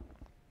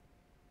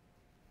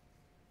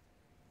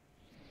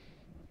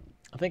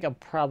 I think I'm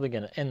probably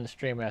going to end the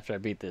stream after I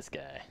beat this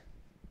guy.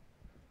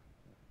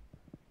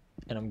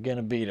 And I'm going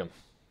to beat him.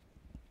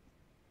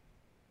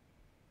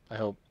 I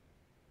hope.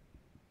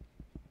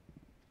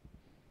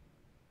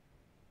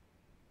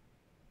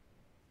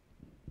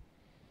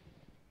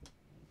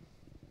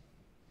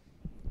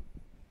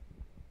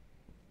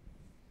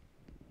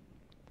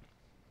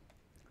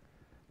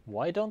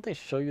 Why don't they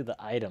show you the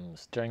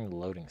items during the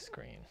loading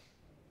screen?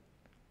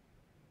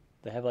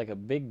 They have like a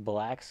big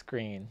black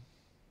screen.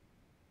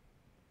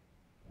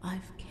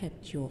 I've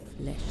kept your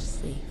flesh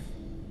safe,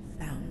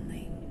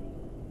 foundling.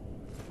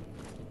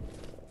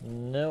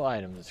 No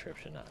item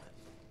description on it.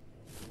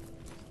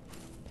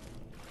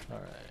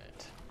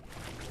 Alright.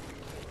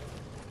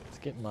 Let's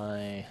get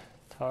my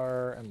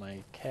tar and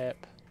my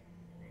cap.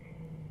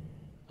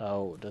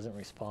 Oh, it doesn't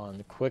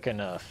respawn quick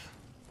enough.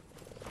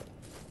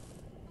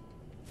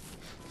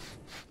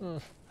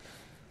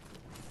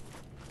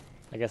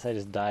 I guess I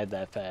just died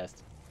that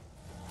fast.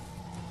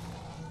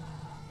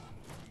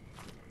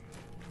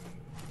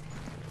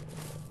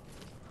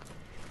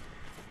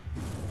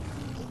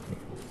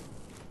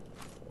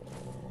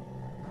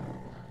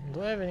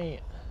 Do I have any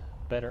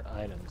better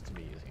items to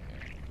be using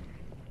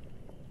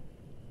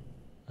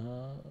here?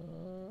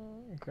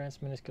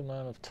 Grants minuscule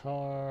amount of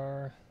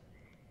tar.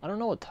 I don't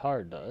know what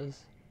tar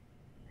does.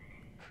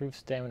 Improve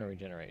stamina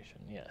regeneration.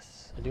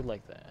 Yes, I do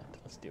like that.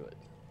 Let's do it.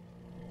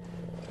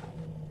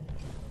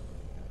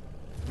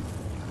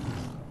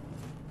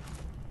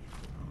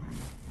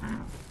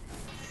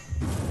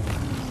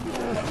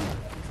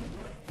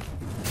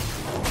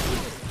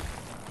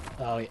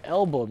 Oh, he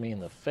elbowed me in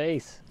the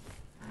face.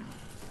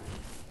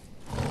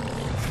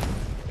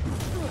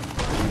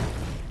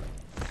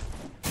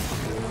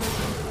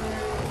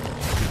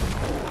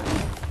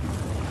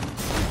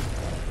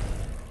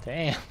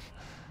 Damn.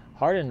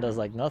 Harden does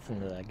like nothing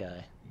to that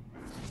guy.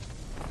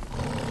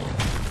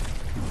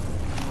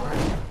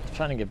 I'm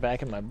trying to get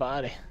back in my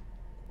body.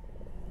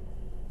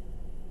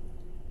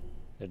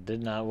 It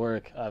did not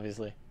work,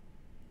 obviously.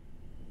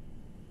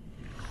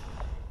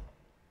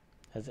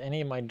 Has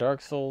any of my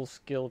Dark Souls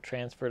skill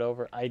transferred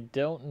over? I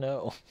don't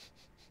know.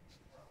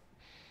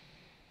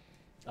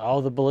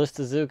 Oh, the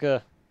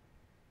Ballistazooka.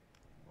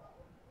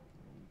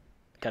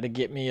 Gotta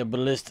get me a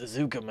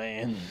Ballistazooka,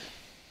 man.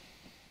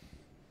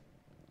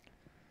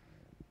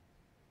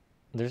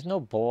 There's no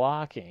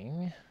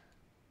blocking.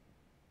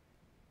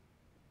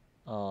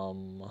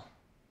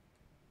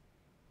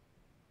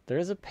 There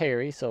is a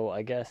parry, so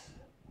I guess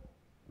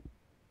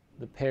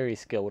the parry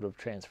skill would have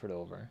transferred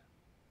over.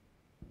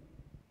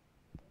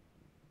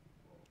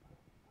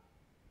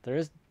 There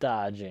is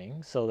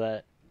dodging, so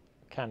that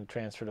kind of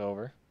transferred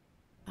over.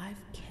 I've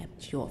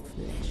kept your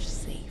flesh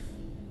safe,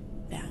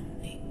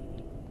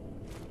 foundling.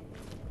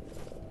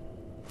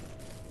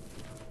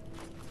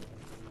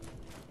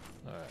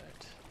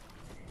 Alright.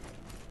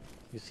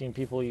 You've seen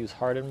people use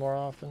Harden more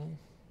often?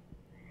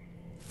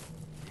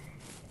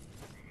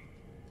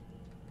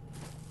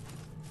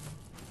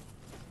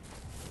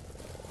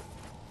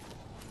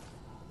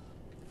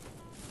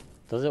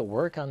 Does it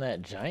work on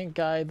that giant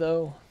guy,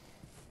 though?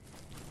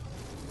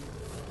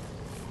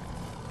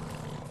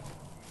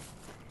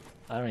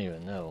 I don't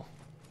even know.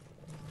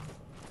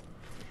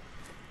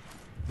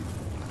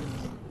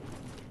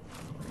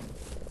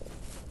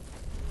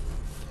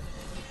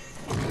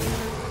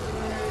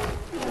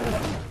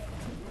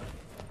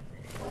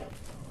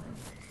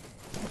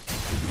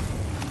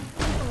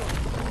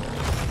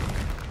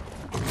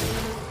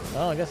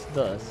 Oh, I guess it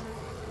does.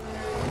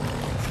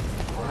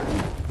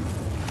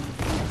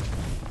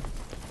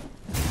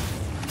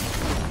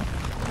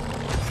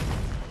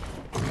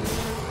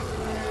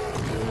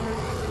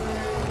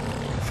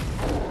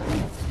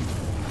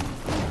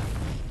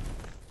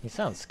 He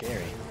sounds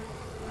scary.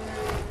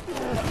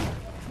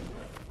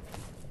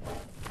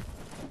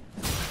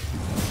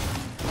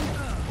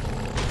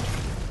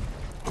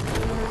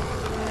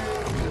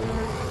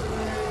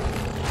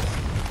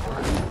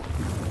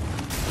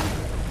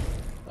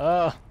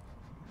 Oh.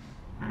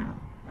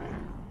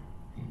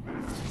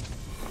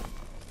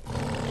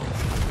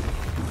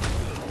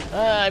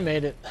 Ah, I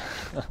made it.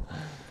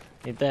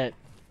 Ain't that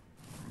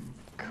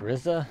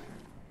Grizza?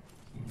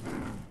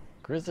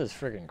 Grizza's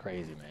friggin'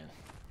 crazy, man.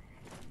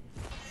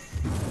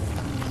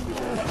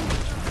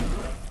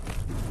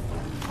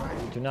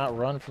 Do not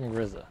run from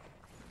Grizza.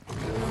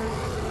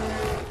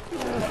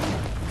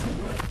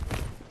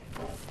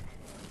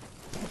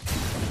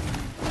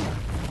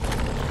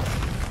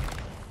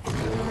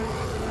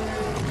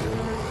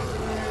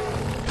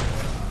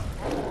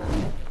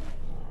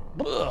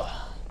 Ugh.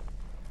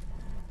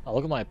 Oh,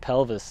 look at my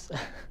pelvis.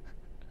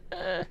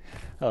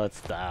 Oh, it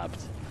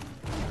stopped.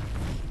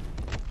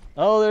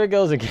 Oh, there it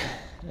goes again.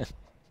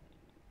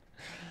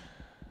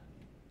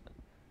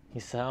 He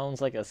sounds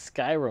like a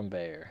Skyrim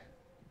bear.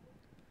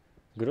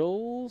 Good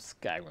old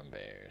Skyrim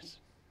bears.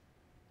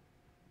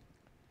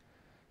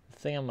 The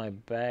thing on my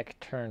back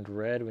turned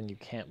red when you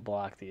can't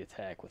block the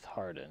attack with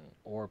Harden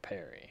or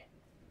parry.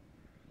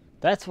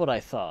 That's what I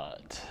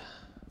thought.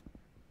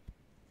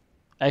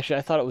 Actually,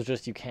 I thought it was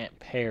just you can't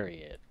parry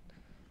it.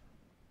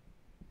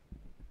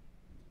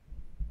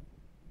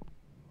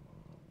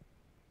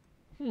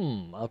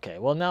 Okay.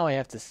 Well, now I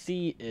have to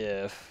see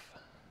if,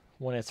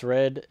 when it's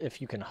red,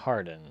 if you can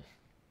harden.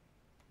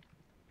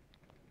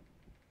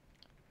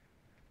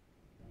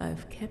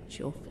 I've kept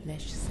your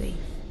flesh safe,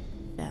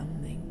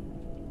 foundling.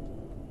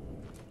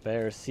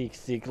 Bear seek,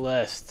 seek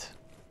lest.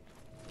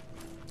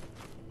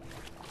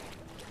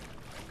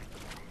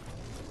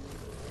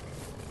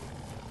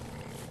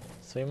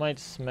 So he might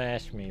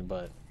smash me,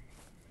 but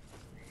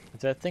if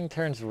that thing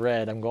turns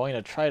red, I'm going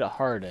to try to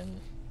harden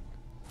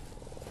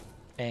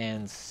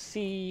and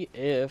see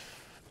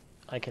if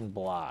I can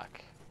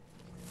block.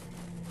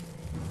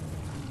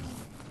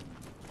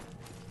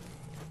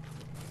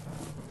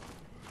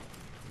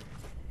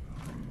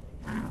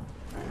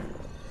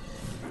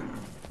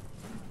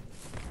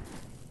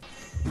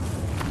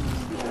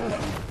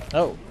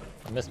 Oh,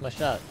 I missed my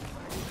shot.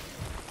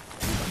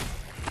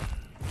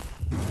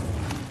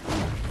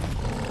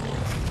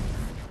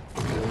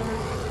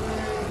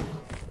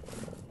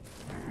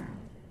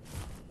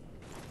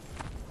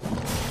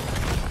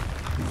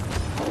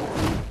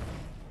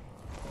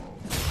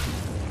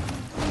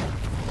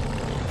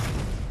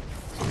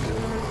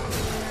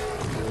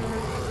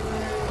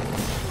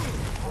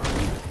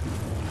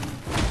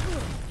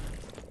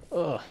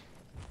 Ugh.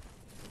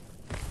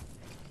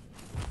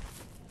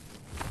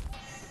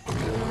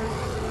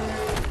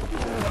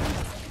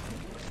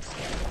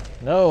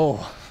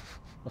 No.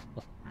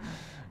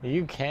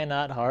 You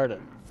cannot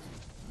harden.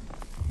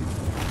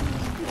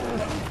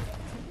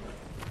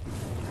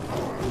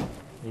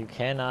 You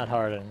cannot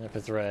harden if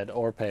it's red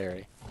or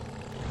parry.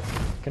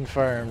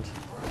 Confirmed.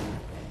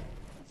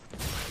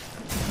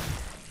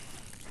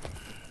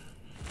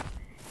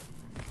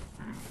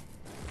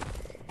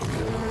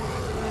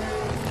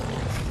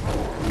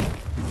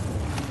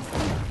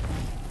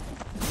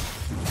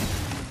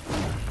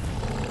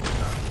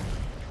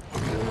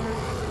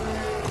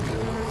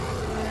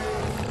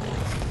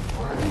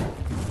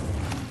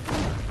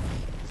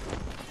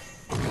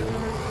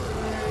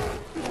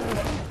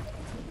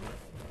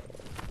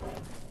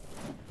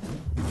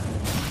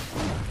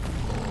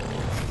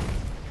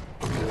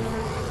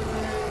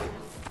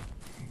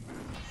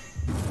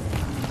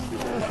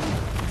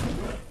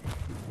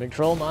 Big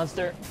troll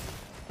monster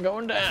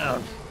going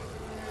down.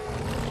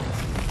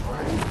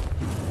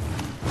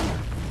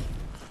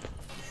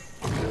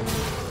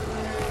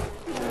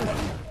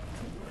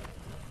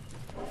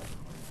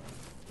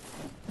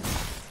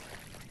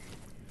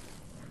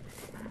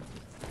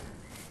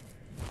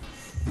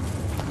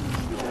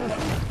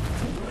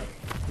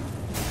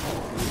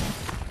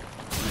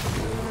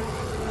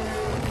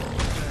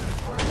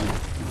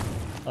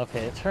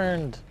 Okay, it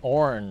turned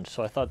orange,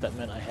 so I thought that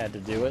meant I had to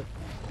do it.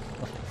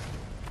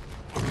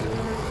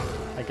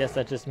 I guess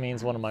that just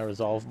means one of my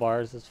resolve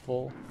bars is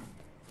full.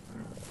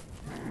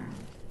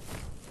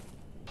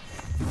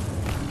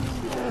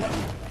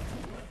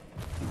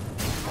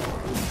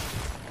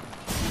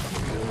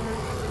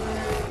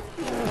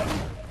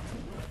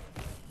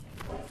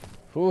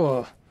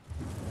 Ooh.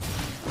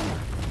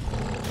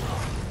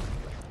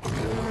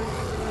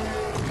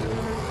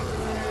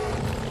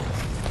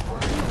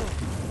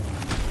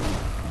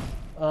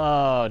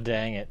 Oh,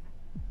 dang it.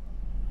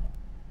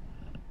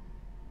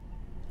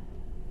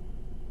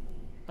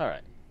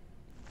 Alright.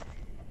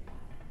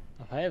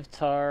 If I have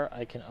tar,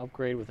 I can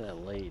upgrade with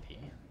that lady.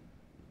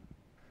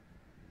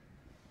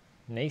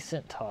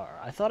 Nascent Tar.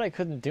 I thought I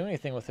couldn't do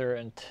anything with her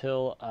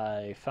until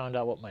I found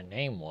out what my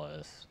name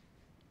was.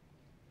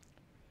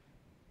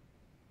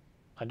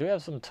 I do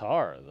have some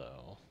tar,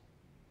 though.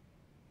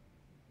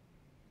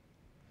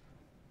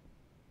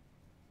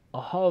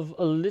 I have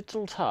a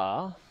little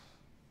tar.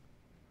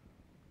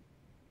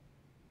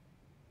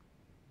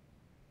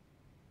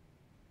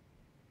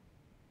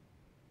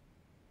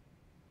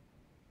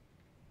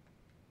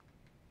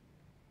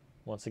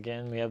 Once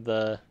again, we have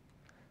the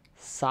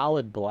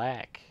solid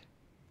black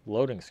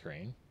loading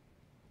screen.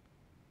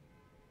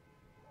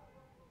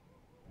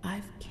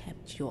 I've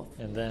kept your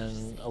And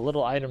then a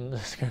little item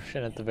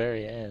description at the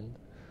very end.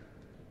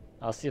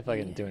 I'll see if I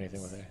can do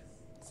anything with her.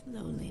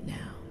 Slowly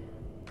now.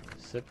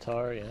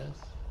 Siptar, yes.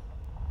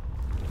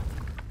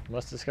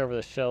 Must discover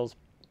the shell's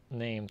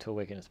name to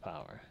awaken its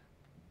power.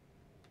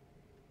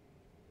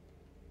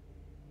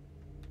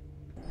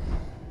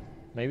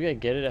 Maybe I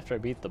get it after I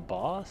beat the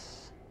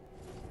boss?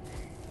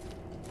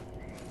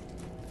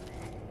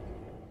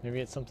 Maybe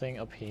it's something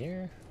up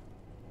here?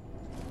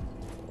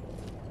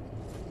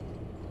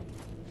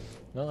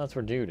 No, that's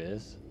where Dude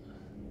is.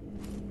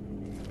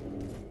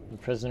 The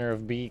Prisoner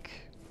of Beak.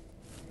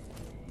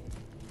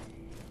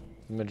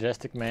 The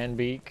Majestic Man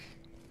Beak.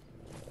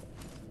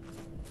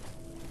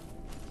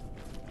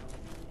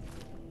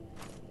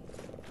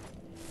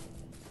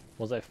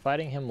 Was I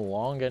fighting him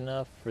long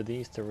enough for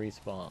these to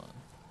respawn?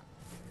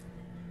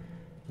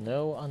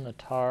 No on the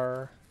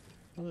tar...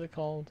 What is it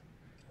called?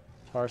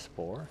 Tar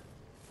Spore?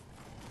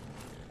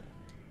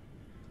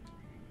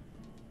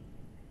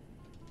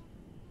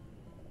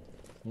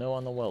 No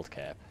on the weld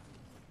cap.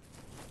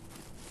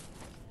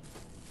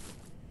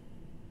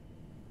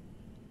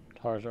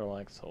 Tars are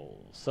like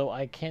souls. So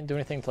I can't do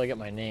anything until I get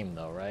my name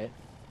though, right?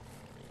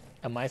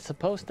 Am I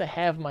supposed to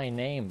have my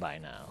name by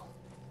now?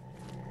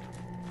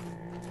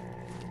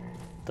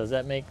 Does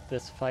that make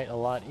this fight a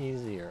lot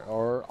easier?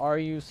 Or are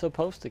you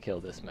supposed to kill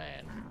this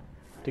man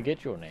to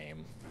get your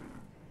name?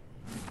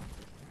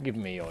 Give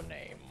me your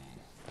name.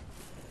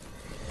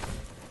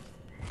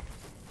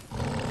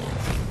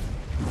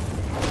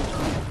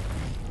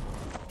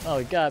 Oh,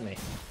 he got me.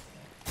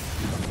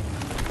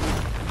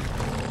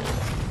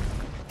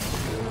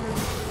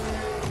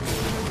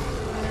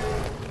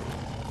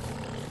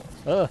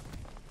 Ugh.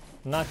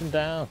 Knock him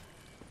down.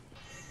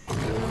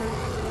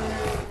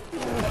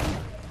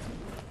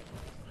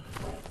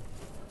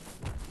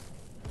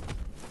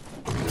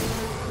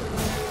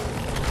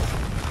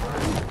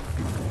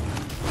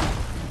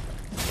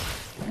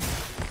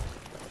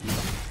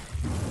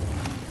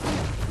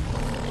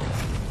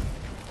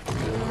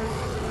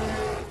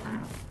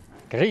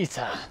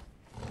 Grita.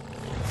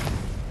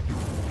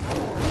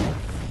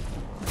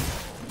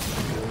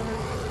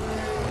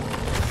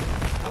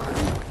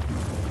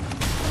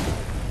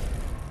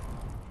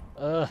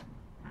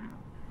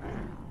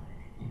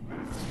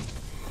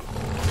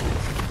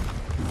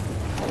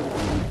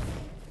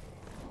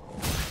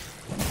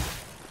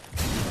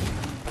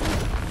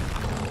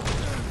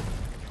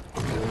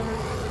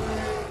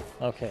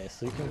 Okay,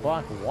 so you can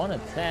block one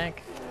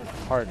attack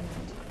hardened,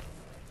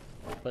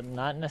 but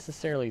not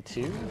necessarily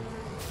two?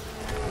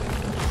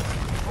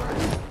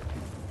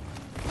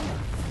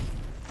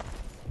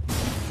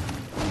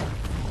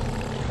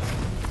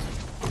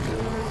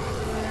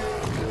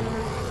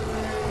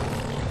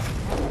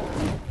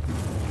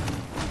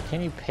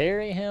 Can you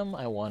parry him?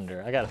 I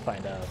wonder. I gotta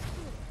find out.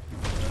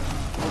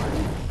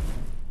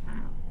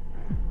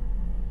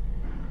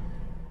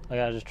 I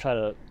gotta just try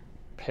to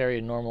parry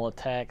a normal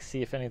attack,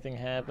 see if anything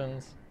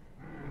happens.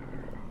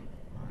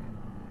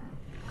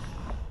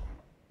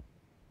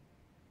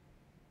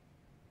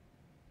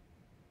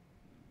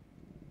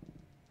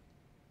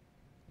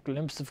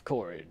 Glimpse of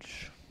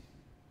Courage.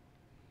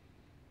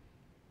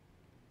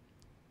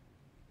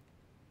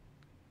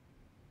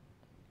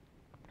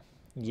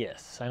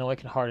 Yes, I know I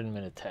can harden him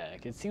in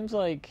attack. It seems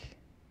like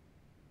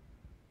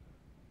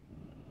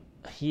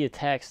he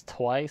attacks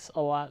twice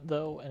a lot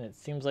though, and it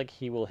seems like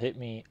he will hit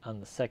me on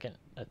the second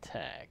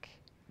attack.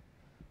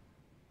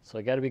 So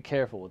I gotta be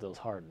careful with those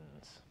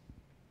hardens.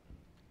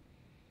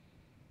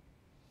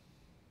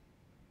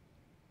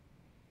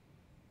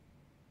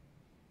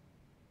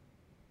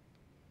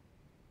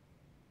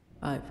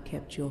 I've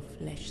kept your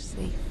flesh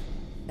safe,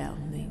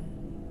 foundling.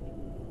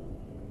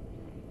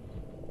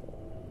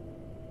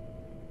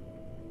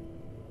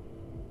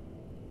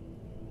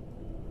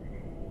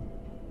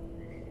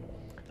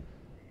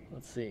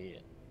 Let's see.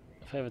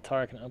 If I have a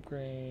tar, I can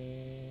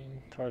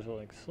upgrade. Tars are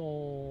like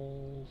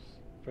souls.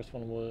 First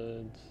one,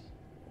 woods.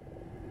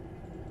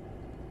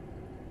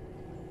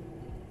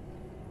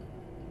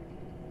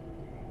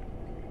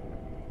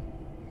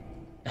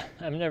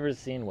 I've never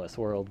seen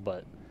Westworld,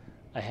 but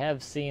I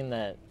have seen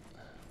that,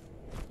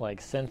 like,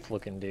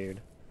 synth-looking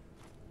dude.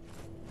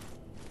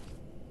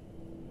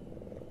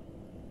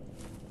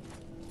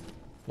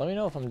 Let me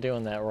know if I'm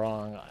doing that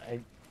wrong. I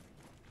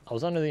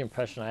was under the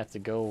impression I have to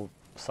go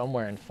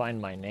somewhere and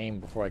find my name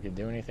before I could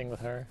do anything with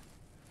her.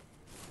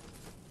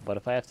 But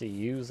if I have to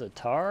use a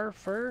tar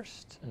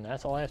first, and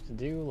that's all I have to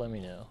do, let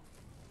me know.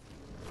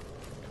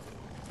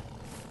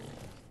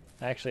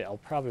 Actually, I'll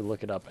probably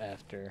look it up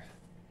after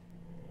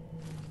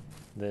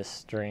this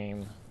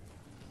stream,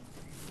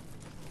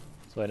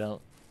 so I don't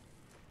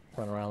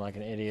run around like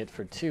an idiot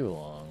for too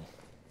long.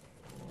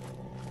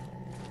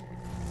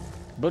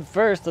 But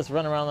first, let's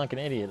run around like an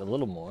idiot a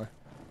little more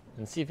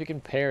and see if we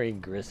can parry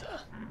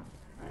Grizza.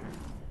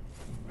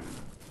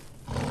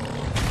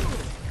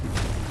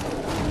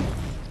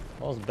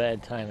 That was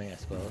bad timing, I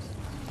suppose.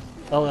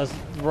 Oh, that's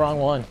the wrong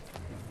one.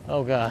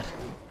 Oh god.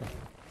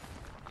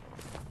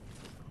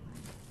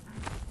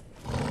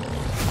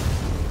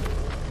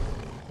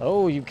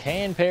 Oh, you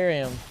can parry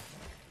him.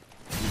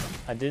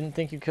 I didn't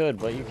think you could,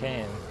 but you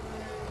can.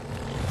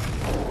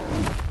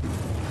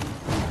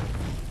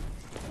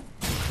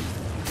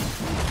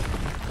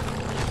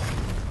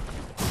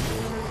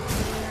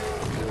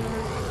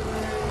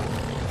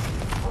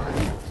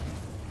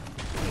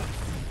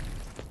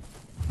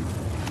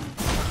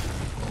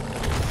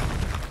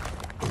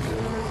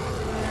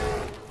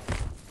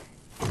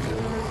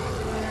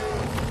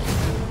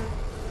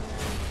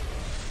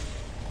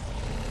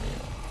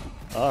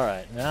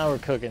 Alright, now we're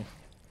cooking.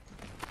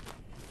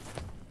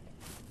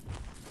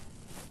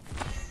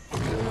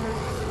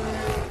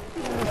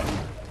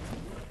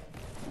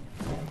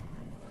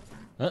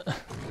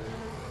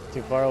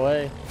 Too far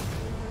away.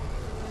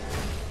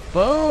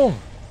 Boom!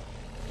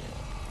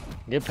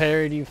 Get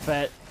parried, you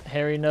fat,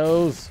 hairy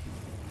nose.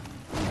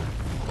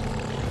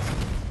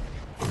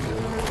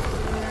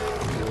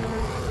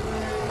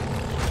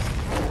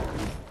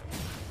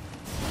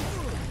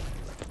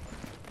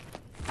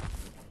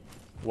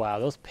 Wow,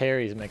 those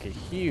parries make a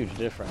huge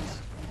difference.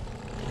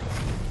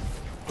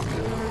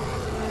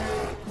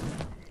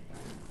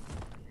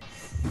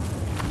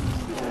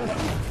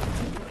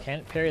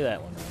 Can't parry that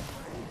one though.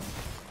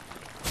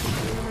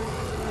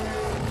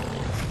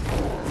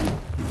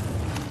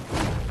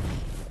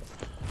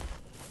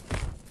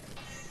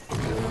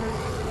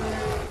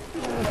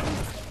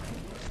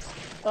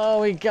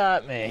 Oh, he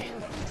got me.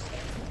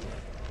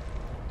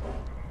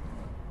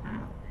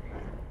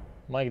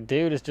 My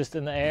dude is just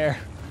in the air.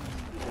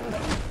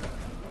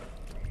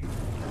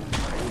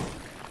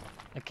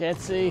 I can't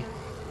see.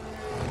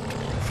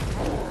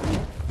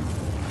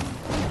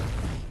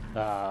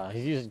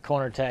 He's using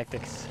corner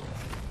tactics.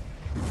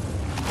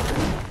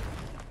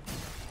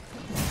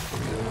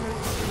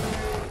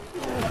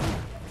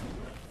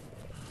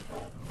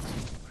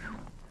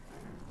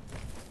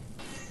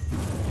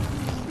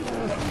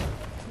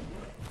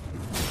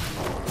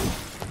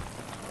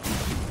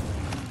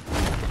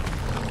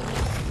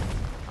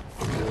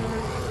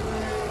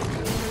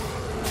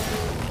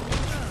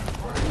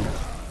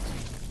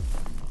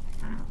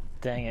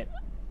 Dang it.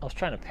 I was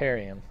trying to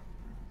parry him.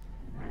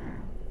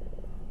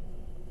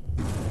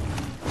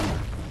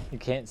 You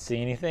can't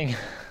see anything?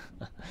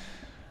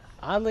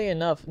 Oddly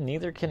enough,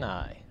 neither can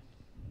I.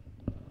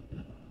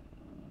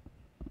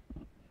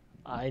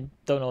 I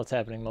don't know what's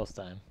happening most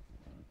time.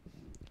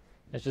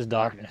 It's just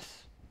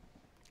darkness.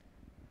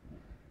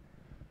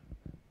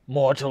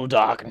 Mortal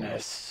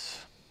darkness.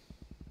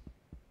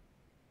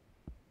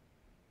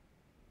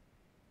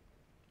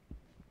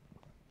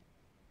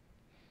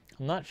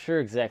 I'm not sure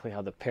exactly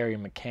how the parry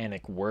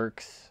mechanic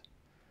works,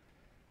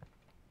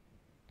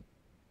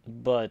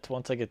 but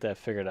once I get that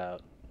figured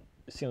out,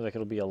 it seems like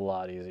it'll be a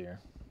lot easier.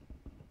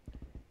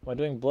 Am I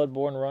doing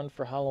Bloodborne Run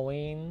for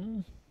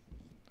Halloween?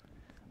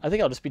 I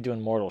think I'll just be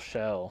doing Mortal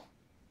Shell.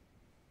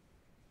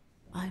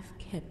 I've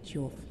kept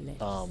your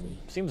flesh.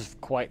 Seems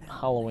quite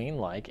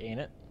Halloween-like, ain't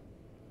it?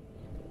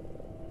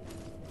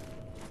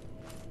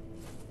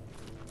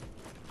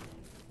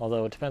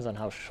 Although it depends on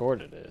how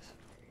short it is.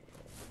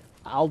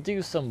 I'll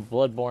do some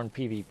Bloodborne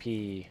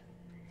PvP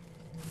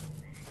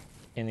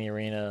in the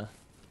arena.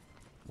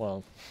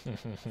 Well,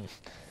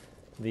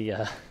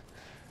 the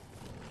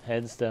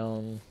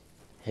Headstone,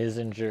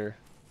 Hizinger,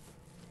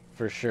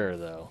 for sure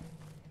though.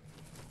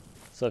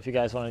 So if you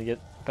guys want to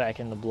get back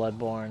into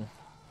Bloodborne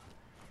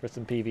for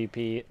some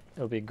PvP,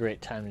 it'll be a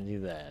great time to do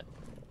that.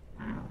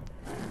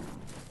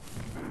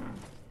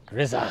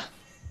 Grizza!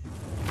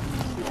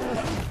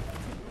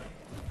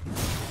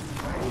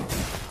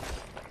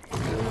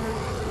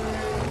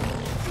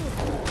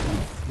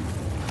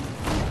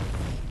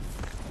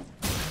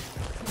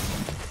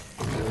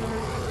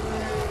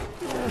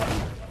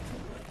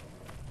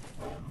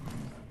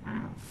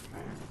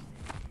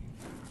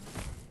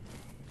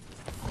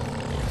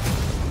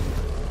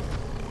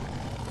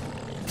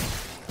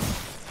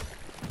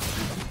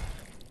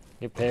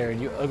 Get parried,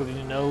 you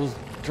ugly nose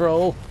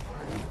troll.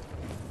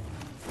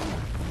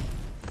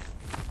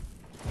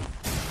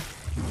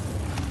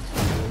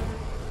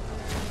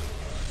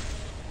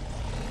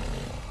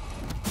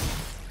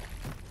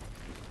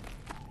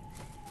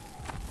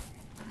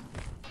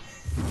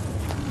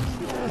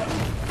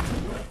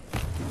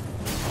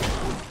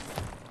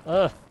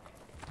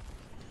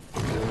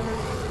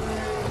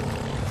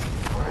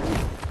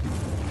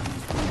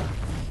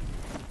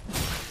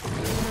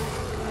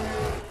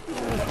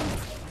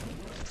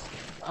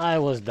 I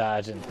was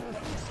dodging.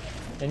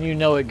 And you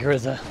know it,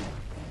 Grizza.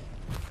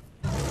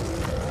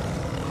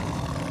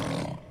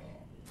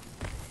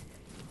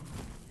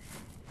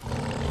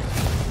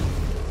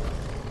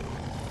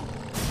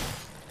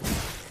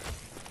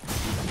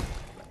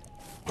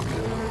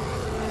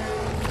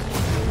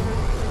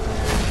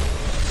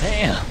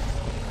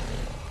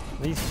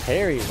 These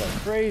parries are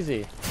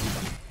crazy.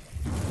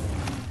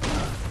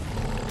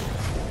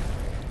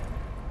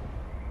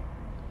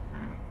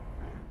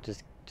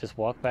 Just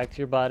walk back to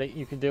your body.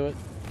 You can do it.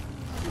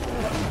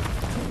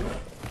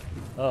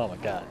 Oh my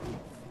god.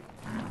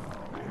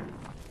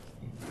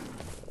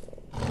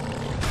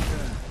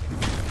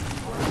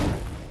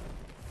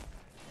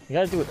 You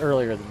gotta do it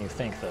earlier than you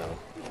think, though.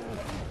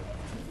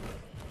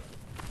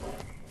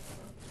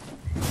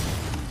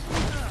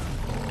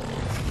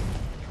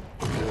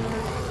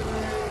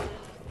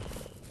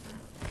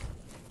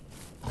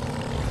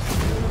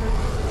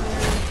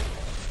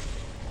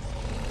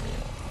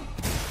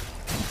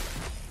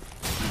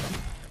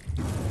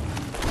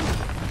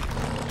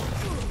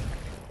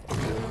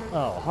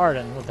 Oh,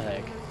 Harden, what the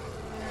heck?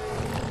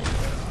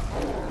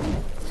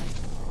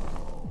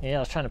 Yeah, I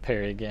was trying to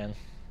parry again.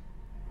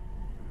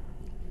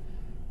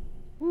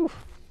 Whew.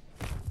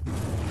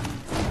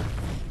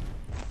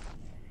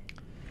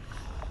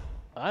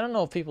 I don't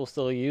know if people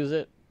still use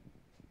it,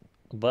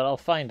 but I'll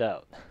find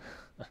out.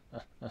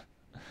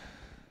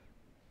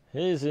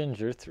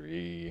 Hizinger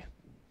 3.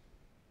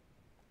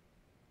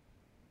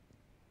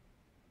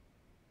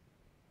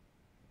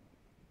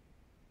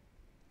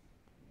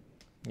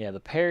 Yeah,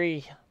 the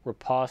parry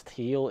riposte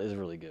heal is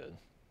really good.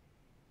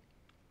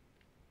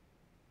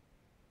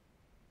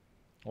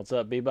 What's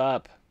up,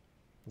 Bebop?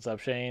 What's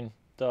up, Shane?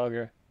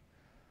 Dogger?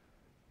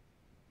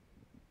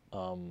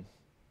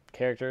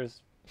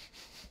 Characters?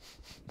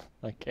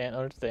 I can't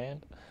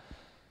understand.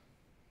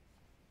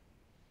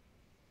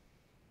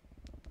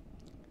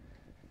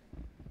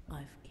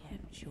 I've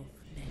kept your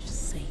flesh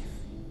safe,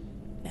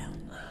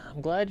 bound.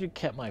 I'm glad you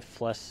kept my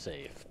flesh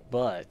safe,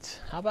 but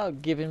how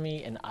about giving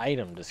me an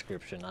item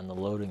description on the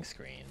loading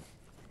screen?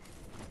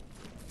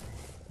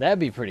 That'd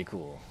be pretty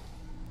cool.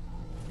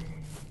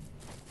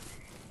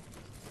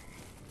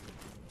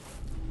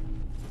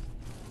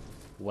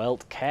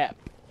 Welt cap.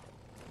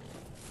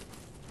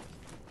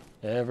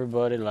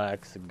 Everybody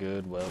likes a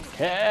good welt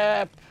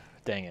cap.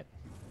 Dang it.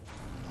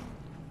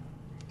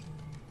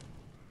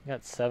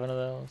 Got 7 of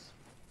those.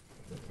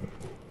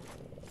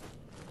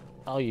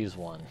 I'll use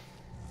one.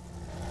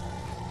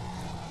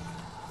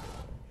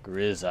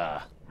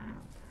 Grizza.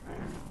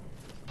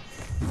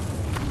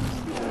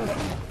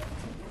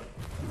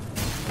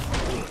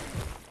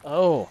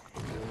 Oh.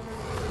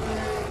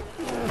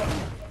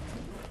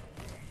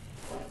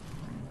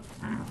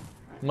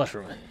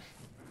 Mushroom.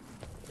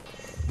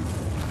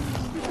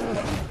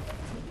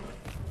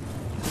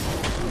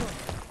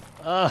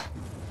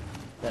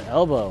 That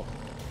elbow.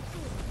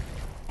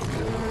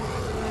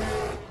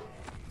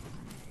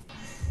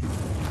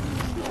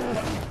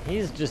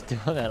 He's just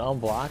doing that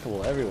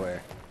unblockable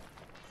everywhere.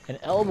 And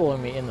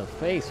elbowing me in the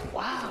face.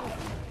 Wow.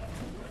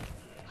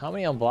 How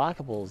many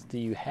unblockables do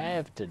you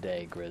have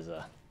today,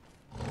 Grizza?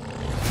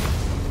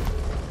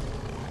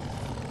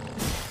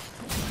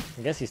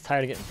 I guess he's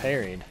tired of getting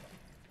parried.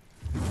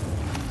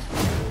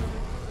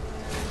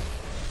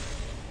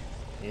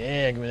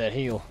 Yeah, give me that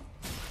heal.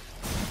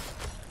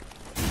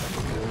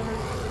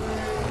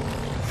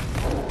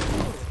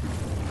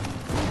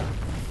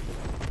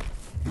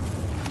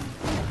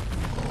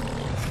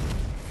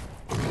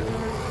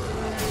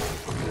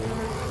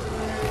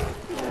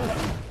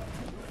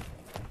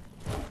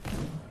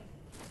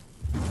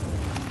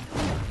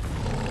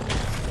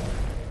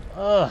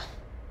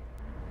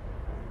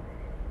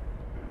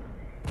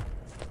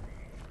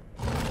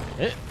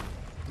 Hit.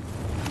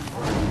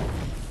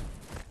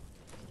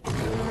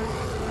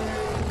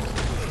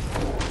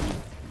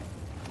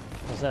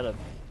 Was that a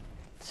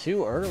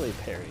too early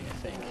parry, I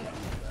think?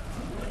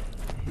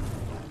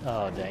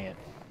 Oh, dang it.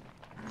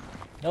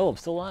 Oh, I'm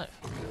still alive.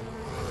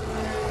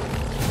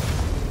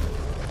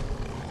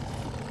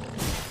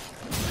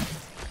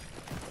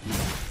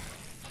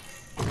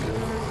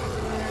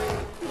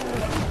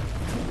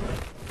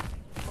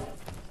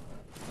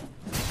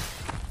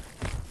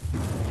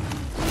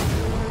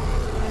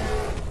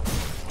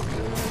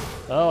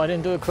 Oh, I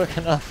didn't do it quick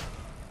enough.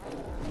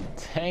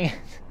 Dang it.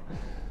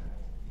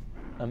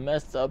 I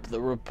messed up the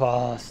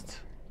riposte.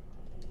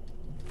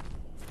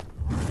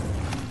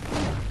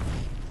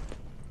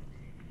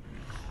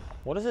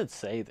 What does it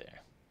say there?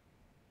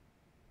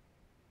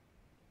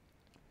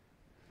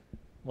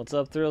 What's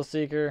up, Thrill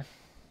Seeker?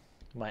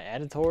 Am I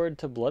added toward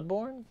to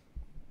Bloodborne?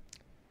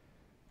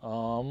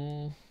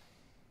 Not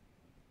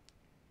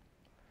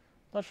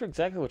sure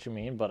exactly what you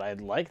mean, but I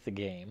like the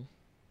game.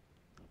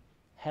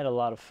 Had a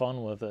lot of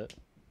fun with it.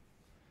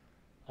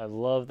 I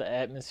love the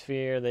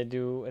atmosphere. They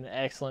do an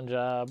excellent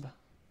job.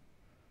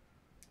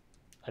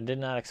 I did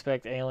not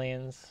expect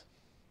aliens.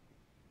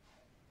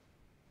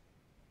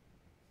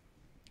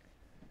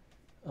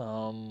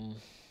 I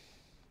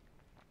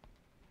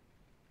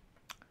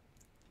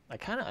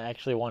kind of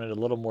actually wanted a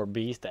little more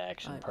beast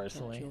action,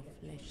 personally. Your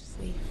flesh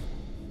safe,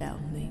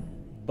 foundling.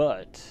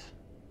 But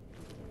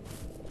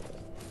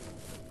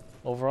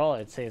overall,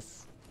 I'd say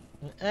it's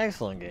an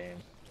excellent game.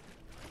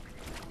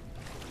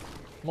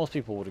 Most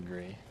people would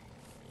agree.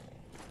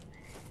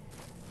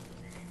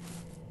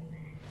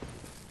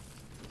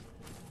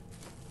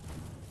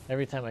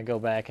 Every time I go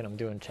back and I'm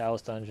doing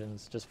Chalice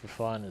dungeons just for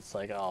fun, it's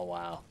like, oh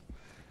wow,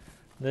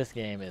 this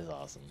game is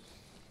awesome.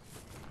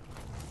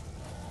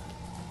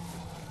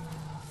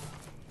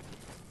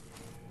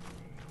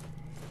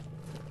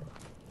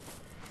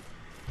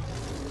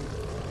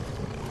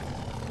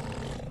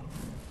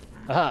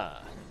 Aha!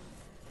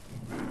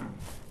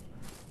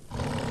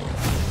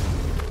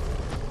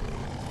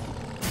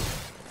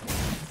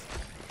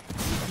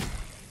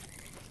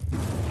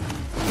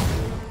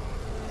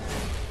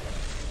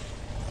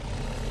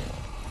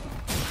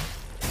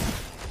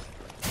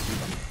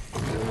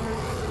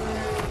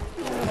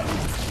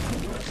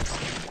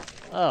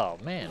 Oh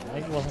man, why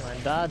wasn't I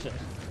dodging?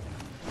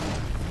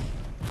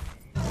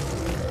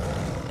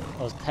 I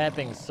was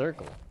tapping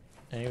circle,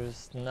 and he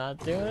was not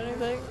doing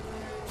anything?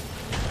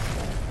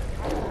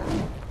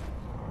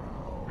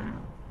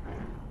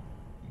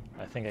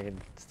 I think I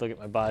could still get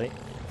my body.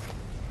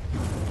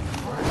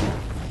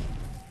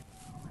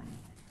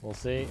 We'll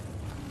see.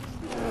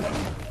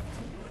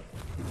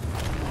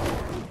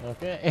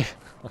 Okay.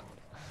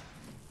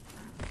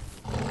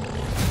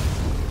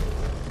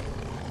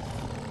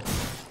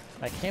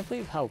 I can't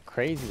believe how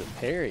crazy the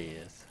parry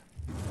is.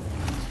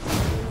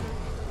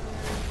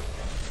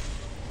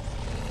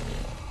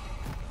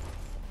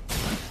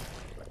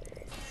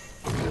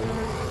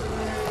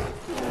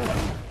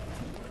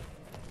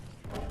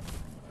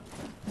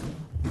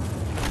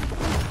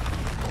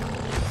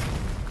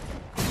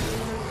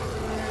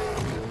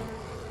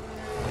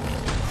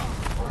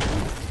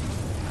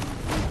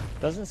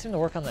 Doesn't seem to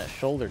work on that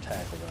shoulder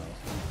tackle though.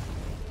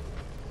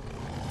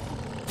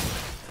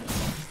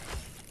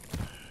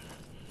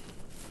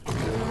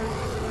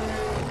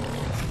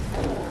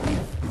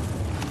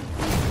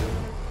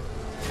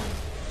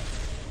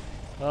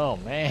 Oh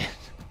man,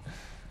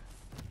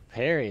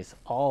 parries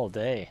all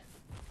day.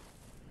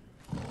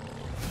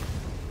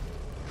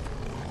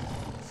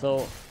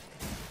 So,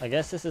 I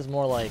guess this is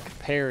more like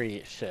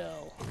parry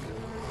shell.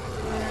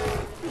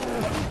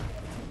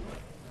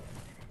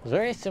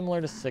 Very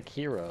similar to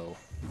Sekiro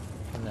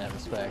in that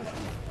respect.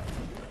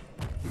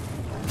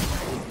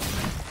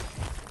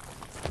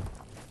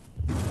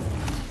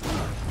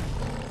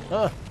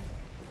 Ah!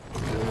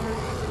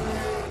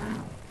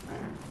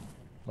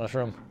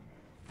 Mushroom.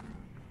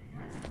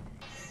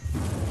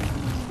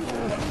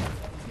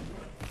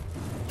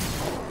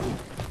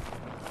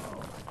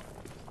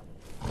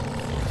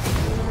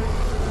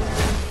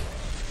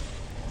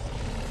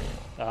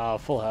 Ah,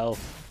 full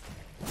health.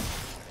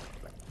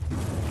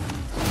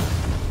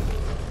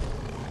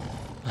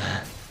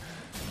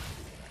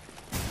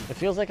 It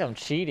feels like I'm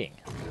cheating.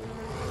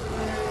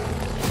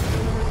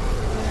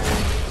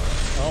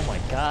 Oh my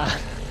god.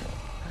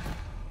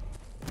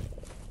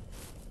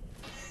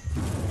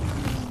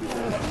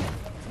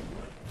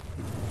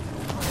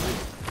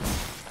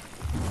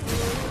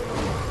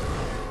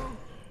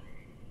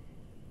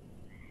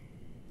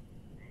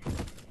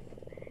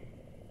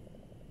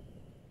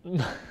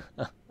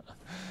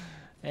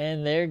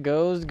 And there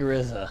goes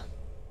Grizza.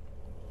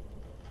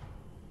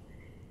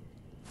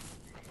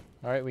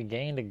 Alright, we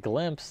gained a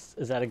glimpse.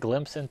 Is that a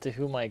glimpse into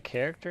who my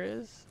character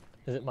is?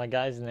 Is it my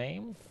guy's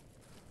name?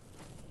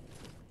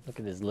 Look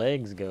at his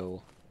legs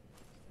go.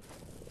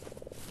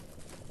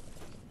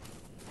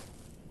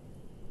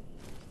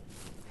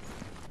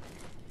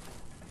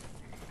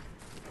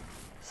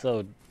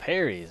 So,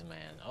 parries,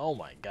 man. Oh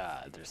my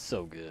god, they're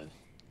so good.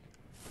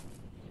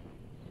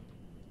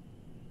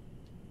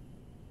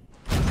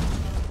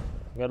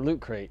 We got a loot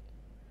crate.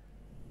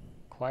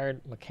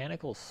 Acquired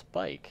mechanical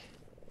spike.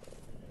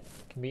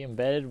 Can be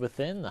embedded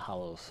within the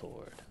hollow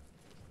sword.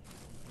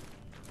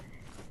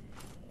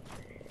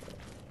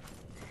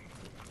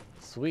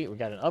 Sweet, we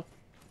got an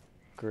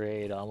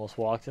upgrade. Almost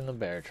walked in the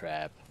bear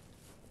trap.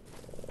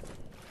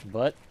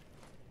 But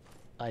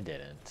I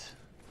didn't.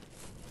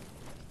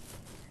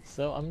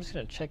 So I'm just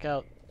gonna check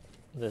out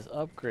this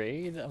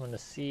upgrade. I'm gonna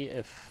see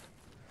if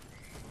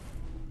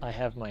I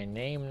have my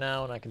name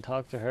now and I can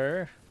talk to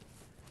her.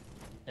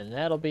 And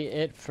that'll be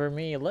it for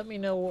me. Let me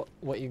know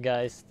what you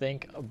guys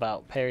think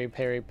about parry,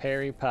 parry,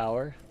 parry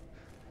power.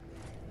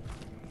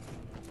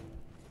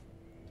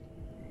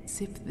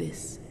 Sip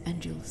this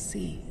and you'll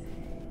see.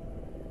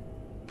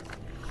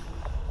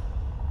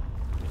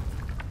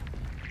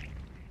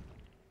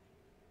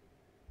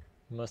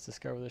 You must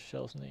discover the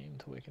shell's name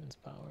to awaken its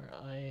power.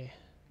 I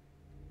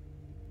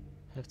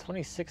have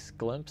 26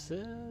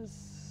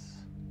 glimpses.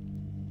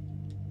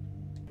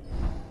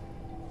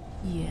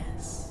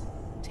 Yes,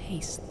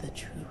 taste the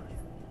truth.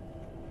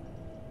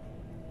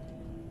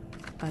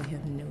 I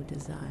have no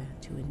desire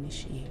to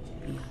initiate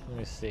you. Let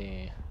me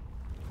see.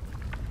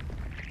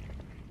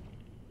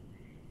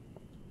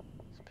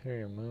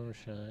 Superior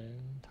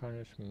moonshine,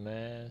 tarnished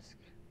mask.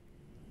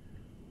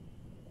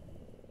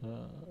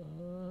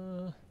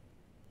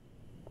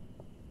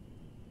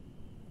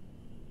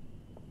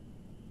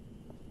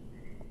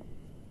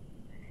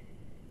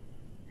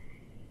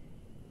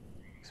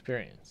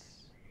 Experience.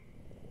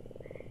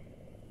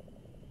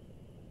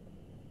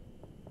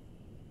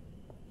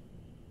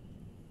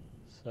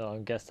 So I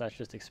guess that's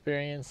just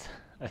experience.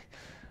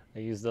 I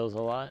use those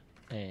a lot,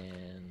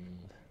 and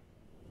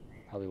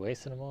probably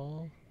wasting them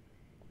all.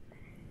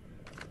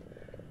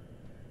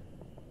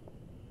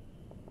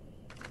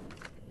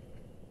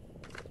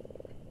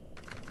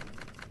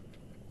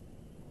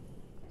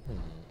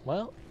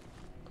 Well,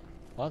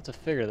 we'll have to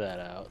figure that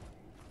out.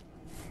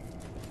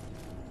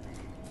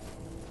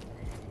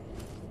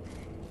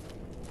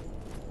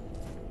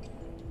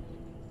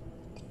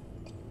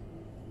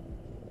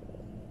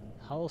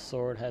 Hollow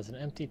Sword has an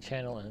empty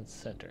channel in its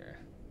center.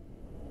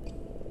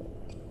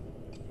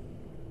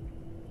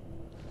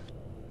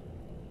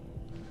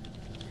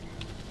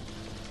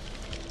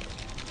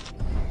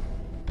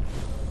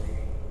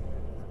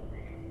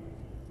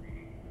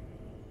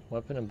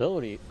 Weapon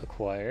ability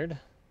acquired.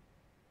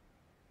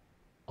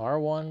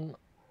 R1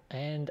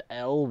 and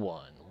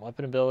L1.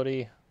 Weapon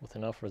ability with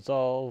enough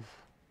resolve.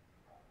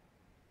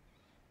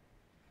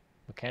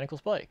 Mechanical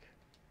Spike.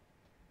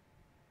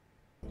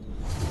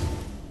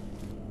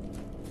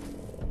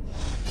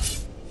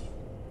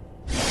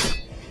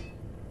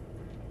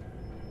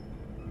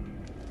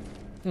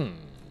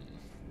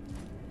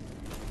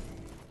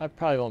 I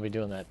probably won't be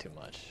doing that too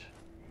much.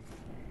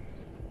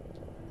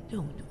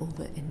 Don't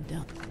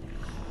overindulge.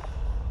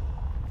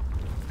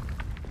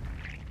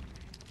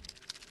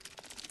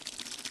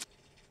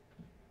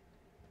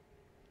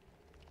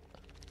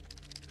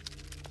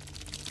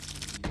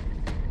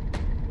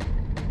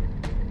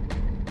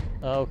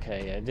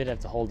 Okay, I did have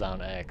to hold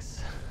down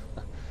X.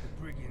 The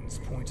brigands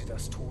pointed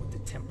us toward the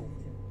temple.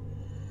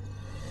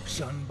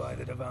 Shunned by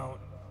the devout,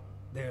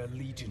 their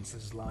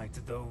allegiances lie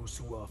to those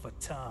who are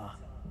Fatah,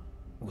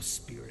 or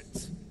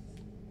spirits.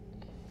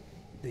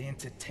 They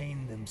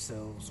entertain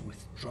themselves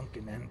with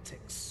drunken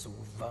antics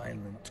or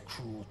violent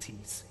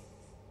cruelties.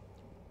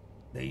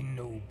 They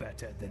know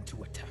better than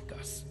to attack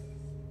us.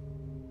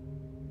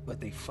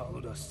 But they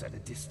followed us at a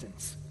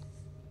distance,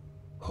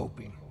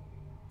 hoping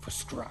for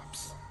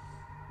scraps.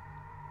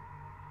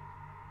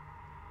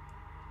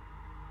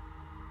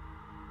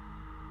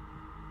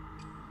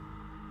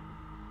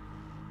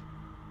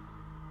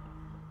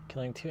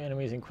 Killing 2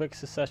 enemies in quick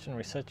succession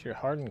resets your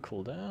harden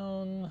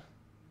cooldown.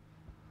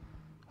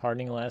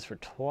 Hardening lasts for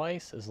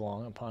twice as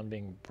long upon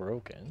being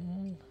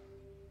broken.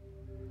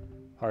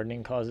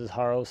 Hardening causes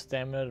Harrow's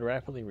stamina to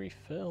rapidly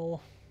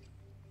refill.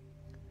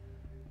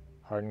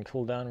 Harden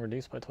cooldown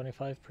reduced by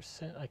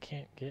 25%. I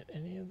can't get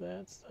any of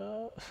that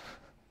stuff.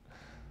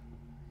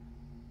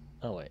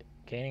 Oh wait.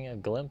 Gaining a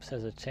glimpse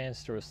has a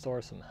chance to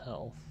restore some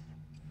health.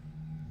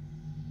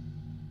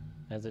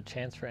 Has a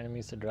chance for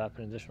enemies to drop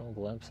an additional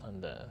glimpse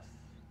on death.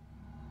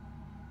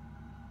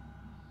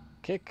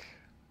 Kick.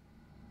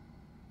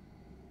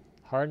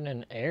 Harden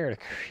an air to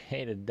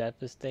create a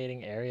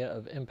devastating area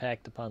of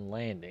impact upon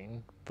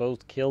landing. Foes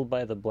killed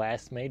by the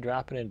blast may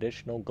drop an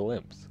additional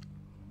glimpse.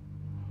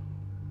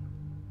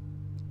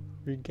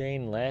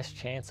 Regain last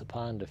chance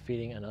upon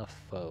defeating enough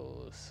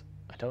foes.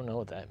 I don't know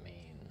what that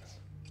means.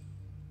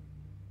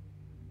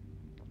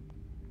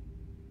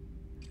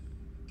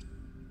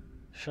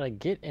 Should I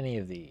get any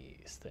of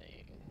these things?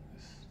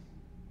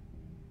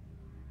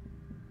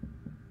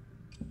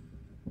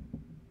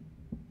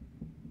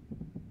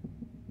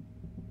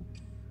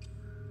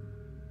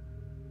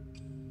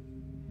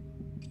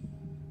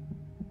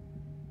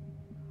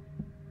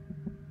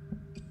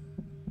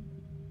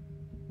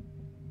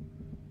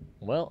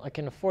 Well, I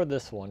can afford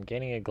this one.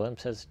 Gaining a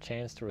glimpse has a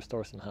chance to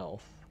restore some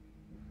health.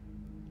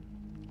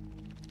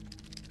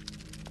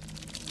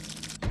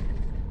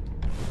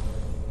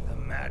 The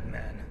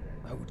madman,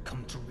 I would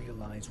come to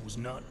realize, was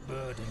not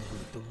burdened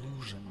with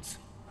delusions,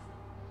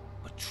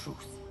 but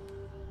truth.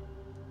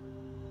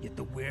 Yet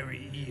the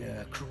wary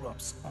ear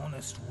corrupts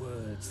honest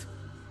words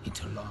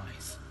into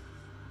lies.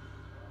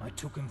 I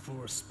took him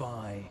for a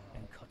spy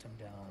and cut him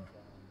down.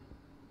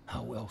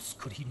 How else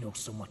could he know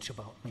so much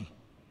about me?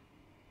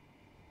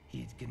 He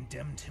had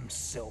condemned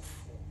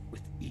himself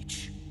with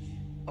each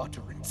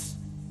utterance.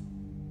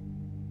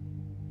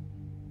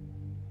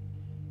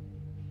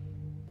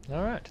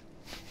 All right.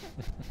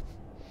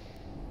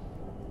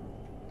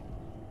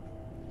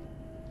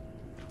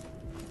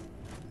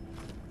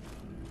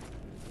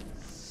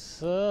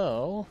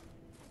 So,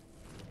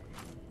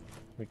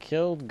 we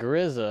killed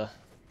Grizza.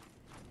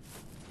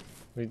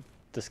 We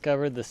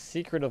discovered the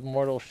secret of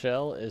Mortal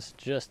Shell is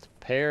just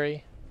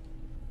parry.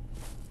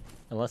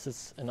 Unless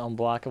it's an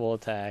unblockable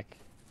attack.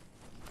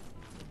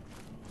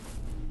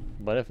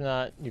 But if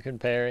not, you can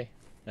parry,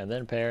 and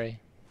then parry,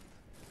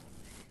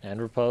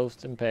 and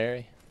riposte and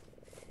parry.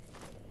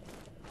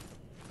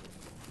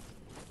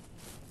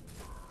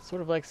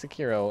 Sort of like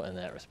Sekiro in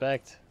that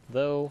respect,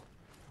 though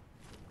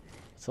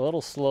it's a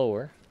little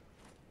slower.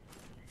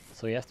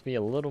 So you have to be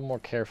a little more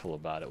careful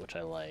about it, which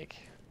I like.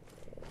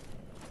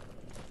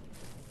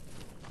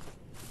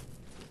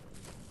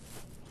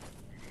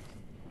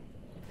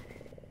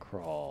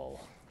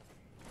 Crawl.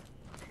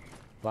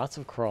 Lots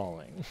of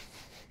crawling.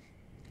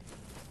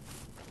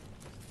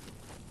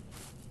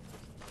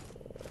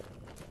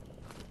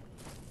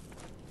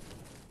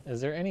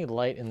 Is there any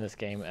light in this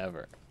game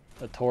ever?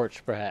 A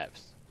torch,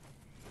 perhaps?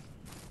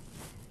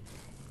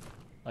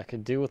 I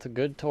could do with a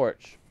good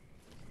torch.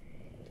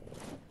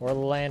 Or a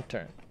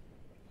lantern.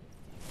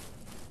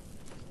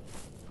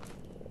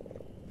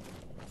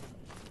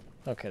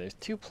 Okay, there's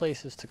 2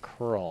 places to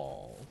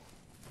crawl.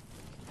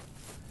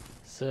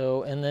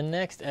 So, in the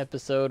next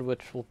episode,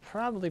 which will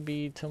probably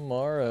be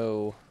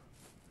tomorrow,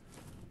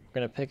 we're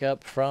going to pick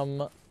up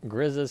from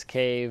Grizza's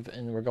cave,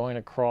 and we're going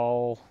to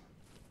crawl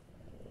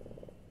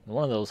in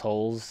one of those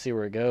holes, see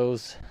where it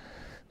goes.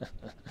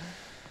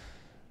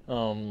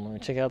 Let me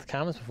check out the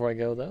comments before I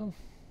go, though.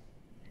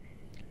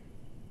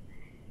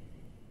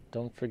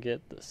 Don't forget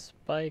the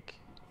spike.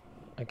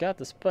 I got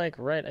the spike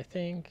right, I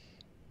think.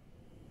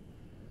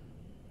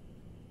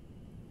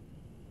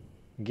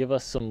 Give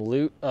us some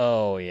loot.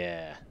 Oh,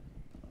 yeah.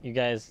 You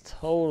guys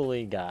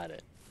totally got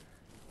it.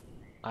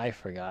 I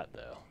forgot,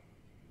 though.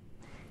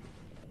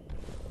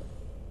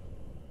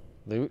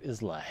 Loot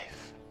is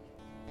life.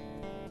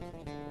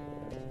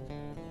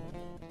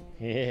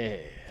 Yeah.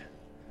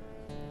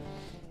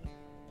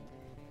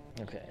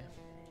 Okay.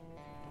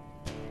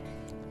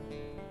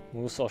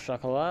 Mousse au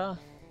chocolat.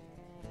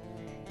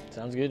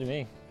 Sounds good to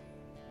me.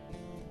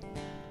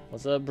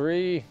 What's up,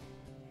 Bree?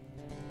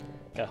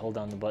 Gotta hold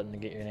down the button to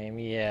get your name.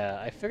 Yeah,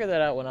 I figured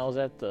that out when I was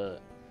at the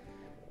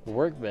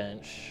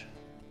workbench.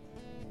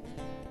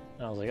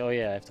 And I was like, oh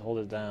yeah, I have to hold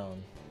it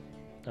down.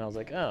 And I was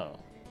like, oh.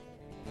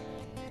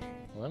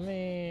 Let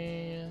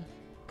me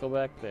go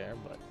back there,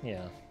 but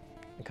yeah.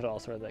 I could have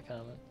also read that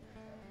comment.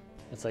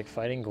 It's like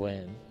fighting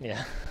Gwen.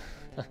 Yeah.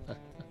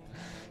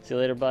 See you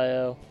later,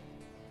 Bio.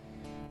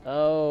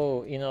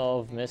 Oh, you know,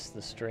 I've missed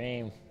the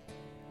stream.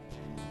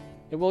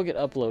 It will get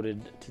uploaded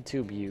to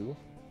TubeU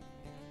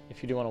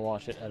if you do want to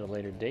watch it at a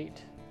later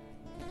date.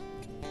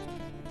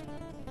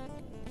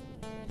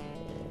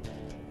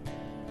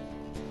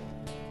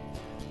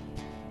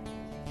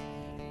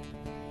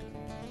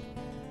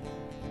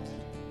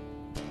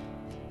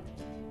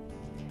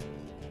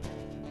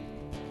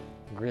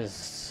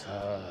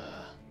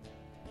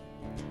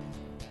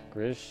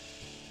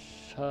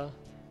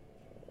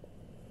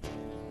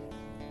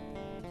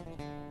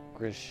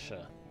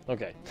 Grisha.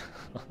 Okay.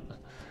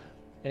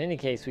 In any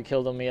case, we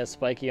killed him. He has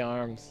spiky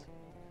arms.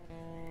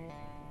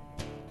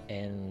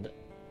 And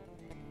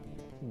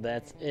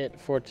that's it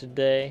for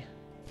today.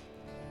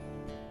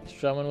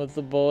 Strumming with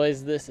the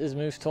boys. This is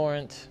Moose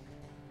Torrent.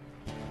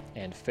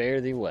 And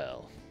fare thee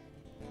well.